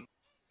well-known one.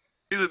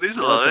 These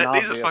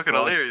are fucking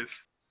hilarious.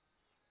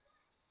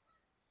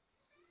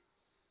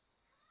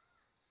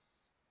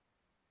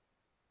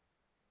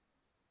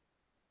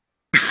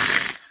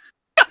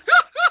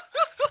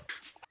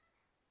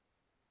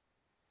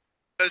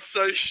 That's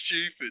so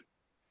stupid.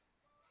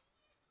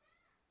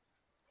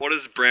 What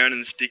is brown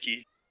and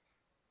sticky?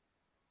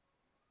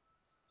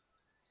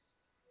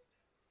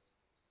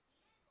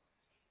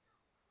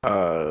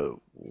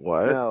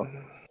 What? No.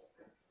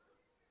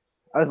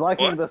 I was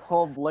liking this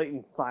whole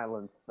blatant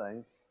silence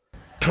thing.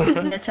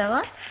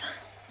 Nutella?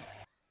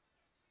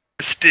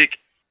 A stick.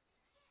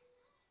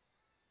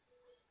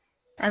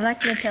 I like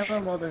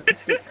Nutella more than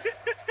sticks.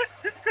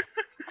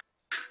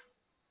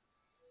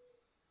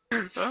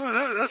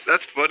 Oh,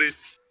 that's funny.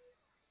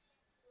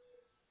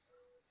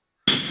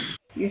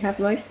 You have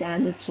low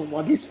standards for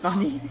what is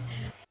funny.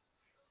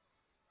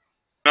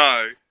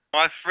 No,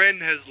 my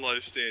friend has low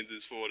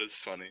standards for what is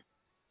funny.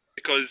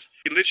 Because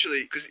he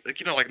literally, like,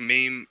 you know, like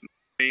meme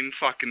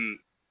fucking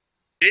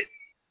shit.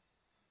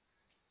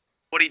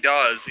 What he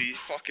does, he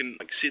fucking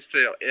like sits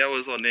there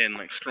hours on end,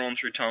 like scrolling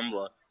through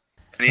Tumblr,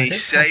 and he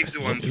saves the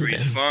one through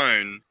his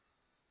phone.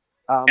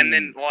 And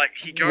then, like,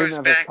 he goes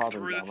back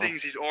through the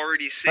things he's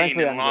already seen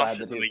and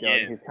laughs at them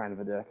again. He's kind of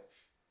a dick.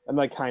 I'm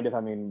like, kind of,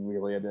 I mean,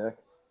 really a dick.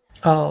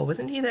 Oh,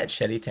 wasn't he that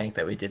shitty tank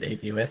that we did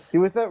AV with? He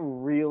was that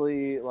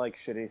really, like,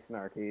 shitty,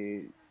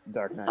 snarky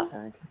Dark Knight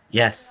tank.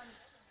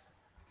 Yes.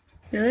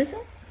 Who is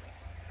it?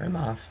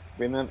 Remov.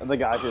 Remember the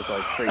guy who's,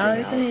 like, freaking out.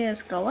 Oh, isn't he a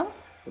scholar?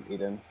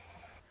 Eden.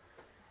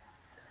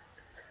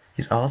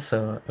 He's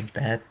also a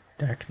bad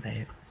Dark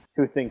Knight.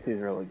 Who thinks he's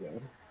really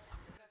good.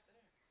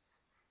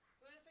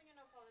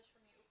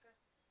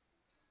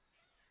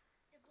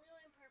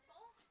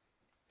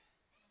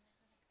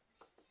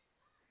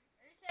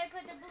 I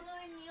put the blue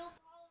and yellow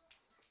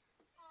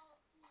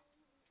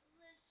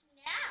list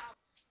now.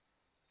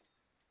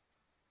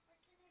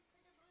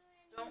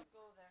 Don't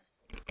go there.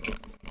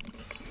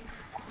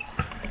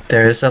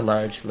 There is a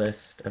large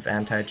list of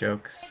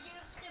anti-jokes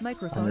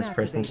Microphone on this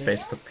person's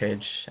activated. Facebook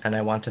page, and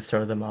I want to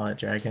throw them all at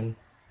Dragon.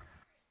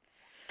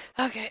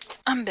 Okay,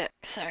 I'm back.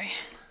 Sorry.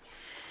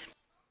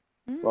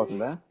 Welcome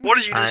back. What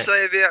did you just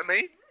say about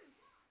me?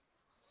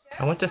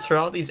 I want to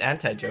throw all these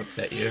anti-jokes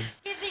at you.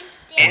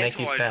 To make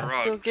you sad.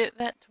 You'll get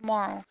that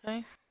tomorrow,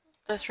 okay?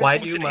 That's Why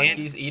do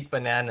monkeys eat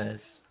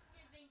bananas?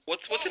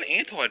 What's an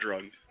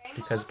anti-drug?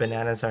 Because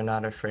bananas are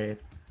not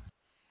afraid.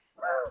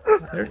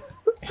 Right,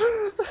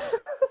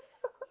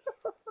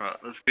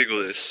 let's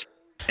Google this.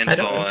 I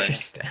don't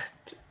understand.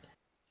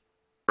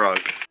 Drug.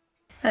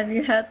 Have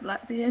you had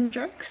Latvian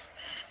drugs?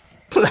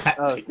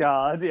 Oh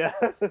god, yeah.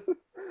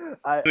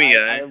 I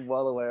am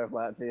well aware of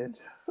Latvian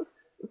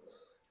jokes.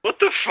 What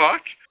the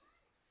fuck?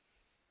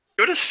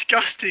 You're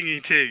disgusting,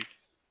 E.T.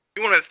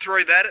 You want to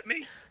throw that at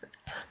me?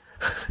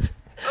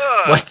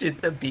 What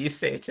did the bee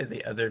say to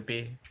the other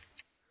bee?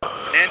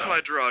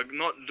 Anti-drug,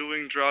 not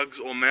doing drugs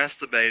or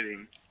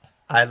masturbating.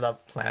 I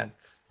love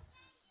plants.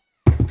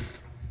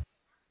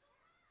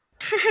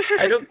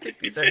 I don't think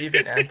these are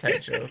even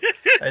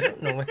anti-jokes. I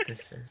don't know what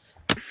this is.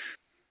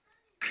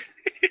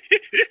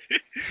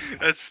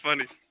 That's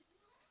funny.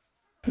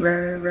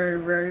 Row, row,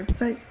 row,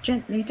 float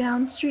gently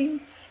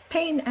downstream.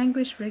 Pain,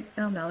 anguish, rape,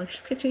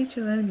 malnourished, pity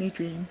to only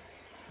dream.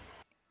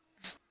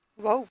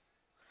 Whoa.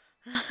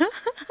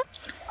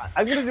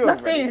 I'm gonna do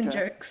Latvian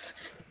jokes.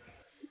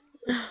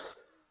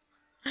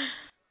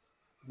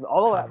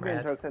 All the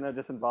Latvian jokes I know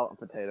just involve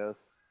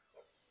potatoes.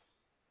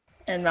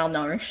 And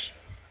malnourished.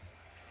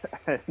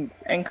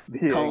 and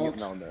cold.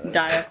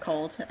 Die of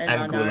cold.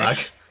 And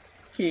malnourished.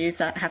 He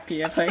is at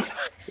happier place.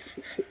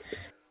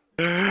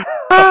 2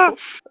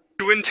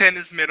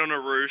 antennas met on a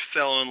roof,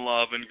 fell in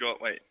love, and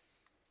got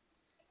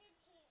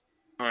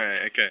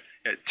Alright, okay.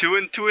 Yeah,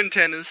 two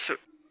antennas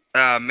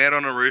met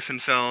on a roof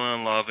and fell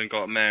in love and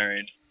got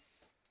married.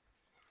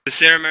 The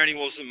ceremony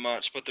wasn't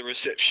much, but the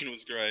reception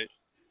was great.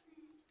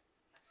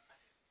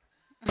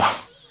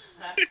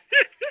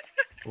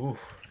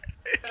 Oof.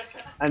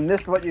 I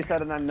missed what you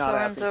said, and I'm not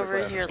Someone's asking for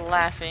over here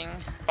laughing.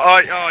 Oh,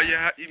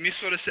 yeah, you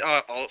missed what I said.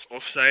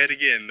 I'll say it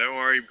again. Don't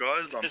worry,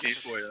 guys. I'm here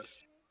for you.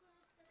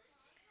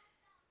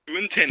 Two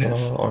antennas,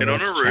 get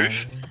on a roof,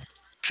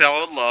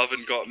 fell in love,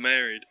 and got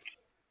married.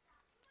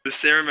 The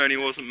ceremony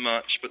wasn't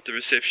much, but the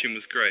reception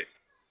was great.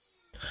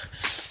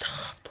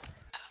 Stop.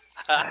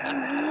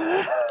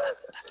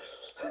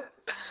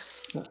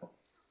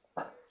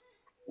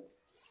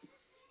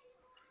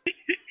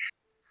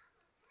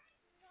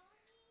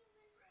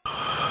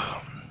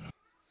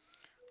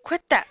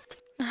 Quit that.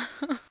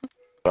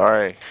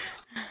 Sorry.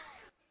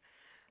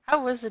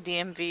 How was the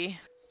DMV?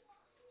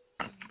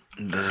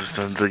 Does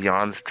the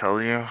yawns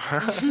tell you? I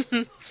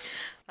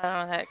don't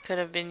know, that could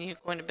have been you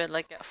going to bed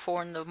like at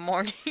 4 in the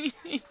morning.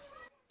 I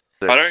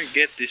don't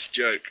get this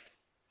joke.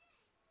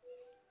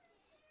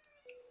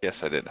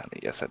 Yes, I did,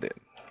 honey. Yes, I did.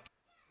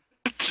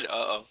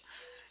 Uh-oh.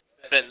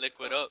 Then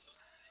liquid up.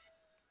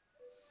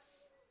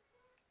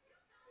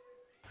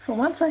 For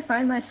once, I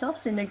find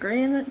myself in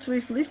agreement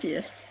with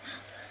Lucius.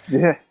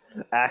 Yeah,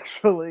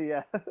 actually,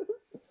 yeah.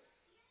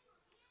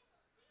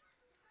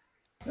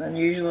 It's an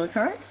unusual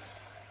occurrence.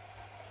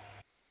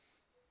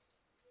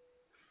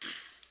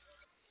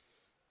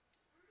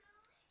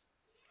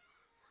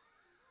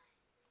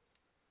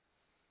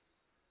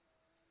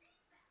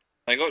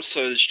 I got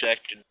so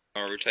distracted,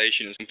 my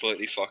rotation is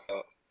completely fucked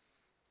up.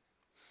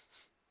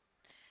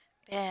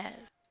 Bad.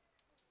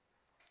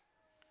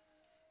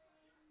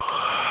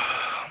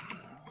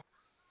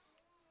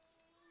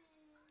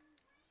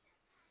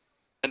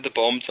 And the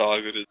bomb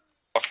targeted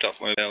fucked up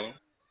my bell.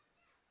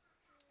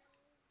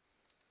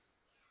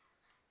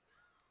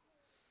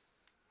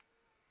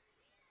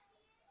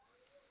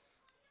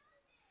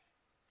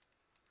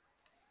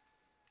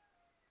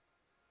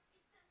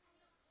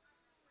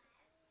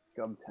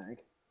 Gum tank.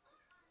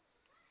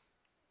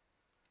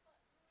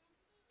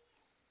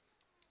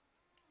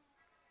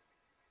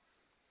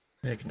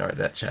 Ignore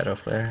that shadow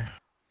flare.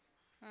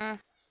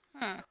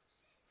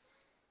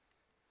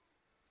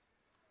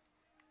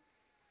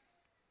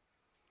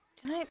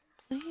 Can I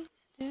please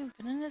do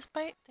Venomous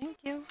Bite? Thank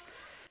you.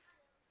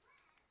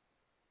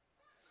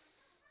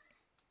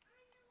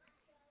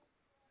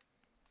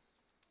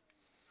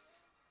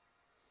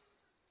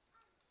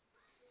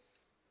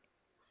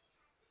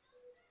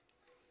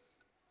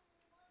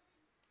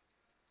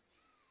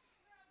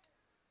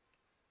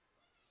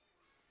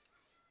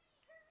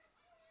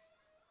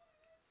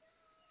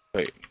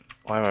 Wait,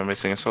 why am I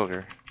missing a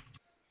soldier?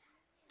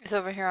 It's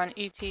over here on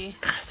ET.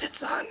 Cause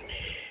it's on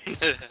me.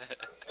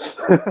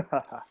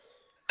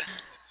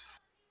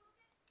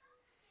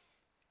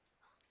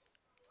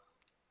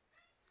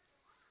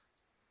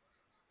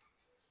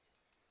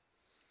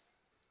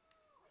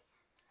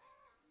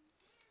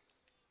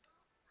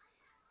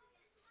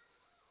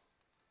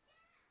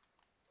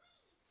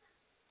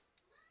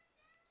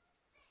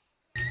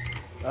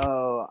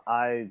 Oh,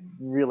 I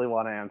really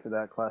want to answer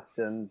that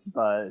question,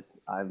 but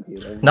I'm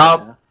healing.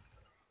 Nope. Yeah.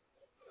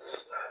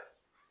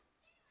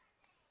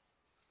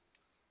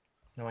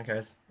 No one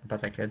cares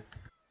about that kid.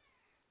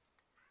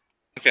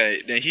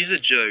 Okay, now here's a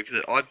joke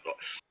that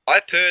I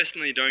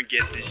personally don't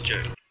get this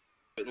joke,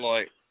 but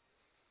like,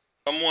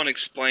 someone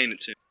explain it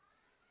to me.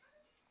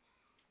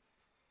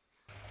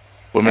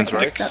 Women's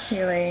rights. Stop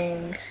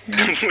healing.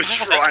 Was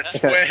right.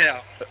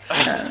 Wow.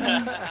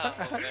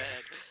 Oh, man.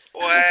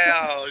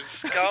 Wow,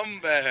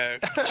 scumbag.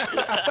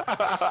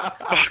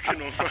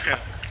 Fucking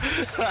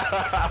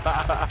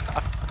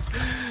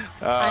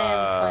wow. I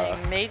am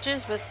playing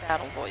mages with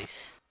battle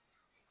voice.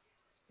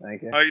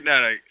 Thank you. Oh, no,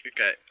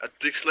 okay. A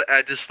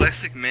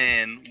dyslexic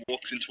man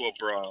walks into a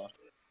bra.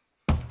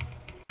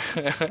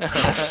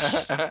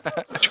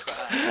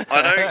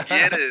 I don't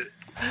get it.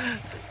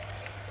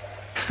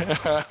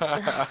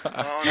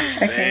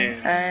 Okay,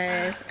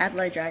 I've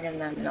Adlo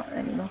Dragon, I'm not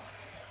anymore.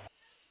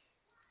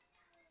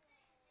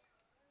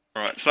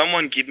 Alright,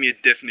 someone give me a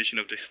definition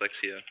of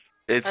dyslexia.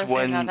 It's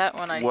when that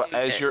one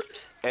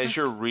as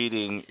you're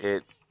reading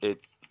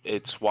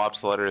it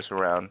swaps letters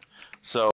around. So